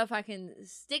more rough. I can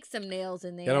stick some nails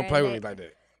in there. They don't play and with me like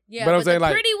that. Yeah, But I'm but saying, the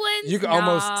like, pretty ones, you can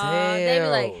almost They be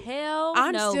like, tell. hell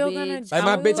I'm no, still bitch. gonna Like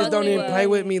my I'm bitches don't fucking even with play you.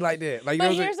 with me like that. Like you know But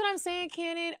what I'm here's saying? what I'm saying,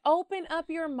 Cannon. Open up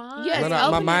your mind. Yes, No, no, my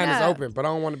open mind it is up. open, but I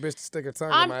don't want a bitch to stick her tongue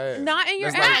I'm in my ass. not in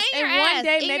your That's ass. like- in your and one ass,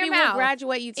 day in maybe your we'll mouth.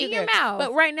 graduate you to In your there. mouth.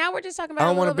 But right now we're just talking about I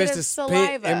don't a want a little bitch bit to of spit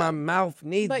saliva. in my mouth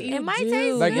neither. But you It might do.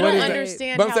 taste Like, you what don't is that?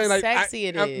 understand But I'm how saying, like, sexy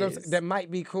it no, is. that might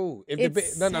be cool. If It's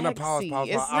the bitch, no, pause. sexy. I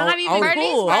It's don't- not I even don't-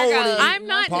 cool. I don't wanna- I'm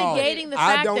not pause. negating the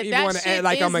I fact don't that even that want to shit act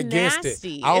like I'm is against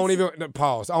nasty. it. I don't It's- even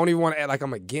pause. I don't even want to act like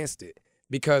I'm against it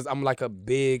because I'm like a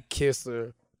big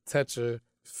kisser, toucher,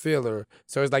 filler.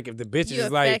 So it's like if the bitch You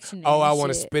is like, affectionate oh, I and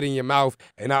want to shit. spit in your mouth,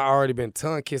 and I already been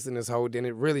tongue kissing this hoe, then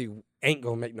it really ain't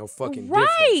gonna make no fucking difference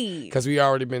Right. because we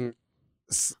already been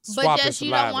But swapping just you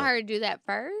saliva. don't want her to do that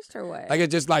first, or what? Like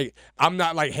it's just like I'm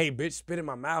not like, hey, bitch, spit in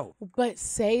my mouth. But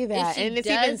say that, she and it's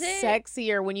even does it?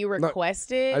 sexier when you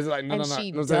request it. I was like, no, and no, no. she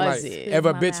You know what I'm does saying? Like, it. if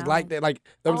a My bitch mouth. like that, like, you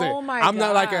know what I'm Oh saying? my I'm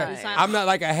not like God. I'm not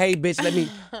like a hey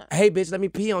bitch, let me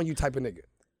pee on you type of nigga.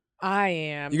 I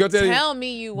am. You gonna tell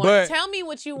me you want. but- tell me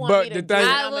what you want but me to the do. thing- and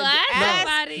I I'ma will do- ask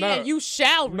somebody. no. and you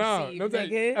shall No, receive, no,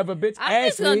 nigga. if a bitch I'm asks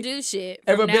just gonna me, do shit.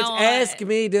 if a from bitch now on. asks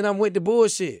me, then I'm with the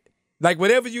bullshit. Like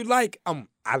whatever you like,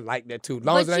 I like that too.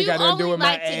 Long as But it ain't you got nothing to do only with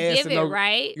my like to ass give and it, no,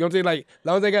 right? You know what I'm saying? Like,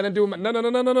 long as it ain't got nothing to do with my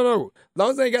no. Long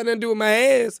as it ain't got nothing to do with my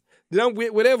ass, then I'm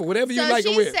with whatever you So like.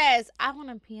 I'm she with. says, "I want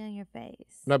to pee on your face."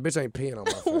 No, bitch ain't peeing on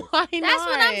my face. Why not? That's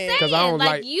what I'm saying. 'Cause I don't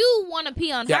like- you want to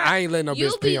pee on Yeah, her. I ain't letting no You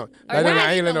bitch be- pee on. or Like, no, not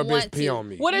I ain't letting no even bitch want pee to. on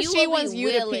me. What if You she will be wants you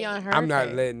to pee willing. on her? I'm not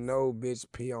face? letting no bitch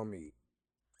pee on me.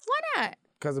 Why not?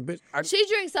 Cause a bitch, She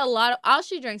drinks a lot of. All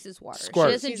she drinks is water. Squirt.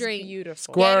 She doesn't She's drink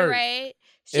beautiful. Squirt. Gatorade.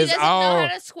 She It's doesn't know all-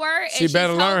 how to squirt. And she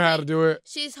better she's learn how to hoping- do it.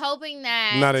 She's hoping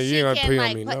that Not that she you ain't can gonna pee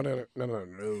like on me. put-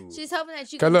 No. She's hoping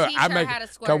that you Cause can look, teach I her make how to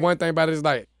cause squirt. one thing about it is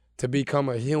like to become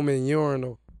a human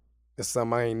urinal is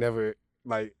something I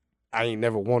ain't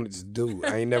never wanted to do.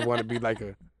 I ain't never want to be like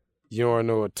a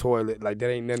urinal or toilet. Like that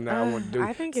ain't nothing that I want to do.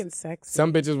 I think it's sexy.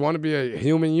 Some bitches want to be a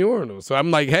human urinal. So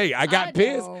I'm like, hey, I got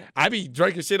piss. don't. I be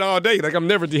drinking shit all day. Like I'm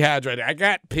never dehydrated. I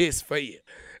got piss for you.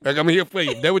 Like I'm here for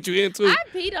you. That what you into? I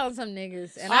peed on some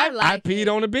niggas, and I I like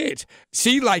peed on a bitch.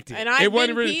 She liked it. And I've it been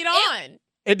wasn't really, peed on.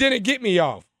 It didn't get me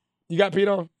off. You got peed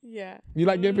on? Yeah. You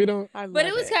like getting peed on? I But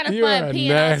love it was kind of You're fun a peeing on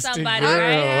nasty somebody, girl.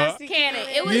 right? Nasty Can it?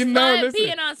 It girl. was You know, fun listen-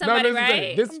 peeing on somebody, listen,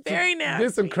 right? This, I'm very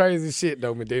This some crazy shit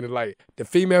though, Medina. Like the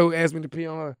female who asked me to pee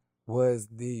on her was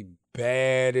the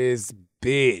baddest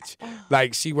bitch.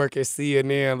 Like she work at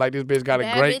CNN. Like this bitch got a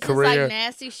Bad great bitches career. like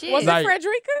nasty shit. Was Like- it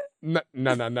Frederica?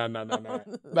 No.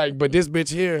 Like, but this bitch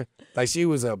here, like she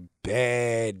was a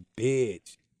bad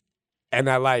bitch. And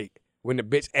I like when the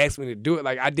bitch asked me to do it,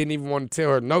 like I didn't even want to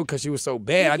tell her no because she was so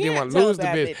bad. You I didn't can't want to tell a lose the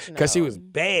bad bitch bitch because she no. was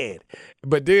bad.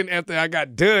 But then after I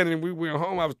got done and we went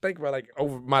home, I was thinking about like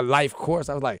over my life course.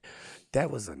 I was like, that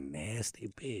was a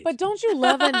nasty bitch. But don't you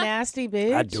love a nasty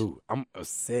bitch? I do. I'm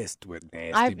obsessed with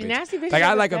nasty bitches. Nasty bitches Like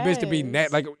I are like the a bitch to be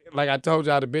best. like I told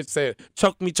y'all, the bitch said,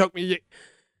 choke me.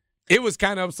 it was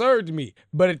kind of absurd to me,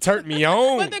 but it turned me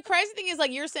on. But the crazy thing is,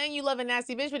 like, you're saying you love a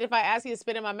nasty bitch, but if I ask you to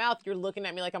spit in my mouth, you're looking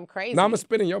at me like I'm crazy. No, I'm gonna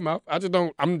spit in your mouth. I just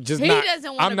don't. I'm just He not.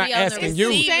 doesn't wanna I'm not be on the asking you.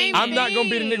 receiving I'm not gonna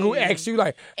be the nigga who thing. asks you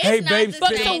like, It's "Hey, not babe, the spit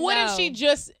But in." so same. what if No. she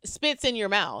just spits in your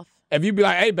mouth? If you be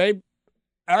like, "Hey, babe,"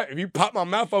 if you pop my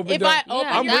mouth open, If I open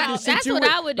I'm your with the mouth, shit that's you what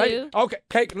with. I would Like, do. Okay,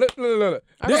 look. This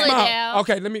Really, my Dal?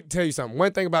 okay. Let me tell you something.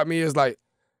 One thing about me is like,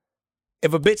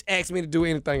 if a bitch asks me to do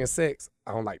anything in sex,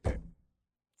 I don't like that.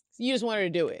 You just want her to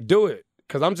do it. Do it,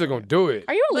 cause I'm just gonna do it.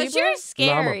 Are you a But Libra? you're No, scary.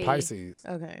 I'm a Pisces.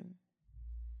 Okay.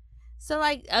 So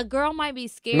like a girl might be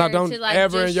scared No, don't to like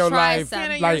ever just in your try life,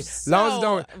 something. You're like, long as so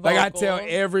don't, like I tell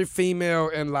vocal. every female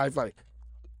in life, like,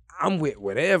 I'm with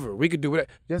whatever. We could do whatever.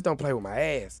 Just don't play with my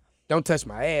ass. Don't touch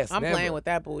my ass. I'm never. playing with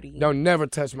that booty. Don't never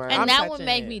touch my And ass. I'm that would touching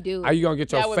make it. me do How it. you gonna get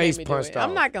That your would make face me do punched it. off?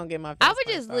 I'm not gonna get my face I would punched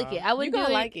just lick off. it. I wouldn't You do gonna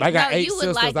it. like it. I got No, 8 you would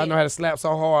sisters. like I know it. how to slap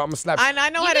so hard. I'm gonna slap. I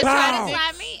know You how to can try slap to dick.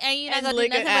 slap me, and you're not and gonna do lick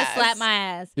nothing your but slap ass. my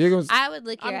ass. You're gonna, I would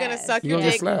lick your I'm gonna ass. suck You your gonna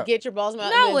get dick, slapped. get your balls out, No,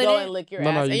 and then go wouldn't. and lick your No,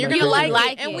 ass. no, And you you're not gonna gonna like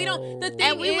do it. And it. we don't. The And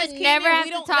thing we is, would Kenya, never have we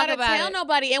to don't talk gotta about tell it.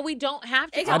 nobody, and we don't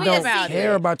have to It talk could be a about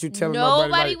care it. about you telling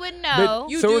Nobody nobody. would Like, know.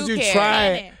 You soon do as you care. try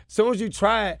Damn it, it. soon as you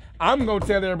try it, I'm gonna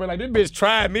tell everybody like, this bitch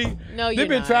tried me. No, this you're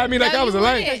bitch not. tried me like No, I was you a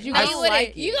lame. wouldn't. You No, don't you wouldn't. like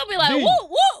it. You gonna be like, D, woo, woo,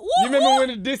 woo. You remember woo.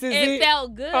 when this is It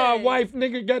felt good. wife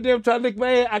nigga goddamn trying to lick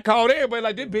my ass? I called everybody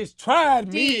like, this bitch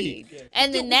tried me.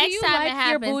 And the Do next you time like it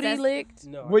happens, your booty that's- licked?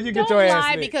 Where you get Don't your ass lie,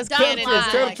 licked? because Don't Cannon lie.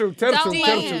 doesn't Tell the like truth. it. Tell the Don't truth. let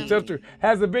Tell the him. truth. Tell the truth.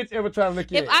 Has a bitch ever tried to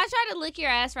lick your If ass? I try to lick your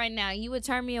ass right now, you would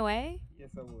turn me away? Yes,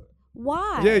 I would.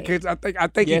 Why? Yeah, cause I think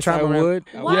you Yes, trying I to would.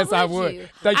 Why Yes, I would would. you?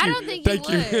 Thank I you. don't think Thank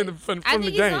you you would. from I the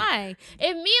think game. he's lying.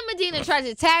 If me and Medina tried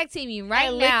to tag team you right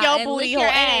And lick now your and booty lick your hole,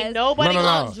 ass, ain't nobody No, no,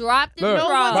 gonna no. I'll drop the Look, No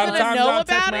bra. one's by the gonna time know y'all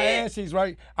touch about my it. ass, she's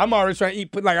right. I'm already trying to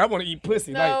eat. Like I want to eat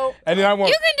pussy. No. Like, and then I want.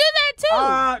 You can do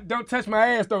that too. Don't touch my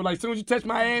ass though. Like, soon as you touch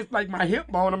my ass, like my hip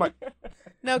bone, I'm like,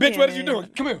 No, bitch, what are you Cannon. doing?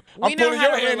 Come here. We I'm know pulling how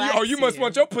your to hand. relax Oh, you must you.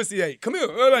 want your pussy ate. Come here.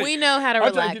 Like, We know how to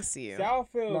I'm trying to relax you. Y'all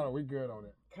feel No, we good on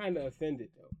it. kind of offended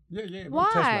though. Yeah, yeah. Don't Why?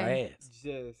 touch my ass.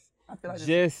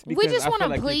 Just because just I wanna feel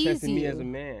like please you're testing me you. as a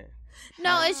man.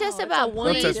 No, it's just it's about a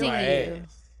Don't touch pleasing my you.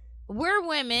 ass. We're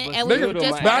women, But and we still,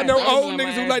 just my But I ass know ain't old like my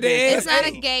niggas who ass like their being ass It's not a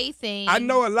ate. gay thing. I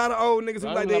know a lot of old niggas who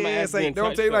I like don't like my their ass ass ate. being They don't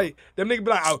touched, tell you though. like, them niggas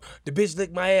be like, oh, the bitch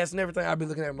licked my ass and everything. I be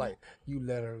looking at them like, you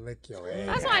let her lick your ass.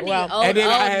 That's why I need Well, old, and then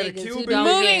I old had a niggas who Cuban. don't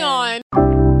Moving care. on.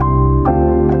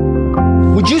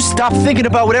 Would you stop thinking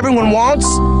about what everyone wants?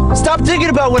 Stop thinking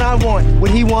about what I want,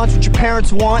 what he wants, what your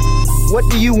parents want. What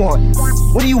do you want?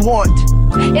 What do you want?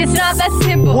 It's not that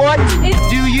simple. What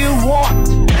do you want?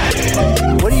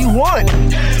 What do you want?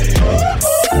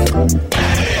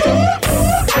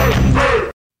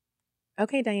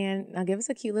 Okay, Diane, now give us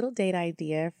a cute little date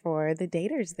idea for the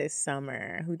daters this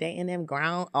summer who dating them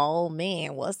grown old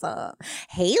men. What's up?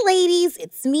 Hey ladies,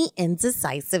 it's me,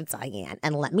 Indecisive Diane,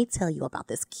 and let me tell you about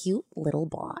this cute little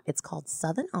bar. It's called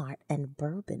Southern Art and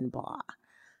Bourbon Bar.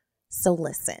 So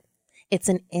listen, it's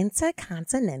an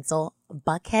intercontinental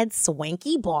Buckhead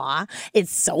swanky bar.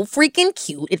 It's so freaking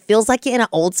cute. It feels like you're in an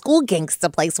old school gangster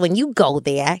place when you go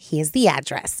there. Here's the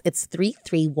address. It's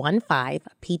 3315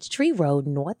 Peachtree Road,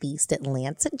 Northeast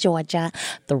Atlanta, Georgia,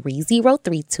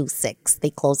 30326.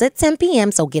 They close at 10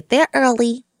 p.m., so get there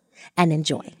early and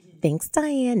enjoy. Thanks,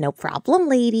 Diane. No problem,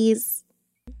 ladies.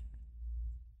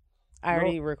 I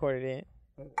already recorded it.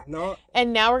 No.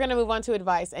 And now we're going to move on to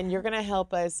advice, and you're going to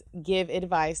help us give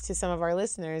advice to some of our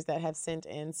listeners that have sent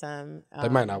in some. They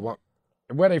might not want.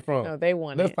 Where they from? No, they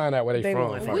want Let's it. find out where they from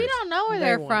want it. first. We don't know where They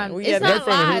they're want from. it. It's Yeah, not they're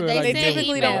from live. the They hood. They send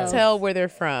typically emails. don't tell where they're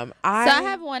from. So I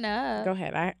have one up. Go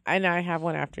ahead. I have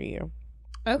one after you.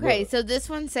 Okay, so this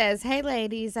one says, "Hey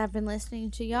ladies, I've been listening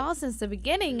to y'all since the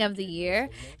beginning of the year,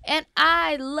 and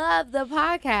I love the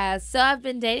podcast. So I've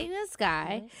been dating this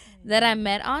guy that I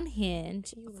met on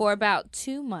Hinge for about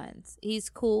 2 months. He's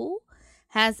cool,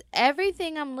 has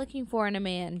everything I'm looking for in a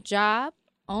man: job,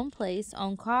 own place,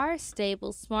 own car,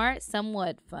 stable, smart,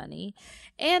 somewhat funny,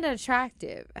 and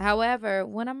attractive. However,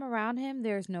 when I'm around him,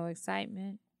 there's no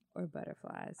excitement or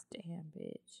butterflies. Damn,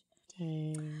 bitch.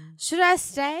 Dang. Should I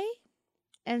stay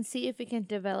and see if it can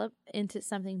develop into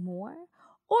something more,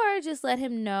 or just let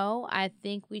him know I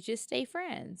think we should stay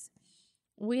friends?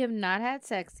 We have not had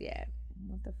sex yet."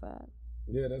 What the fuck?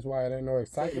 Yeah, that's why it ain't no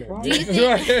excitement. Do you think-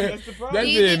 That's Do the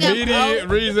you think I'm immediate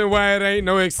over- reason why it ain't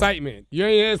no excitement. You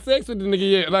ain't had sex with the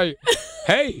nigga yet. Like,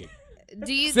 hey,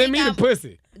 Do you send think me the I'm,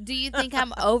 pussy. Do you think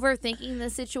I'm overthinking the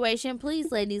situation?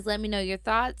 Please, ladies, let me know your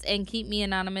thoughts and keep me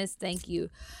anonymous. Thank you.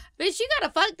 Bitch, you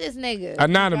gotta fuck this nigga.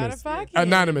 Anonymous. fuck him.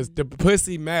 Anonymous. The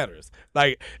pussy matters.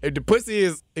 Like, if the pussy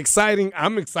is exciting,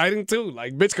 I'm exciting too.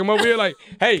 Like, bitch, come over here. Like,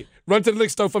 hey, run to the liquor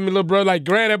store for me, little bro. Like,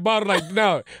 grab that bottle. Like,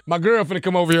 no, my girl finna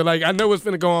come over here. Like, I know what's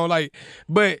finna go on. Like,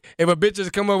 but if a bitch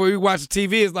just come over, we watch the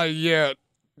TV. It's like, yeah,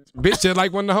 bitch, just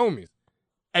like one of the homies.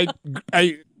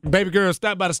 Hey, baby girl,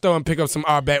 stop by the store and pick up some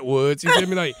R backwoods. You feel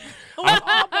me? Like,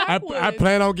 I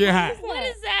plan on getting high. What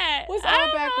is that? What's I all don't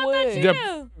know backwoods? what that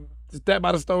you do. Step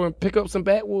by the store and pick up some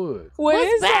backwoods.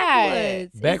 What's that?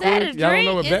 backwoods? Is Backwoods? that a Y'all don't drink?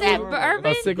 know what Is that backwoods?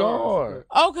 bourbon? A cigar.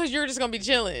 Oh, because you're just going to be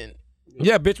chilling.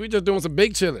 Yeah, bitch, we just doing some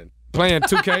big chilling. Playing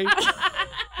 2K.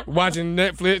 Watching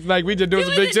Netflix, like we just doing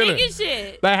some big chilling.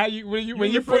 Shit. Like how you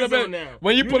when you pull up at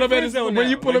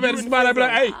the spot, I be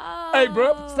like, hey,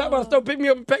 bro, stop by the store, pick me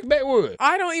up and pack backwood.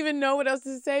 I don't even know what else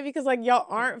to say because like y'all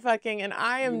aren't fucking, and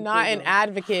I am not an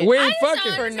advocate. We ain't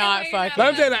fucking for not fucking. But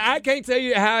I'm saying, I can't tell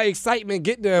you how excitement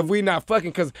get there if we not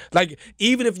fucking. Cause like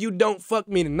even if you don't fuck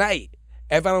me tonight,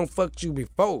 if I don't fuck you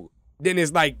before, then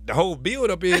it's like the whole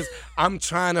build up is I'm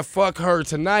trying to fuck her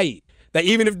tonight. Like,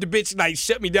 even if the bitch, like,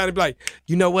 shut me down and be like,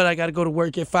 you know what, I got to go to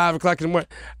work at 5 o'clock in the morning.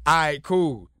 All right,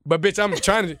 cool. But, bitch, I'm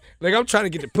trying to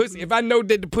get the pussy. If I know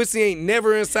that the pussy ain't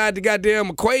never inside the goddamn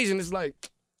equation, it's like.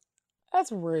 That's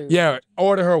rude. Yeah,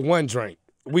 order her one drink.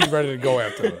 We ready to go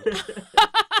after her.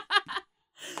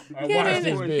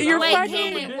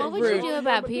 Kenan, what would you do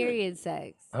about period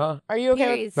sex? Huh? Are you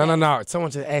okay with No.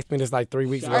 Someone just asked me this like 3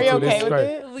 weeks ago. Are you too. okay This is with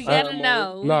crazy. it? We gotta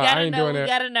know. No, I ain't doing that. We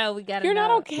gotta know. You're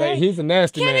not okay. Like, he's a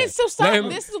nasty man. Kenan, so stop.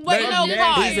 This is what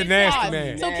pause. He's a nasty Pause.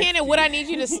 man. So Kenan, what I need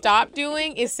you to stop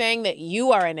doing is saying that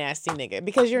you are a nasty nigga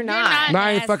because you're not. No,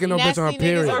 I ain't fucking no bitch on her Nasty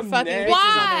period. niggas are fucking bitches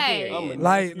Why? on their period.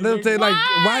 Like, let me tell you, like,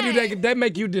 why do that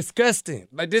make you disgusting?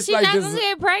 Like, this, She's like, not this. gonna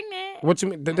get pregnant. What you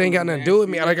mean? That ain't got nothing to do with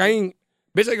me. Like, I ain't.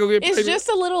 Bitch, I go get It's pregnant. just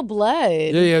a little blood.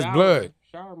 Yeah, it's blood.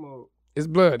 Shower mode. It's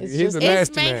blood. It's He's a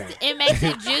just- nasty man. It makes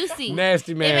it juicy.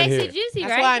 Nasty man It makes here. it juicy,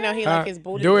 That's right? why I know he like his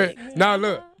booty. Do it. licked. No,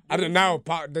 look. I don't know.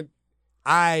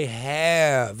 I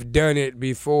have done it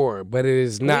before, but it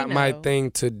is not my know.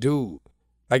 thing to do.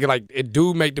 Like it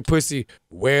do make the pussy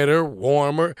wetter,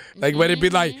 warmer. Like, but it be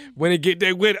like when it get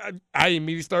that wet, I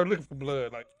immediately start looking for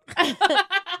blood. Like,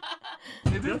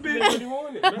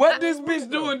 what this bitch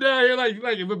doing down here? Like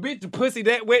if a bitch the pussy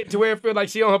that wet to where it feel like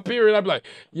she on her period, I be like,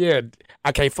 yeah,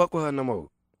 I can't fuck with her no more.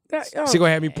 She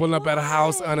gonna have me pulling up at a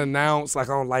house unannounced. Like,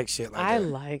 I don't like shit like I that.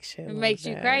 like shit. It makes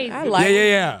you crazy. I like.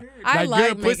 Yeah. I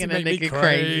like girl pussy making a make me nigga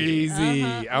crazy.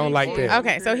 crazy. I don't like that.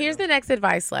 Okay, so here's the next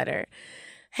advice letter.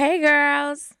 Hey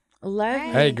girls. Love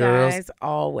you Hey, girls. guys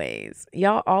always.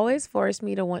 Y'all always force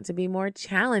me to want to be more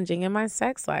challenging in my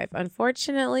sex life.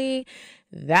 Unfortunately,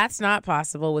 that's not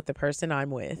possible with the person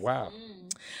I'm with. Wow.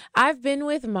 I've been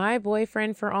with my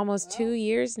boyfriend for almost 2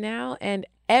 years now, and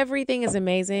everything is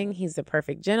amazing. He's the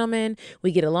perfect gentleman.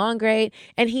 We get along great,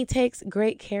 and he takes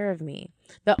great care of me.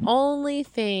 The only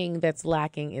thing that's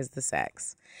lacking is the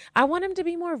sex. I want him to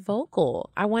be more vocal.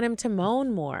 I want him to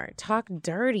moan more, talk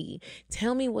dirty,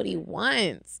 tell me what he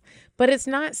wants, but it's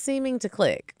not seeming to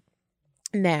click.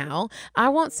 Now, I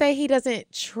won't say he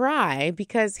doesn't try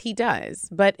because he does,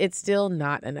 but it's still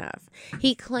not enough.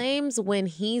 He claims when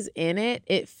he's in it,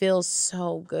 it feels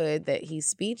so good that he's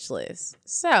speechless.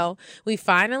 So we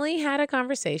finally had a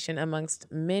conversation amongst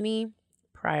many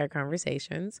prior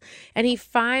conversations, and he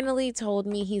finally told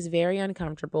me he's very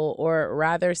uncomfortable, or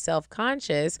rather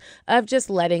self-conscious, of just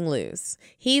letting loose.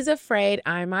 He's afraid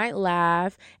I might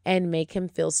laugh and make him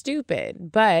feel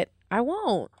stupid, but I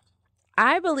won't.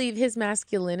 I believe his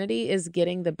masculinity is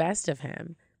getting the best of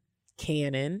him.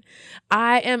 Canon.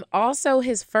 I am also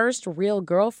his first real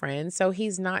girlfriend, so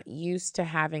he's not used to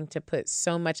having to put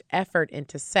so much effort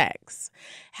into sex.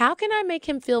 How can I make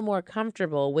him feel more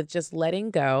comfortable with just letting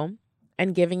go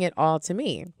and giving it all to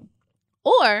me?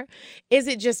 Or is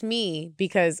it just me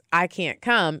because I can't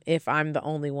come if I'm the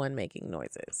only one making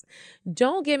noises?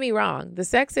 Don't get me wrong, the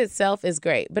sex itself is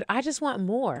great, but I just want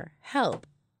more. Help.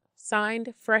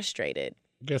 Signed, Frustrated.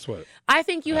 Guess what? I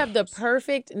think you have the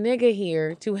perfect nigga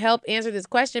here to help answer this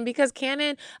question because,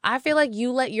 Canon, I feel like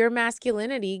you let your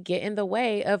masculinity get in the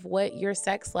way of what your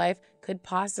sex life could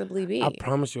possibly be. I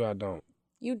promise you I don't.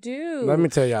 You do. Let me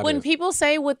tell y'all when this. people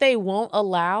say what they won't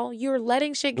allow, you're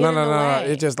letting shit get in the No. way.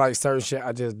 It's just like certain shit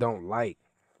I just don't like.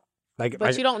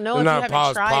 But you don't know if you haven't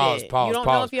tried it. You don't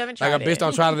know if you haven't tried Like a bitch it.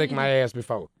 don't try to lick my ass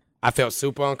before. I felt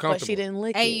super uncomfortable. But she didn't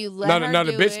lick Hey, it. you let her No,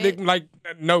 do the bitch it. licked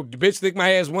the bitch licked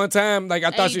my ass one time. Like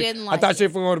I thought you she didn't I like thought she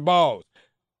was on the balls.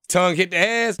 Tongue hit the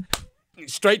ass,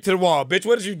 straight to the wall. Bitch,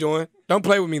 what is you doing? Don't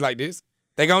play with me like this.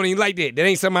 They don't even like that. That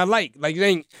ain't something I like. Like it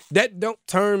ain't that don't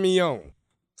turn me on.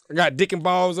 I got dick and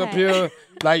balls up here.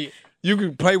 Like You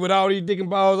can play with all these dick and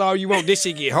balls all you want. This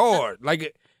shit get hard.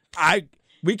 Like,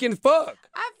 we can fuck.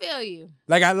 I feel you.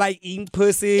 Like, I like eating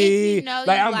pussy. If you know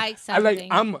like, you I'm, like I like,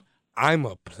 something. I'm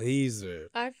a pleaser.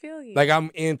 I feel you. Like,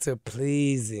 I'm into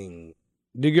pleasing.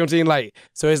 Do you get what I'm saying? Like,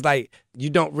 so it's like, you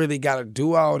don't really got to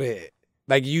do all that.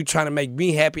 Like, you trying to make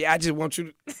me happy. I just want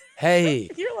you to, hey.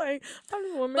 You're like, I'm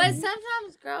just woman. But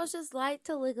sometimes girls just like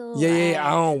to lick a little Yeah, I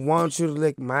ass. don't want you to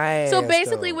lick my ass. So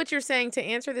basically, though. what you're saying to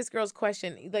answer this girl's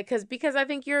question, like, because I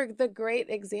think you're the great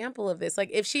example of this. Like,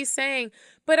 if she's saying,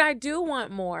 "But I do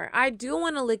want more. I do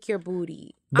want to lick your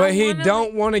booty," But he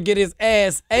don't want to get his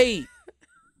ass ate.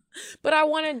 but I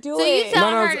want to do So it. you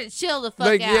tell her to chill the fuck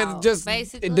like, out, yeah, just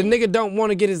basically? the nigga don't want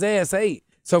to get his ass ate.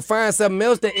 So find something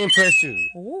else that interests you.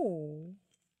 Ooh,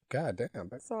 God damn,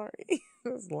 baby. sorry, it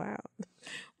was loud.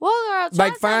 Well, girl, try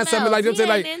Like find something like else. them. Say He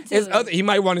like ain't into it's it. other. He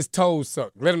might want his toes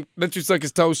sucked. Let you suck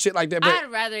his toes, shit like that. But I'd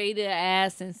rather eat an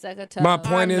ass than suck a toe. my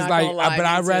point is not like, gonna lie, but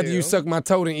I'd me rather too. you suck my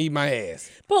toe than eat my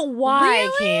ass. But why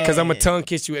can't? Cause I'm a tongue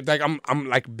kiss you. Like I'm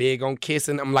like big on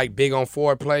kissing. I'm like big on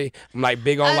foreplay. I'm like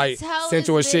big on A like toe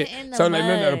sensual has been shit. in the So like,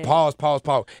 mud.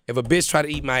 pause. If a bitch try to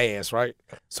eat my ass, right?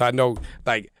 So I know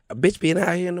like a bitch being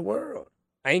out here in the world.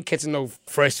 I ain't catching no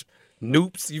fresh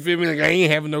noops. You feel me? Like I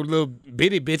ain't having no little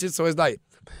bitty bitches. So it's like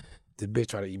this bitch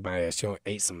try to eat my ass. She don't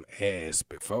ate some ass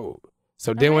before.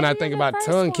 So then when I think about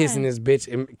tongue kissing this bitch,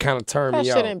 it kind of turned That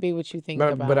me off. shouldn't be what you think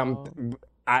about.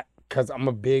 But cause I'm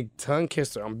a big tongue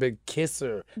kisser. I'm a big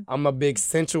kisser. I'm a big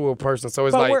sensual person. So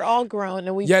it's but like, we're all grown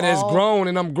and we. yeah, that's grown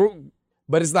and I'm grown.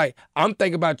 But it's like, I'm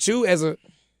thinking about you as I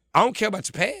don't care about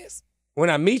your past when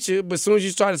I meet you, but as soon as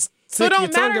you try to stick don't your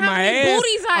tongue matter in how my many ass,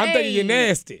 booties I I'm thinking you're ate.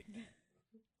 nasty.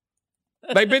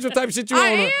 Like, bitch, what type of shit you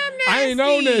I on? am I ain't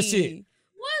on that nasty. shit.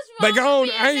 What's Like, wrong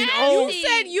with I ain't being on. You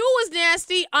said you was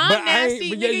nasty. I'm But I ain't- nasty,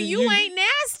 but yeah, nigga. You ain't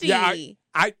nasty.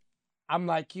 Yeah, I'm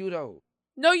like you though.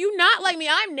 No, you not like me.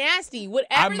 I'm nasty.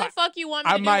 Whatever the might- fuck you want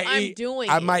me to do, I'm doing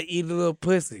I it. might eat a little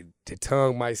pussy. The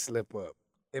tongue might slip up.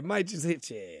 It might just hit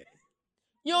your ass.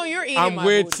 Yo, you're eating I'm my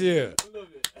with booty. you.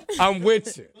 I'm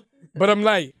with you. But I'm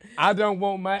like, I don't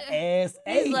want my ass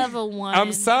He's ate. level 1.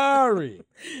 I'm sorry.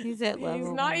 He's at level He's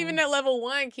 1. not even at level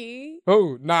 1, Key.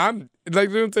 Oh, nah, I'm like,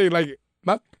 let me tell you, like,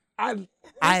 I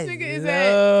nigga is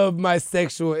at- love my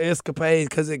sexual escapades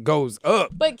because it goes up.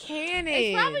 But can it?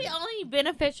 It's probably only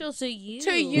beneficial to you.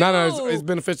 To you. No, it's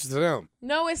beneficial to them.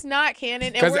 No, it's not, Cannon.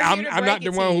 And Because we're I'm here to not break the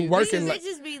it one to who you. working. These Like,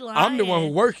 bitches be lying. I'm the one who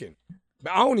working.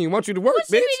 But I don't even want you to work, What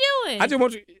bitch. you be doing? I just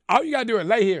want you. All you gotta do is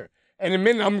lay here, and in a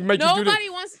minute I'm gonna make you do this. Nobody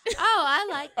wants. Oh, I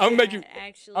like I'm gonna make you.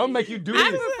 actually. I'm gonna make you do I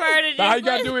this. prefer to just All you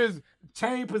gotta let- do is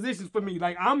change positions for me.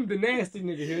 Like I'm the nasty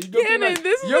nigga here. You go Cannon, like,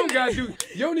 this is you don't an- gotta do.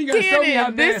 You don't even gotta show me how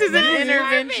Cannon, this nasty is an you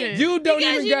intervention. You don't Because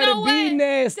even you gotta know be what?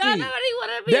 nasty. Don't nobody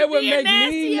want to be That would being make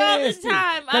nasty me all nasty. the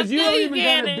time. I Cause you feel don't you, even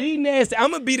gotta Cannon. be nasty.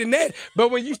 I'm gonna be the nasty. But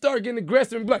when you start getting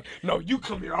aggressive and be like, no, you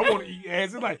come here. I want to eat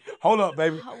ass. It's like, hold up,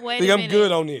 baby. Wait Think a I'm minute.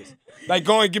 good on this. Like,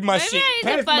 go and get my Maybe shit. I need to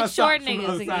Pass fuck my short socks from the niggas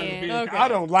other side of the again. bed. Okay. I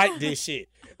don't like this shit.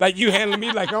 Like you handling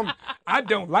me like I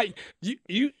don't like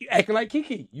you acting like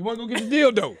Kiki. You want to go get the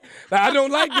dildo? Like I don't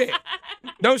like that.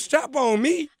 Don't strap on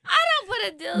me. I don't put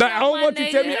a dildo Like I don't on want my you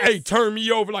to tell me, niggas. hey, turn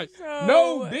me over. Like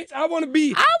no, bitch. I want to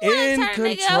be I want to in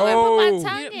turn control. nigga over and put my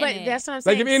tongue in But it. that's what I'm Like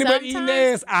saying. if anybody eating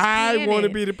ass, I want to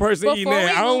Cannon, be the person eating before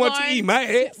ass. we I don't move want you to on- eat my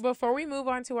ass. Before we move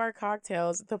on to our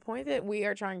cocktails, the point that we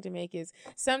are trying to make is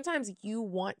sometimes you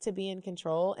want to be in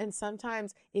control, and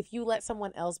sometimes if you let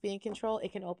someone else be in control,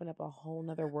 it can open up a whole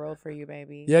nother world for you,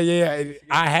 baby. Yeah.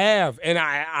 I have, and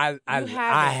I haven't. You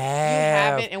have,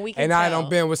 haven't, and we can I tell. don't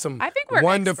been with some I think we're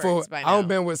wonderful. experts by I don't now.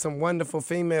 been with some wonderful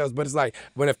females, but it's like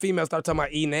when a female start talking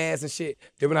about eating ass and shit,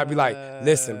 then when I be like,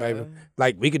 listen, baby,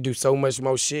 like we could do so much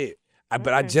more shit.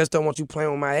 But I just don't want you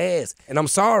playing with my ass, and I'm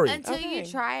sorry. Until you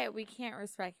try it, we can't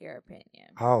respect your opinion.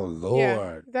 Oh Lord,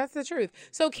 Yeah, that's the truth.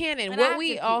 So, Cannon, And I what have we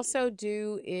to keep- also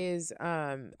do is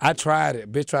I tried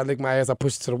it. Bitch tried to lick my ass. I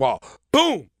pushed it to the wall.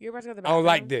 Boom. you're about to go to the I don't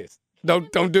like bathroom? this.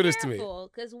 Don't do this to me.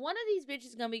 Because one of these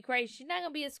bitches gonna be crazy. She's not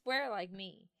gonna be a square like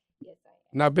me. Yes, I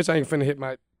am. Nah, bitch, I ain't finna hit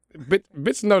my.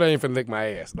 Bitch, know they ain't finna lick my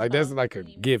ass. Like that's like a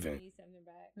given.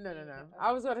 No.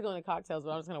 I was going to go into cocktails,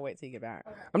 but I was going to wait till you get back.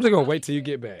 I'm just gonna wait till you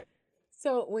get back.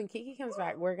 So, when Kiki comes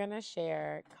back, we're going to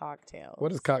share cocktails.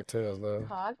 What is cocktails, love?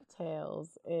 Cocktails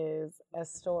is a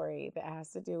story that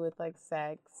has to do with like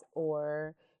sex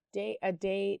or a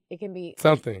date. It can be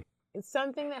Something. it's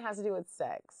something that has to do with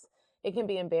sex. It can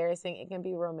be embarrassing. It can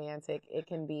be romantic. It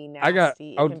can be nasty. I got.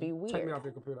 It Oh, can be weird. take me off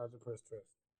your computer. I just press stress.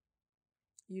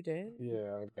 You did?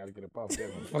 Yeah, I gotta get up off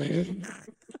that.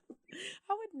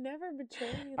 I would never betray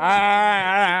you.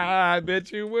 I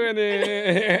bet you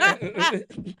winning.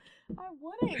 I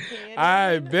wouldn't, Cannon.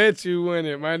 I bet you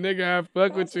wouldn't. My nigga, I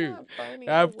fuck with you.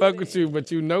 I fuck with you,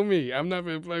 but you know me. I'm not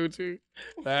gonna play with you.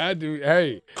 Like I do.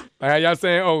 Hey, like y'all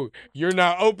saying, oh, you're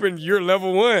not open, you're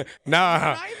level 1.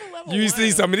 Nah. You see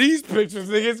some of these pictures,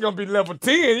 nigga, it's gonna be level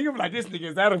 10. You gonna be like, this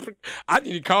nigga is out of. I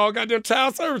need to call goddamn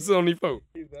child services on these folks.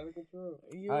 He's out of control.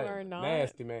 You are not.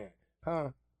 Nasty man. Huh?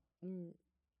 I'm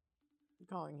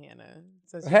calling Hannah.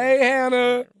 Hey,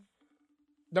 Hannah.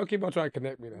 Don't keep on trying to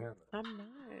connect me to Hannah. I'm not.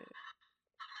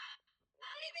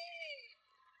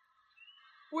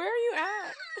 Where are you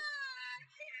at?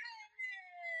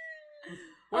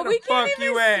 Where the fuck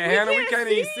you at, Hannah? We can't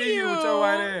even see you with your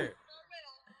white ass.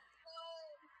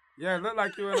 Yeah, look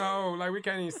like you in a hole. Like we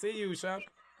can't even see you, Shop.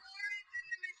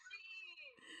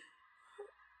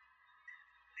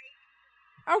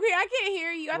 Okay, I can't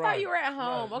hear you. I thought you were at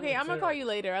home. Right. Okay, I'm gonna call you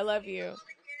later. I love you.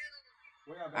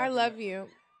 I love you.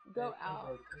 Go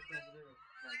out.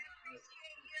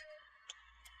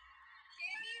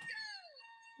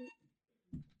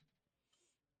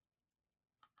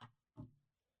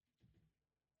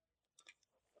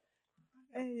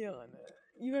 Hey, Yana,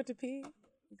 you got to pee?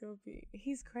 Go pee.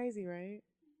 He's crazy, right?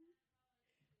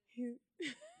 Yeah.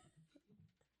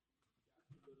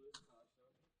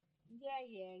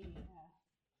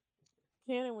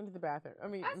 Cannon went to the bathroom. I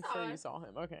mean, I'm sure you saw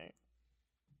him. Okay.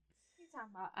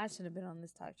 I should have been on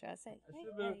this talk show. I said,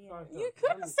 You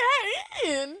could have sat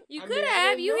in. You could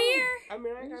have. You here? I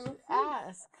mean, I ain't got no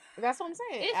Ask. That's what I'm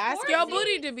saying. It's Ask your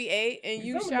booty to be ate, and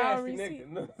you shall receive.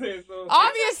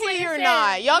 Obviously, you're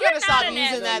not. Y'all gotta stop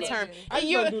using that term. And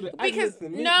you because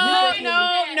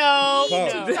no.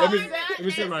 Let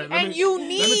me say right. And you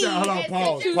need hold on,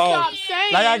 pause. to stop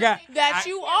saying Like I got that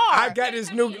you are. I got this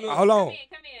new. Hold on.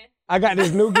 I got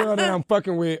this new girl that I'm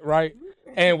fucking with, right?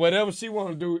 And whatever she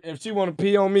want to do, if she want to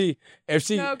pee on me, if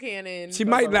she, no, Cannon. She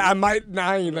might. I might.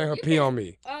 Nah, I ain't let her pee on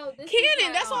me. Oh,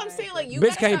 Cannon, that's what I'm saying. Like you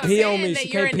Bitch can't pee on me. She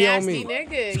can't pee on me.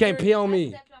 She can't pee on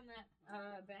me.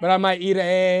 But I might eat her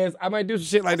ass. I might do some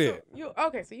shit like that.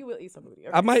 Okay, so you will eat some booty.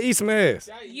 Okay. I might eat some ass.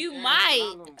 You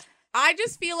might. I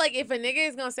just feel like if a nigga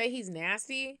is gonna say he's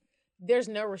nasty, there's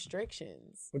no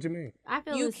restrictions. What you mean? I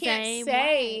feel you the can't same say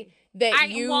way. that I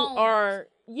you won't. are.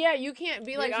 Yeah, you can't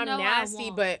be like There's I'm no I nasty,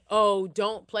 won't. but oh,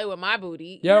 don't play with my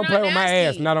booty. Yeah, You're don't play not with my ass.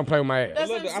 nasty. No, don't play with my ass. That's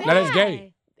what I'm saying. That is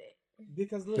gay.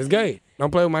 Because It's gay.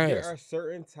 Don't play with my there ass. are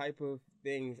certain type of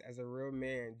things as a real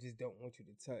man just don't want you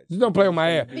to touch. Just don't play with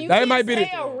my ass. You That can't might be the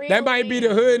say a real that might be the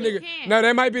man. hood You nigga. can't. No,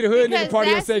 that might be the hood Because nigga part of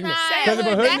your that's segment. not- Because if a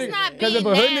hood that's nigga, not because if a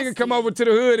being hood nigga nasty. come over to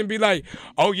the hood and be like,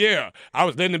 "Oh yeah, I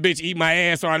was letting the bitch eat my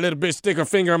ass, or I let a bitch stick her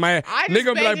finger in my ass," I just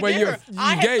nigga be beg like, to "Well, you're differ.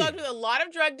 I have gay." talked with a lot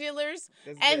of drug dealers,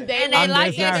 That's and gay. they And they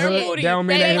like eating it. their Hood. booty. That don't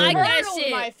mean they they like hood that niggas.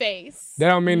 shit. My face. That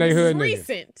don't mean they hood niggas.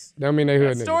 Recent. That don't mean they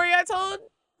hood That niggas. story I told.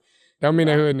 That don't mean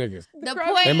they hood niggas. The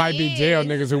point They might be jail is-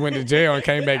 niggas who went to jail and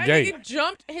came back That gay. nigga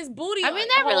jumped his booty. I mean,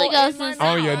 that really hole goes in my to mouth.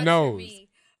 On your nose.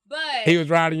 But He was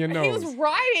riding your he nose. was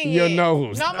riding Your it.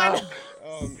 nose. Not my.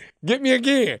 Get me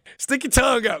again. Stick your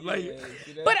tongue up. Like,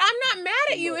 But I'm not mad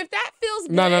at you if that feels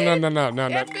good. no.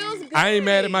 That feels good. I ain't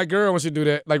mad at my girl when she do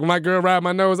that. Like when my girl ride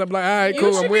my nose, I'm like, all right, cool,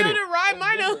 You I'm should with be it. able to ride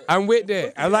my nose. I'm with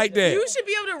that. I like that. You should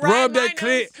be able to ride Rub my that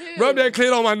clit, nose too. rub that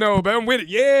clit on my nose, but I'm with it.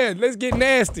 Yeah, let's get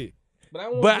nasty. But, I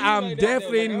won't But do you I'm like that,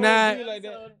 definitely though. Like, I not. won't do you like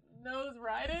that. Nose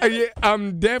riding. Yeah,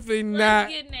 I'm definitely not.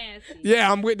 Get nasty. Yeah,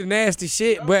 I'm with the nasty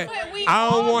shit, but we I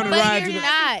don't all want to But ride you're you.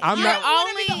 not. I'm You're not-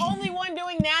 only the only one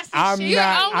doing nasty I'm shit.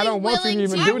 not. I only don't want you to willing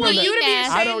even to do be none of nasty. that.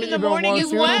 I don't in the even morning want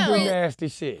as you well. to do nasty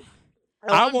shit.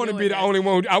 Oh, I I'm want to doing be the that. only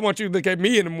one. I want you to look at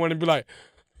me in the morning and be like,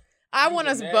 I want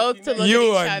us both to look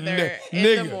You at a each other in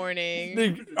nigga. the morning.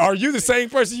 "Nigga, are you the same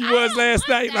person you was last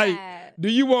night? that. Like, do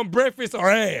you want breakfast or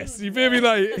ass? You feel me?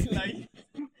 Like,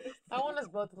 I want us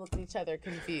both to look at each other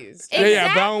confused. yeah,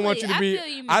 but I don't want you to Exactly. be. I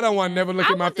feel you, I don't want to never look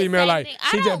I at my want the female same like thing.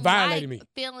 she I just don't violated like me.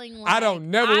 feeling I like don't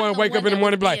never I'm want the to wake one up in the that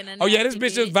morning and was be like, being a oh yeah, this nasty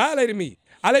bitch just bitch. violated me.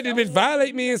 I let this bitch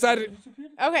violate me inside of.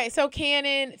 Okay, so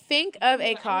Cannon, think of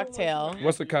a cocktail.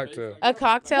 What's a cocktail? A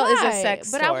cocktail is a Right, sex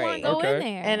but story. I want to go Okay.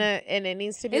 in there. And it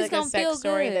needs to be It's like a gonna feel sex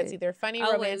story good. that's either funny, Oh,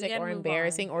 wait, we romantic, gotta or move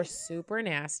embarrassing, or super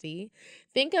nasty.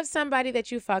 Think of somebody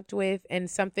that you fucked with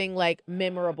and something like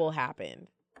memorable happened.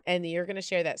 And you're gonna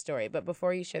share that story. But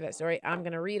before you share that story, I'm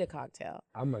gonna read a cocktail.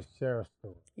 I'm a sheriff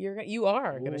story. You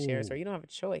are gonna share a Ooh. story. You don't have a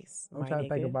choice. I'm my trying to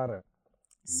think nigga. about a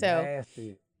So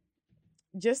nasty.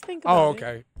 just think about Oh, it.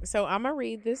 okay. So I'm gonna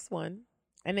read this one,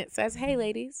 and it says, "Hey,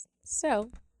 ladies. So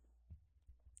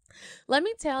let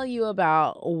me tell you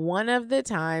about one of the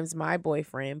times my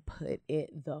boyfriend put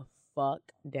it the fuck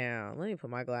down. Let me put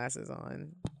my glasses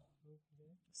on.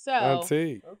 So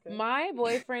Auntie. my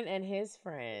boyfriend and his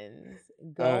friends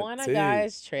go on a Auntie.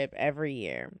 guy's trip every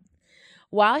year.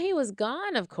 While he was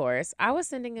gone, of course, I was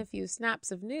sending a few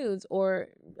snaps of nudes or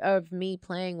of me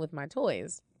playing with my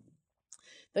toys.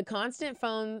 The constant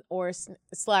phone or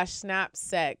slash snap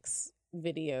sex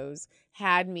videos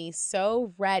had me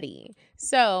so ready.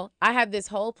 So I had this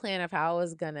whole plan of how I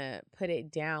was going to put it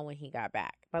down when he got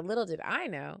back. But little did I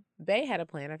know, Bay had a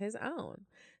plan of his own.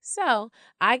 So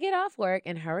I get off work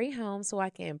and hurry home so I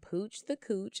can pooch the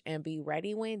cooch and be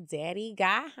ready when daddy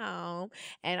got home.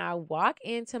 And I walk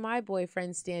into my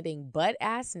boyfriend standing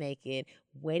butt-ass naked,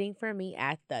 waiting for me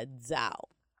at the door.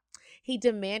 He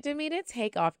demanded me to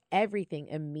take off everything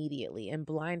immediately and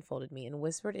blindfolded me and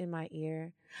whispered in my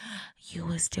ear, "You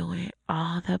was doing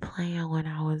all the playing when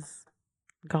I was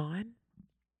gone?"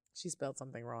 She spelled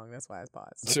something wrong. That's why I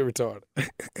paused. She retarded.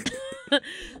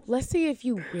 Let's see if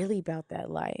you really about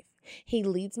that life. He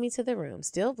leads me to the room,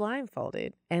 still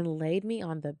blindfolded, and laid me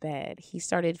on the bed. He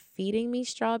started feeding me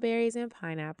strawberries and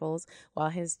pineapples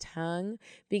while his tongue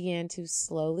began to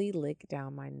slowly lick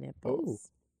down my nipples.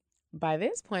 Ooh. By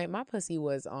this point, my pussy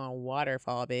was on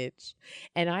waterfall, bitch,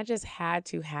 and I just had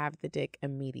to have the dick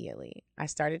immediately. I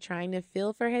started trying to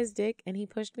feel for his dick, and he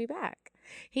pushed me back.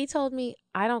 He told me,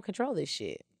 "I don't control this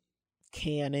shit."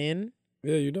 Cannon.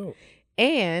 Yeah, you don't.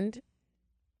 And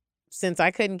since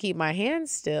I couldn't keep my hands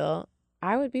still,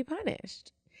 I would be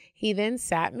punished. He then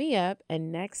sat me up,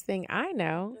 and next thing I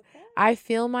know, I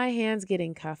feel my hands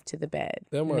getting cuffed to the bed.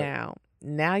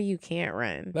 Now you can't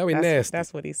run. That was nasty.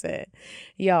 That's what he said.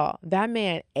 Y'all, that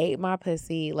man ate my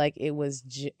pussy like it was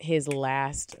his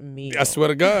last meal. I swear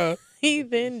to God. He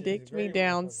then dicked me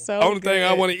down so Only good. thing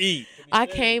I want to eat. I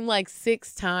came like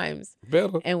 6 times.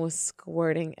 Better. And was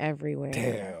squirting everywhere.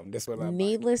 Damn, that's what I like.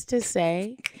 Needless to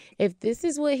say, if this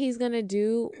is what he's going to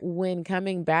do when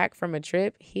coming back from a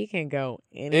trip, he can go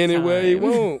anywhere he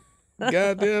want.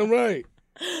 Goddamn right.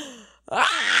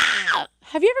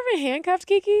 Have you ever been handcuffed,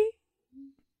 Kiki?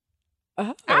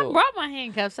 Oh. I brought my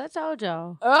handcuffs. I told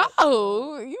y'all.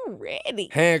 Oh, you ready?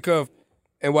 Handcuff.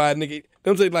 And why nigga,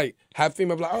 them say like, how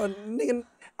female be like, oh nigga,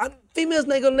 females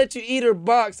ain't gonna let you eat her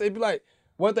box. They be like,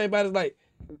 one thing about it is like,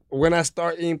 when I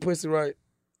start eating pussy, right,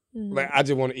 like I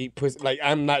just want to eat pussy. Like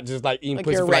I'm not just like eating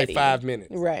pussy for ready. like 5 minutes.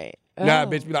 Right. Nah,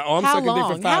 bitch be like, oh, I'm sucking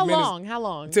dick for 5 minutes. How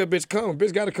long? Until bitch come.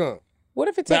 Bitch gotta come. What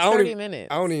if it takes 30 minutes?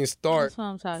 I don't even start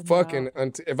fucking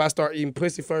until if I start eating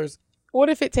pussy first. What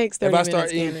if it takes 30 minutes? If I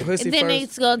start eating pussy then first,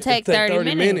 it's gonna take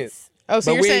 30 minutes. Oh,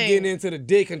 so but you're we saying... ain't getting into the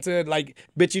dick until like,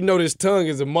 bitch, you know this tongue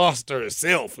is a monster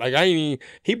itself. Like I ain't even,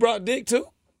 he brought dick too.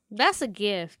 That's a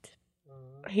gift.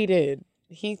 He did.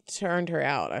 He turned her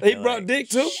out. He brought dick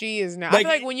too. She is not. Like, I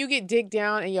feel like when you get dick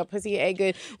down and your pussy ate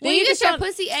good, when you get your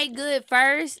pussy ate good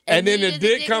first, and then the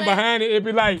dick come behind it, it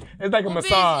be like it's like a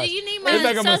massage. Do you need my it's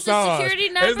like a social massage. security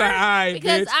number? It's like, all right,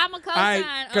 because bitch. I'm a cosign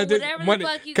or whatever the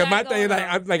fuck you got my thing, going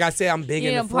on. like I said, I'm big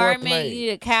you into foreplay. You need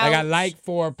a couch. Like I like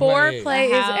foreplay. Foreplay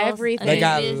is everything. Like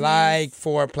I like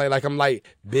foreplay. Like I'm like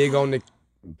big on the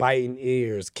biting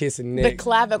ears, kissing neck, the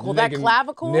clavicle, that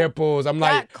clavicle, nipples. I'm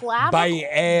like biting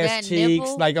ass that cheeks.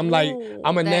 nipple? Like I'm like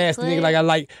I'm a nasty nigga. clit?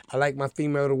 Like I like my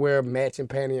female to wear matching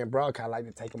panty and bra. I like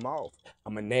to take them off.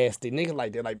 I'm a nasty nigga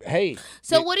like that. Like hey.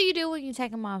 So what do you do when you take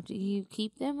them off? Do you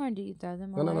keep them or do you throw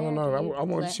them away? No. I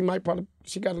want. She might probably.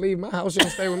 She got to leave my house. She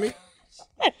don't stay with me.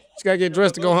 She gotta get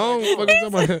dressed to go home.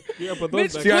 Yeah, but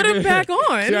those put them back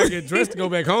on. She gotta get dressed to go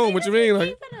back home. What you mean?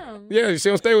 Like, yeah, she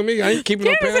don't stay with me. I ain't keeping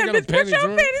no pants. I got no panties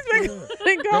on.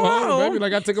 Go home, baby.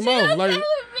 Like I took them off. Like,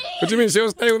 what you mean? She don't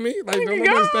stay with me? Like, don't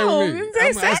nobody stay with me.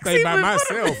 I stay by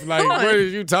myself. Like, what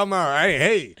is you talking about?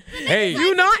 Hey.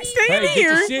 You not staying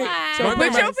here. So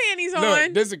put your panties on.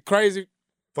 Look, this is crazy.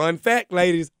 Fun fact,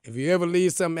 ladies. If you ever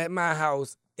leave something at my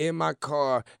house, in my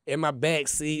car, in my back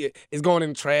seat, it's going in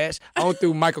the trash. On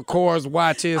through Michael Kors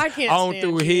watches, on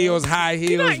through heels, high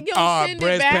heels,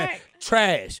 breast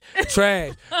pants.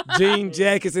 Trash. Jean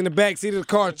jackets in the back seat of the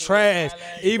car, trash.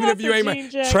 Even if you ain't my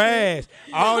trash.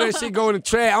 All that shit go in the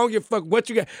trash. I don't give a fuck what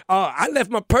you got. I left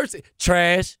my purse.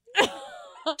 Trash.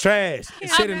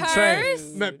 Shit in the trash.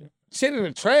 Shit in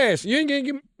the trash. You ain't gonna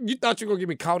give me, you thought you were gonna get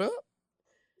me caught up?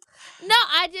 No,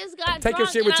 I just got take your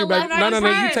shit with you, baby.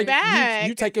 No.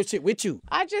 You take your shit with you.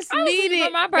 I just need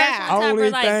it my back.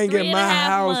 Only like thing in my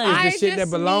house is the shit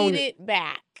that belongs. I just need it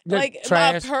back. Like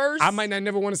trash. My purse. I might not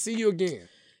never want to see you again.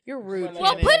 You're rude.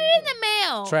 Well, put it in the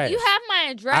mail. Trash. You have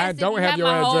my address. I don't have your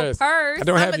my address. Whole purse. I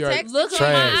don't have your address. Look at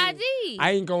my ID.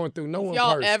 I ain't going through no one's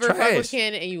y'all purse. Ever trash. fuck with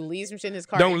Ken and you leave some shit in his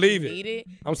car? Don't leave it.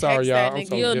 I'm sorry, y'all. I'm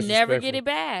so You'll never get it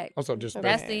back. I'm so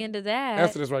disrespectful. That's the end of that.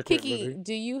 Answer this right quick, Kiki,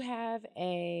 do you have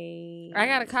a? I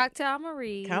got a cocktail I'm gonna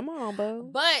read. Come on, boo.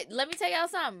 But let me tell y'all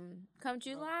something. Come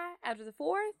July after the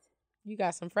 4th, you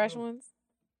got some fresh ones.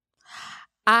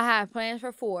 I have plans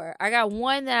for 4. I got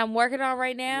one that I'm working on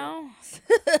right now.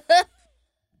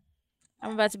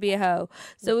 I'm about to be a hoe.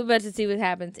 So we're about to see what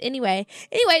happens. Anyway,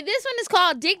 this one is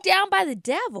called Dick Down by the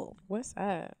Devil. What's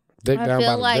up? I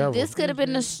feel like this could have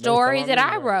been the story that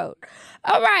I wrote.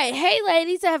 All right. Hey,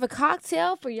 ladies, I have a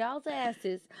cocktail for y'all's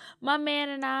asses. My man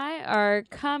and I are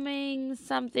coming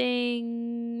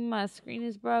my screen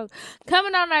is broke.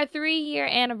 Coming on our 3-year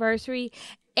anniversary.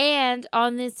 And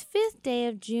on this 5th day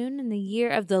of June in the year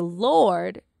of the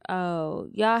Lord, oh,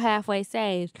 y'all halfway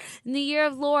saved. In the year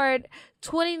of Lord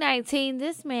 2019,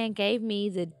 this man gave me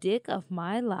the dick of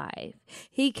my life.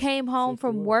 He came home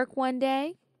from work one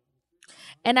day,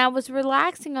 and I was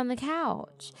relaxing on the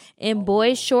couch in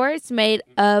boy shorts made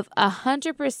of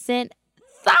 100%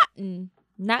 cotton.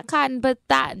 Not cotton, but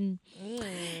cotton.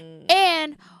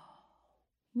 And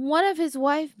one of his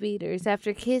wife beaters,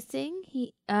 after kissing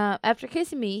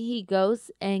me, he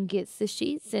goes and gets the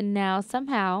sheets, and now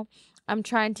somehow I'm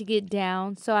trying to get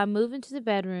down, so I move into the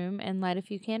bedroom and light a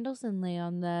few candles and lay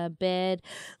on the bed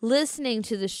listening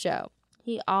to the show.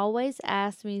 He always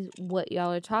asks me what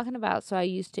y'all are talking about, so I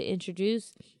used to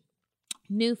introduce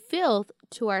new filth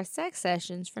to our sex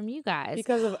sessions from you guys.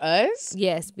 Because of us?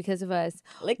 Yes, because of us.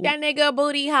 Lick that nigga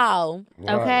booty hole.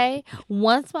 Okay?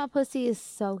 Once my pussy is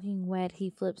soaking wet, he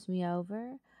flips me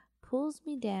over, pulls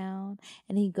me down,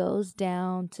 and he goes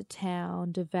down to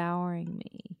town devouring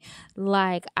me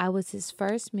like I was his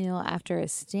first meal after a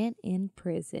stint in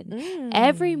prison.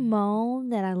 Every moan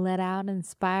that I let out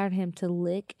inspired him to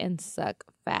lick and suck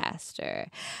faster.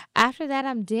 After that,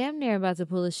 I'm damn near about to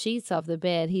pull the sheets off the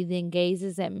bed. He then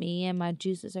gazes at me and my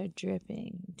juices are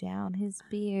dripping down his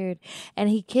beard, and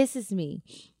he kisses me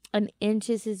and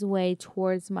inches his way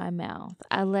towards my mouth.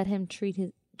 I let him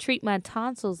treat my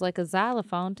tonsils like a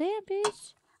xylophone. Damn,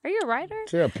 bitch. Are you a writer?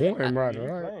 She a poem writer,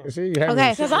 right?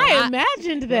 Okay, because I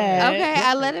imagined that. Okay,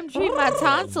 I let him treat my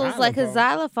tonsils like a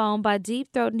xylophone by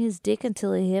deep throating his dick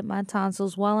until it hit my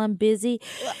tonsils. While I'm busy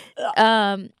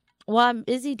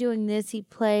doing this, he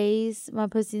plays my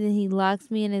pussy, then he locks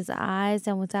me in his eyes,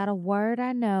 and without a word,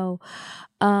 I know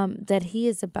that he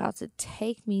is about to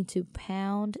take me to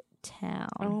Pound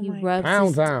Town. He rubs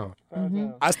Pound Town.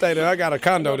 I stayed there. I got a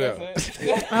condo there.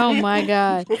 Oh my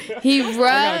God. I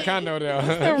got a condo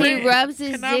there. He rubs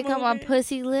his dick on my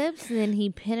pussy lips, and then he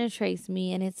penetrates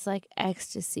me, and it's like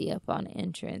ecstasy upon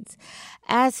entrance.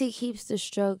 As he keeps the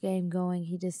stroke game going,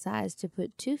 he decides to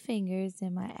put 2 fingers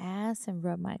in my ass and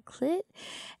rub my clit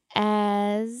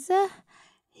as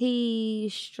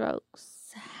he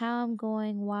strokes. How I'm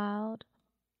going wild.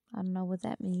 I don't know what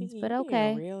that means, but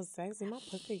okay. Real sexy. My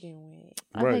pussy getting wet.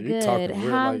 Okay, good.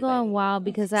 How I'm going wild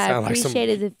because I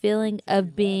appreciated the feeling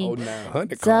of being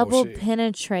double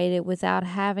penetrated without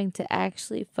having to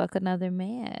actually fuck another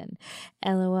man.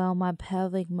 LOL, my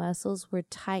pelvic muscles were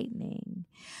tightening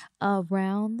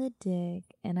around the dick,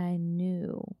 and I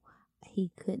knew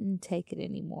he couldn't take it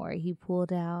anymore. He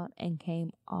pulled out and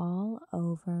came all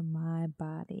over my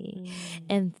body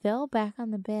and fell back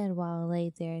on the bed while I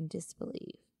lay there in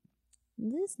disbelief.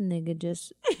 This nigga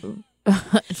just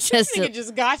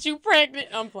got you pregnant.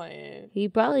 I'm playing. He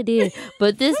probably did,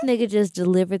 but this nigga just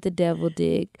delivered the devil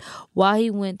dick. While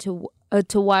he went to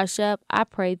wash up, I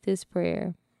prayed this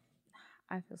prayer.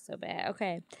 I feel so bad.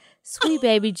 Okay, sweet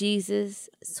baby Jesus,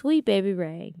 sweet baby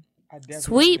Ray,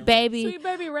 sweet baby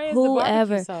Ray is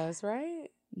whoever. the barbecue sauce,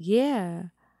 right? Yeah.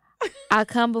 I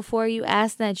come before you,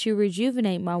 ask that you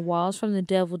rejuvenate my walls from the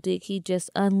devil dick he just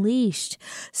unleashed,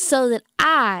 so that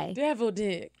devil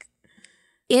dick,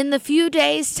 in the few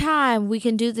days' time, we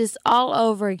can do this all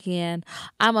over again.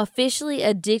 I'm officially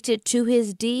addicted to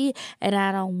his D, and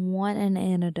I don't want an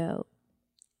antidote.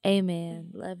 Amen.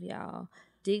 Love y'all.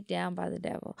 Dick down by the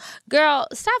devil. Girl,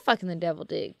 stop fucking the devil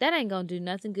dick. That ain't gonna do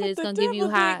nothing good. It's gonna give you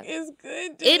high. It's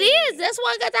good. It is. That's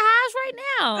why I got the highs right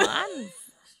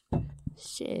now.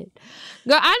 Shit.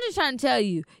 Girl, I'm just trying to tell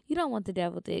you, you don't want the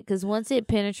devil dick, because once it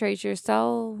penetrates your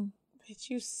soul, bitch,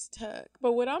 you stuck.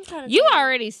 But what I'm trying to you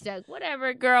already stuck.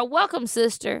 Whatever, girl. Welcome,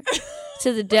 sister,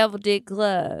 to the devil dick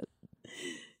club.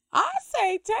 I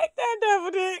say take that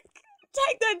devil dick.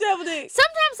 Take that devil dick.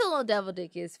 Sometimes a little devil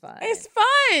dick is fun. It's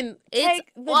fun.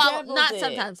 Not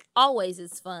sometimes. Always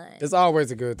it's fun. It's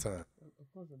always a good time.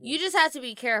 You just have to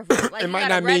be careful. Like, it might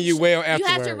not mean you well afterwards. You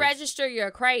have to register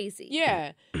you're crazy.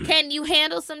 Yeah. Can you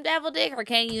handle some devil dick or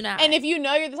can you not? And if you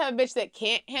know you're the type of bitch that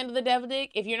can't handle the devil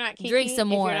dick, if you're not Kiki, drink some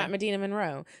more. If you're not Medina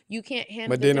Monroe, you can't handle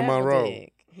Medina the devil Monroe.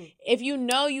 dick.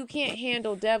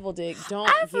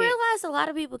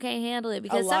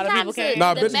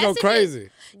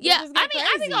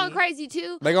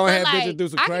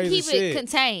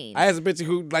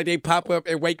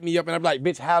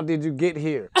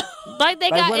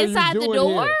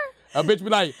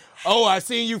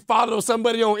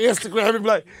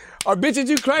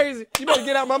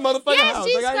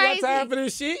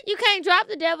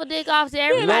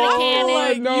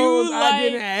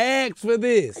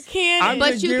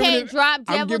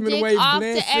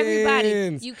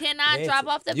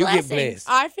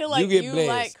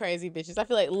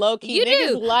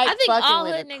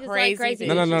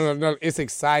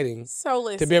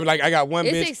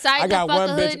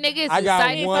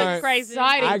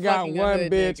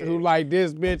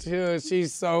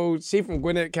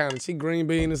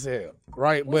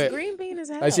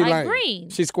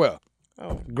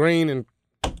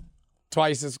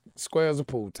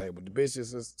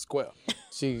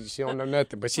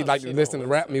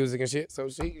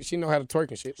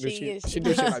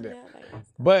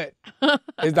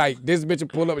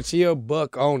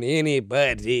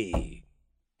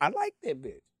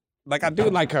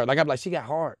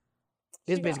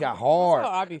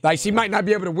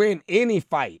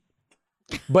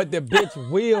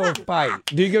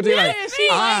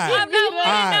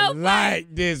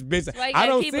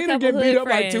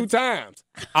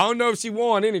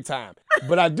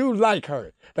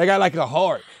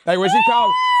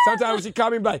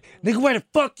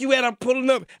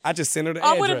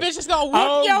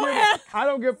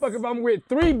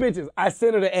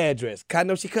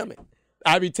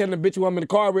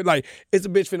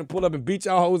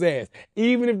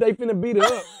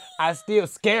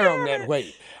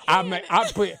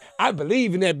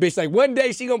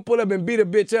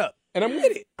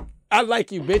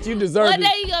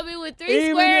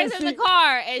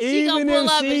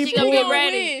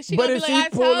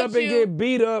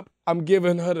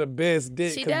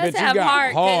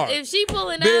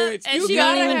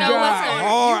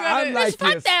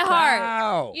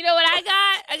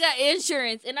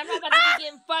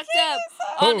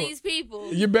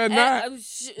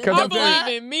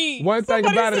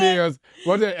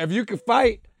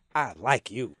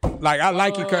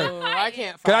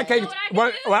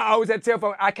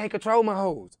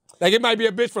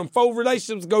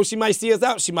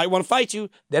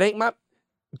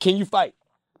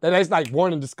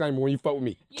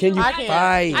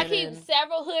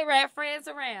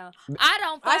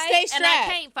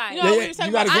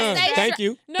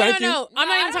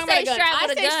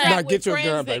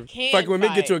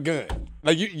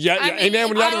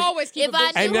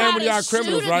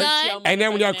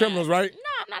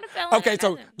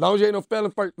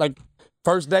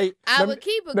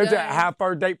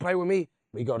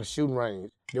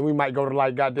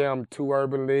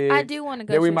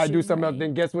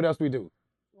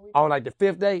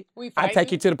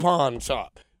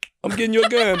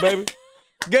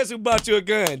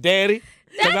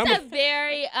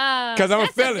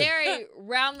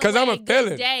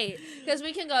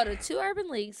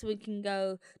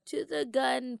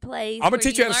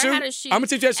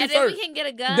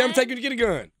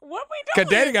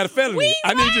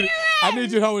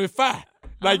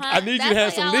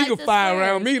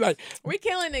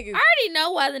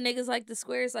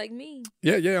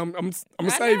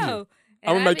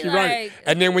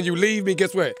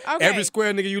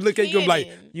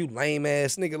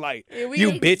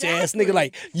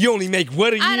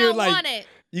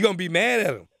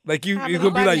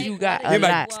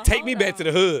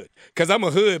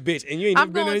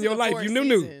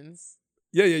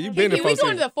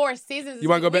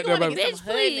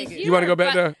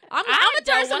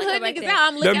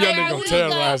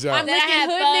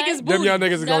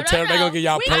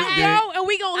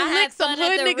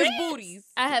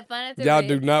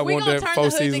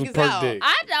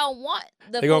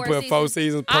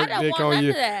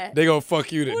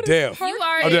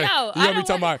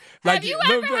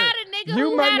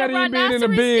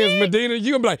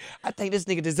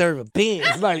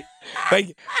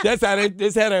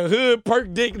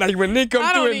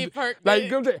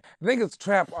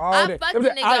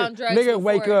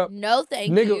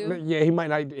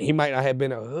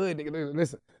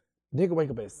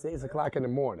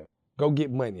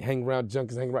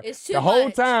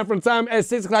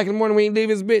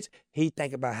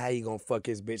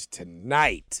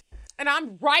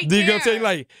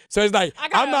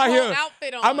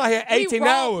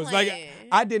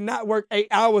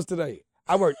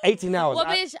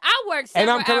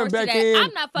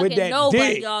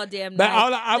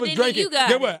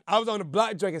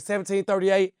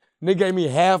 Nigga gave me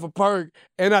half a perk,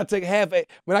 and I took half a.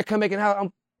 When I come back in the house,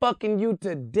 I'm fucking you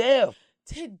to death.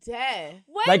 To death.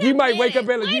 Like you might wake up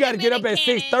at you gotta get up at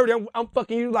 6:30. I'm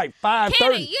fucking you like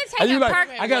 5:30. You and you like perk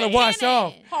I gotta wash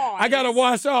off. I gotta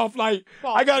wash off. Like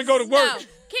I gotta go to work.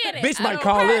 Bitch might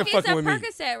call in fucking with me.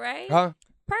 Percocet, right? Huh?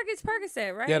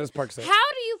 Percocet, right? Yeah, that's Percocet.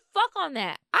 How do you fuck on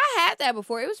that? I had that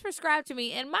before. It was prescribed to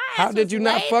me, and my ass How did you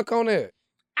not fuck on it?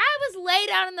 I was laid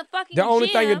out in the fucking The only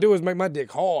gym. thing it do is make my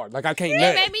dick hard. Like I can't It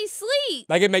nut. made me sleep.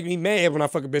 Like it make me mad when I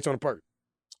fuck a bitch on a perk.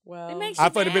 Well, it makes you I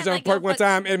fucked a mad, bitch on a like, perk one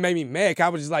time. It made me mad. 'Cause I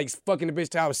was just like fucking the bitch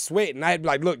till I was sweating. I had to be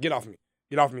like, look, get off me.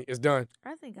 Get off me. It's done.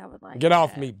 I think I would like Get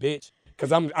off me, bitch.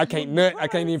 Cause I can't nut. I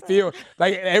can't even feel.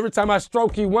 Like every time I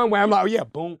stroke you one way, I'm like, oh yeah,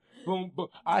 boom, boom, boom.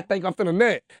 I think I'm finna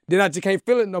nut. Then I just can't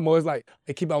feel it no more. It's like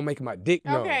they keep on making my dick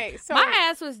numb. Okay, so my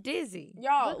ass was dizzy.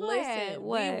 Y'all, Go listen. ahead. We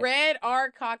What? read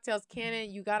our cocktails. Cannon,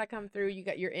 you gotta come through.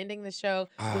 You're ending the show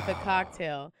with a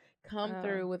cocktail. Come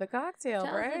through with a cocktail,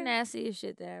 Tell us right? the nastiest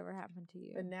shit that ever happened to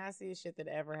you. The nastiest shit that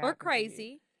ever happened. Or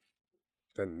crazy.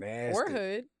 The nasty. Or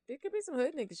hood. It could be some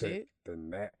hood nigga shit.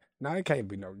 No, it can't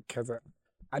be no. Cause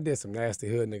I did some nasty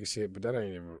hood nigga shit, but that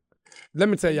ain't even. Let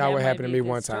me tell y'all That what might happened to be a me good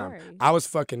one time. story. I was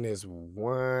fucking this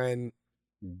one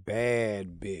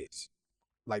bad bitch.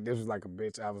 Like this was like a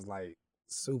bitch I was like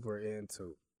super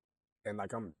into, and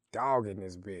like I'm dogging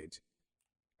this bitch.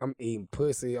 I'm eating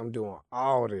pussy. I'm doing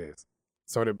all this.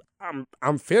 So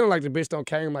I'm feeling like the bitch don't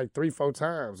came like 3-4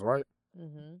 times, right?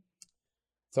 Mm-hmm.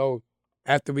 So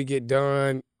after we get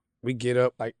done, we get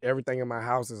up. Like everything in my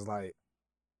house is like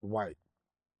white.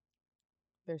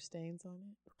 There's stains on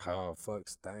it. Oh fuck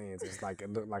stains. It's like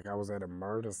it looked like I was at a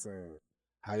murder scene.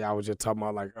 How y'all was just talking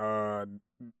about like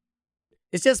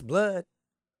it's just blood.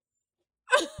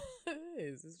 It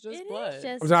is. It's just blood.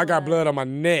 Just I'm saying I got blood on my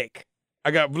neck.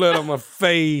 I got blood on my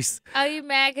face. Oh, you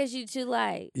mad because you too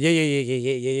light?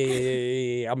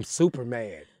 Yeah. I'm super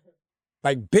mad.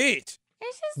 Like, bitch.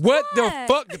 It's just What blood.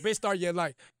 the fuck? The bitch start yelling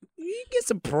like, you get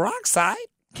some peroxide?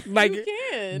 Like, You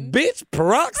can. bitch,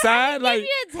 peroxide? Like, Give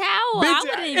you a towel. bitch, I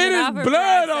wouldn't it even is offer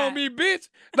blood peroxide. on me, bitch.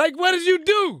 Like, what did you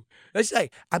do? They say,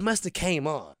 I must have came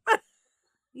on.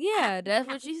 Yeah, that's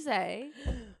what you say.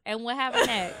 And what happened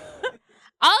next?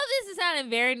 All of this is sounding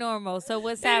very normal. So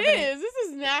what's happening? It is. This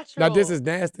is natural. Now, this is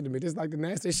nasty to me. This is like the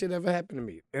nastiest shit ever happened to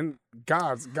me. And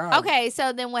God. Okay,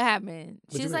 so then what happened?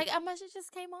 What She's you like, mean? I must have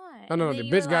just came on. No, And the then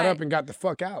you bitch were got like, up and got the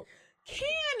fuck out.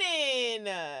 Cannon.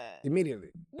 Immediately.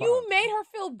 You made her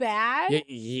feel bad? Yeah.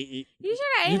 You should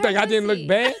have ate You her think I didn't pussy. look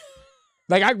bad?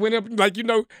 Like I went up, like this.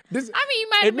 I mean, you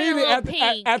might have been a Immediately little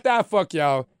pink. after I fuck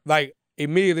y'all, like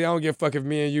immediately I don't give a fuck if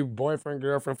me and you boyfriend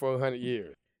girlfriend for 100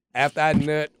 years. After I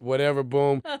nut, whatever,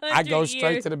 boom, I go 100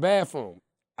 straight years. to the bathroom.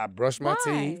 I brush my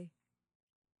Why? teeth.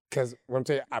 Cause what I'm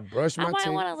telling you, I brush my I might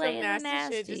teeth. want to lay in the nasty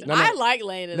nasty. shit. Just- No. I like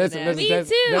laying in the Listen, nasty. Me that's-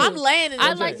 too. that's- I'm laying in the I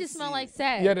nasty. like to smell like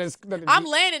sex. Yeah, I'm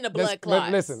laying in the blood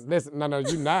clots. Listen. No,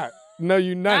 you not. No,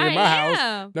 you not in my house.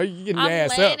 am. No, you getting I'm your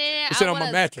ass laying up. in it. You sit I on my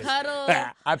wanna mattress.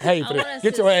 cuddle. I paid for I this. wanna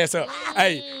Get your ass up. sit-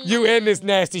 Hey, you and this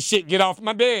nasty shit, get off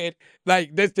my bed.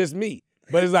 Like, that's just me.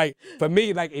 But it's like, for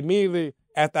me, like, immediately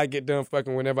after I get done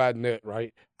fucking, whenever I nut,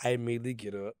 right, I immediately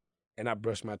get up and I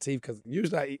brush my teeth. Because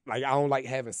usually I eat, like, I don't like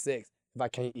having sex if I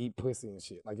can't eat pussy and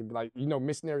shit. Like, it'd be like,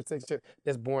 missionary sex shit,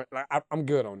 that's boring. Like, I'm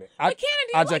good on it. But Cannon, do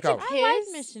you I like check your out. kids? I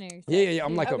like missionaries. Yeah.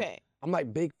 I'm like Okay. I'm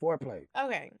like big foreplay.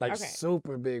 Okay. Like okay.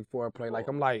 super big foreplay. Like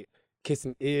I'm like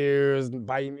kissing ears,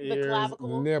 biting ears,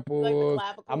 clavicle? nipples. Like the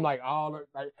clavicle? I'm like all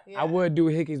like Yeah. I would do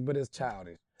hickeys, but it's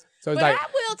childish. So it's But like I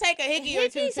will take a hickey or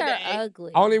two Hickeys today. are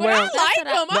ugly. only But way I I'm, like what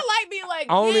I- them. I like being like,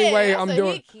 only yeah, way that's I'm a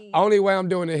doing hickey. only way I'm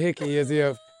doing a hickey is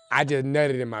if I just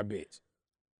nutted in my bitch.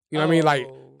 You know what I mean? Like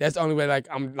Oh. that's the only way. Like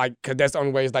I'm like, cause that's the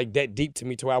only way it's like that deep to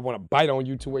me to where I want to bite on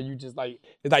you to where you just like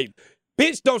it's like,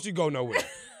 bitch, don't you go nowhere.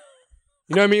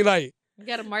 You know what I mean? Like. You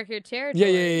gotta mark your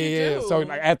territory. Yeah. do. So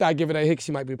like after I give her that hickey,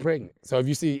 she might be pregnant. So if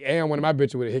you see Ann, one of my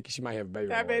bitches with a hickey, she might have a baby.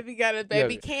 That on the way. baby got a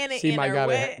baby cannon She in might her got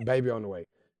wet. a baby on the way.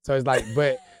 So it's like,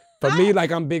 but for me,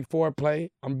 like I'm big foreplay.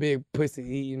 I'm big pussy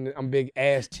eating. I'm big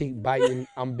ass cheek biting.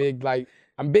 I'm big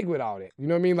with all that. You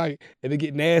know what I mean? Like if it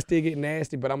get nasty, it get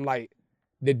nasty. But I'm like,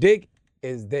 the dick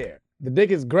is there. The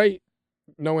dick is great.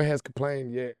 No one has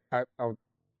complained yet.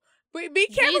 But be you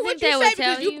careful think what they you would say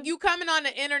because tell you coming on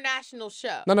an international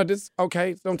show. No, this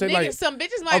okay. So I'm telling you, Niggas, like, some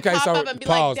bitches might okay, pop so up and be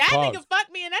pause, like, that pause. nigga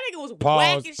fucked me and that nigga was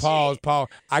whack as shit. Pause.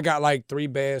 I got like 3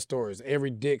 bad stories. Every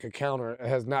dick encounter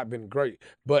has not been great.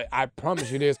 But I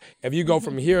promise you this, if you go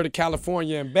from here to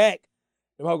California and back,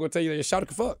 I'm gonna tell you that shot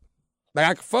can fuck. Like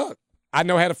I can fuck. I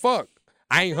know how to fuck.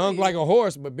 I ain't hung like a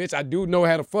horse, but bitch, I do know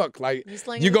how to fuck. Like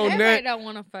you go Everybody nut, don't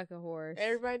want to fuck a horse.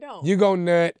 Everybody don't. you go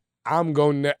nut, I'm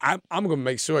gonna nut. I'm gonna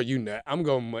make sure you nut. I'm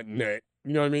gonna nut.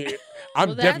 You know what I mean? I'm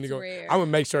Well, definitely that's going. rare. I'm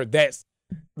gonna make sure that's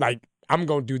like I'm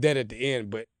gonna do that at the end,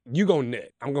 but you gonna nut.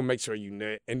 I'm gonna make sure you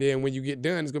nut, and then when you get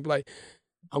done, it's gonna be like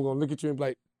I'm gonna look at you and be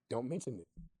like, don't mention it.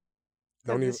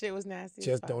 Don't even. Shit was nasty.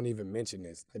 Just don't even mention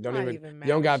this. Like, don't Not even. even You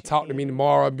don't gotta talk to me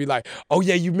tomorrow and be like, oh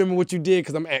yeah, you remember what you did?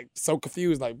 Because I'm so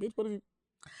confused. Like, bitch, what are you?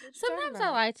 Sometimes I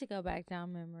like to go back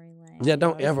down memory lane. Yeah,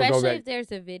 don't ever go Especially back. if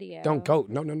there's a video. Don't go.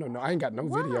 No. I ain't got no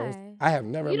videos. I have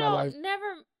never You in my don't life.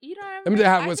 You don't ever. Let me tell you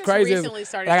how I what's just crazy is recently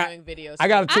started I doing videos. I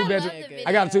got a I love two-bedroom. the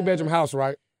I got a two-bedroom house,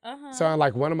 right? Uh-huh. So in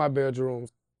like one of my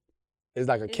bedrooms is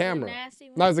like a camera. nasty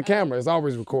one? No, it's a camera. It's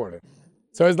always recording.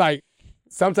 So it's like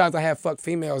sometimes I have fuck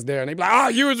females there and they be like, oh,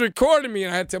 you was recording me,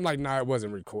 and I had to tell them like, nah, it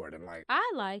wasn't recording. Like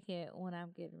I like it when I'm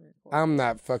getting recorded. I'm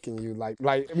not fucking you. Like.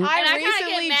 I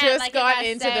recently just got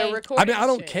into the recording. I mean, I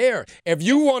don't care. If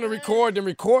you want to record, then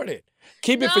record it.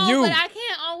 Keep it for you. But I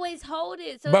can't always hold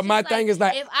it. So But it's my just thing is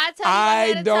like, if I tell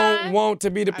you ahead of don't time, want to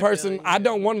be the person. I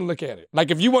don't want to look at it. Like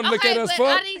if you want to look okay, at us, but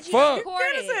I fuck, need you to fuck. record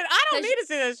it. I don't need to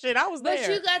see that shit. I was But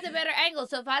there. you got the better angle.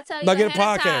 So if I tell you Like in a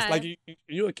ahead of podcast, time, like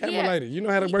you a camera Yeah. lady. You know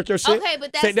how to work your shit. Okay,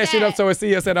 but Take that's that shit up that. so it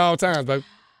see us at all times, baby.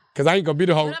 Cause I ain't gonna be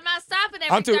the whole. But I'm not stopping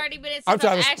every I'm too- 30 minutes. I'm if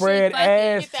trying to actually spread fucking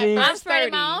ass get that cheeks. I'm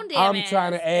spreading my own damn I'm ass,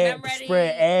 trying to and I'm ready.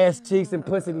 spread ass cheeks and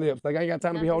pussy lips. Like I ain't got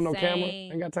time to be Not holding the no camera.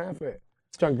 same. Ain't got time for that.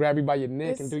 Just trying to grab you by your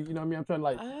neck and do, you know what I mean? I'm trying to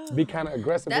like be kind of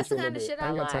aggressive That's with the you a kind of little bit. shit I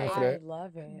ain't got time for I that.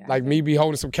 love it. Like me be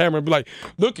holding some camera and be like,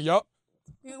 look at y'all.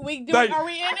 We do. Like- Are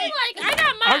we in I it? mean, like, I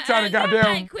got my, I'm trying to I got my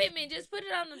goddamn- equipment. Just put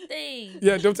it on the thing.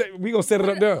 Yeah, don't say, we gonna set it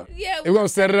up there. Yeah, We're gonna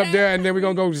set it up there and then we're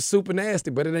gonna go super nasty,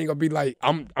 but it ain't gonna be like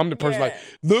I'm the person like,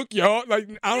 look, y'all. Like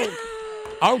I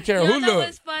don't care You who know look.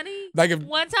 what's funny? Like if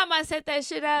One time I set that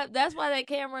shit up. That's why that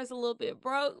camera is a little bit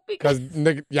broke. because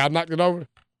nigga, y'all knocked it over.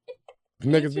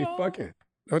 Niggas be fucking.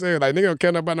 Don't tell you like nigga don't care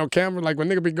about no camera. Like when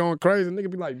nigga be going crazy, nigga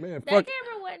be like, man, that fuck.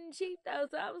 camera wasn't cheap though,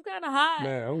 so I was kind of hot.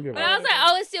 Man, I don't give a But I was like,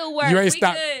 oh, it still works. You ain't We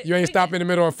stop. good. You ain't stop in the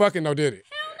middle of fucking though, did it?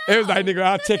 It was like nigga,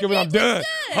 I'll check it when I'm done.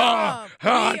 I'll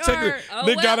check it. Oh,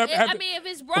 They well, got up I after mean, if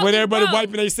it's broke, when it's everybody broke.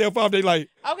 wiping themselves off. They like,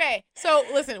 Okay, so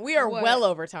listen, we are well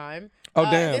over time. oh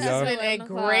damn, This y'all. has been a 11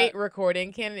 o'clock. great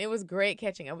recording, Cannon. It was great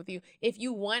catching up with you. If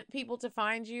you want people to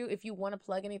find you, if you want to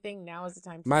plug anything, now is the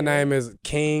time to My do it. name is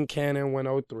King Cannon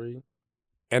 103,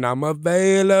 and I'm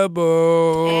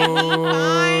available.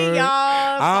 Fine,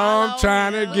 y'all. I'm Follow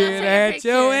trying to him. get at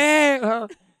your ass. Huh?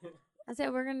 I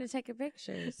said we're gonna take a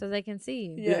picture so they can see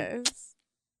you. Yes.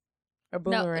 A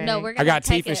boomerang. No, we're I gonna got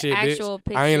take teeth and an shit, actual bitch.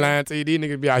 picture. I ain't lying to you. These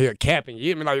niggas be out here capping. You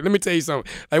hear me? Like, let me tell you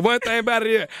something. Like, one thing about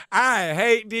it is, I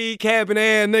hate these capping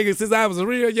ass niggas since I was a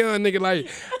real young nigga. Like,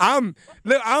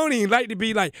 look, I don't even like to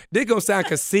be like, this gonna sound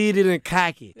conceited and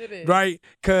cocky. It is. Right?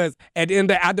 Cause at the end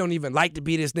of the day, I don't even like to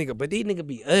be this nigga, but these niggas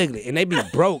be ugly and they be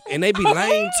broke and they be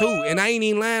lame too. And I ain't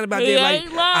even lying about He that. Like,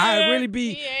 ain't lying. I really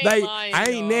be, He ain't like, lying, I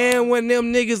ain't y'all. nan one of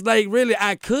them niggas, like, really,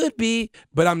 I could be,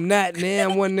 but I'm not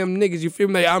nan one of them niggas. You feel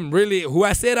me? Like, I'm really who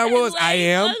I said I was. I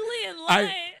am. Ugly and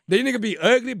lying. They nigga be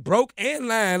ugly, broke, and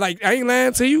lying. Like, I ain't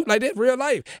lying to you. Like, that's real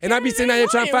life. And I be sitting out here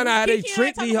trying to find out how they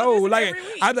trick these hoes. Like,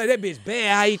 I be like, that bitch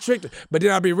bad, how he tricked her. But then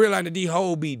I be realizing that these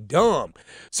hoes be dumb.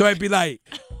 So it'd be like,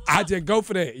 I just go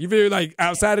for that. You feel me? Like,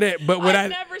 outside of that. But when I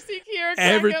never see Kiera crack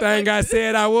up everything like I this.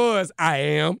 said I was, I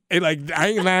am. It like, I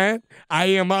ain't lying. I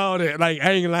am all that. Like,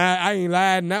 I ain't lying. I ain't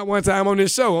lied not one time on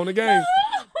this show, on the game.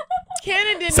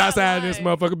 Cannon did not Southside lie. this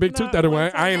motherfucker, Big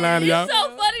 231. I ain't lying to y'all. It's so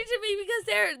funny to me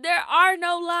because there are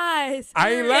no lies.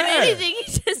 I ain't in lying. anything he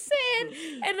just said,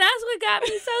 and that's what got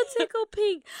me so tickled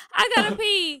pink. I gotta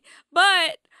pee,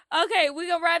 but okay, we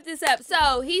gonna wrap this up.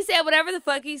 So he said whatever the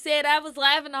fuck he said. I was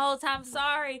laughing the whole time.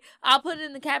 Sorry. I'll put it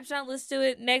in the caption. I'll listen to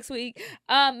it next week.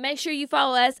 Make sure you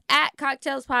follow us at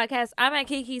Cocktails Podcast. I'm at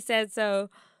Kiki Said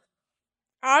So.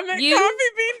 I'm at You? Coffee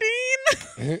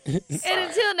Bean Dean. And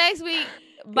until next week.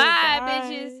 Bye, Goodbye.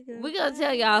 bitches. We gonna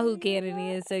tell y'all who Cannon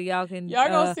is, so y'all can. Y'all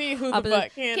gonna see who the I'll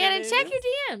fuck be- Cannon Cannon, is. check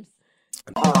your DMs.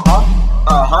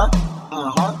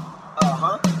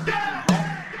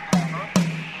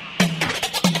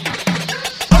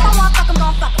 If I want fuck, I'm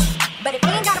gon' fuck 'em. But if he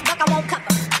ain't got a buck, I won't cuff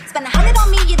 'em. Spend 100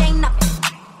 on me, it ain't nothing.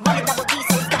 Run a double D,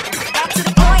 so stuffin'. Back to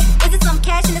the point. Is it some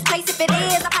cash in this place? If it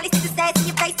is, I probably stick the stats in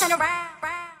your face, turn around.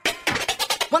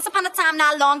 Once upon a time,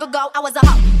 not long ago, I was a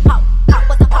hoe.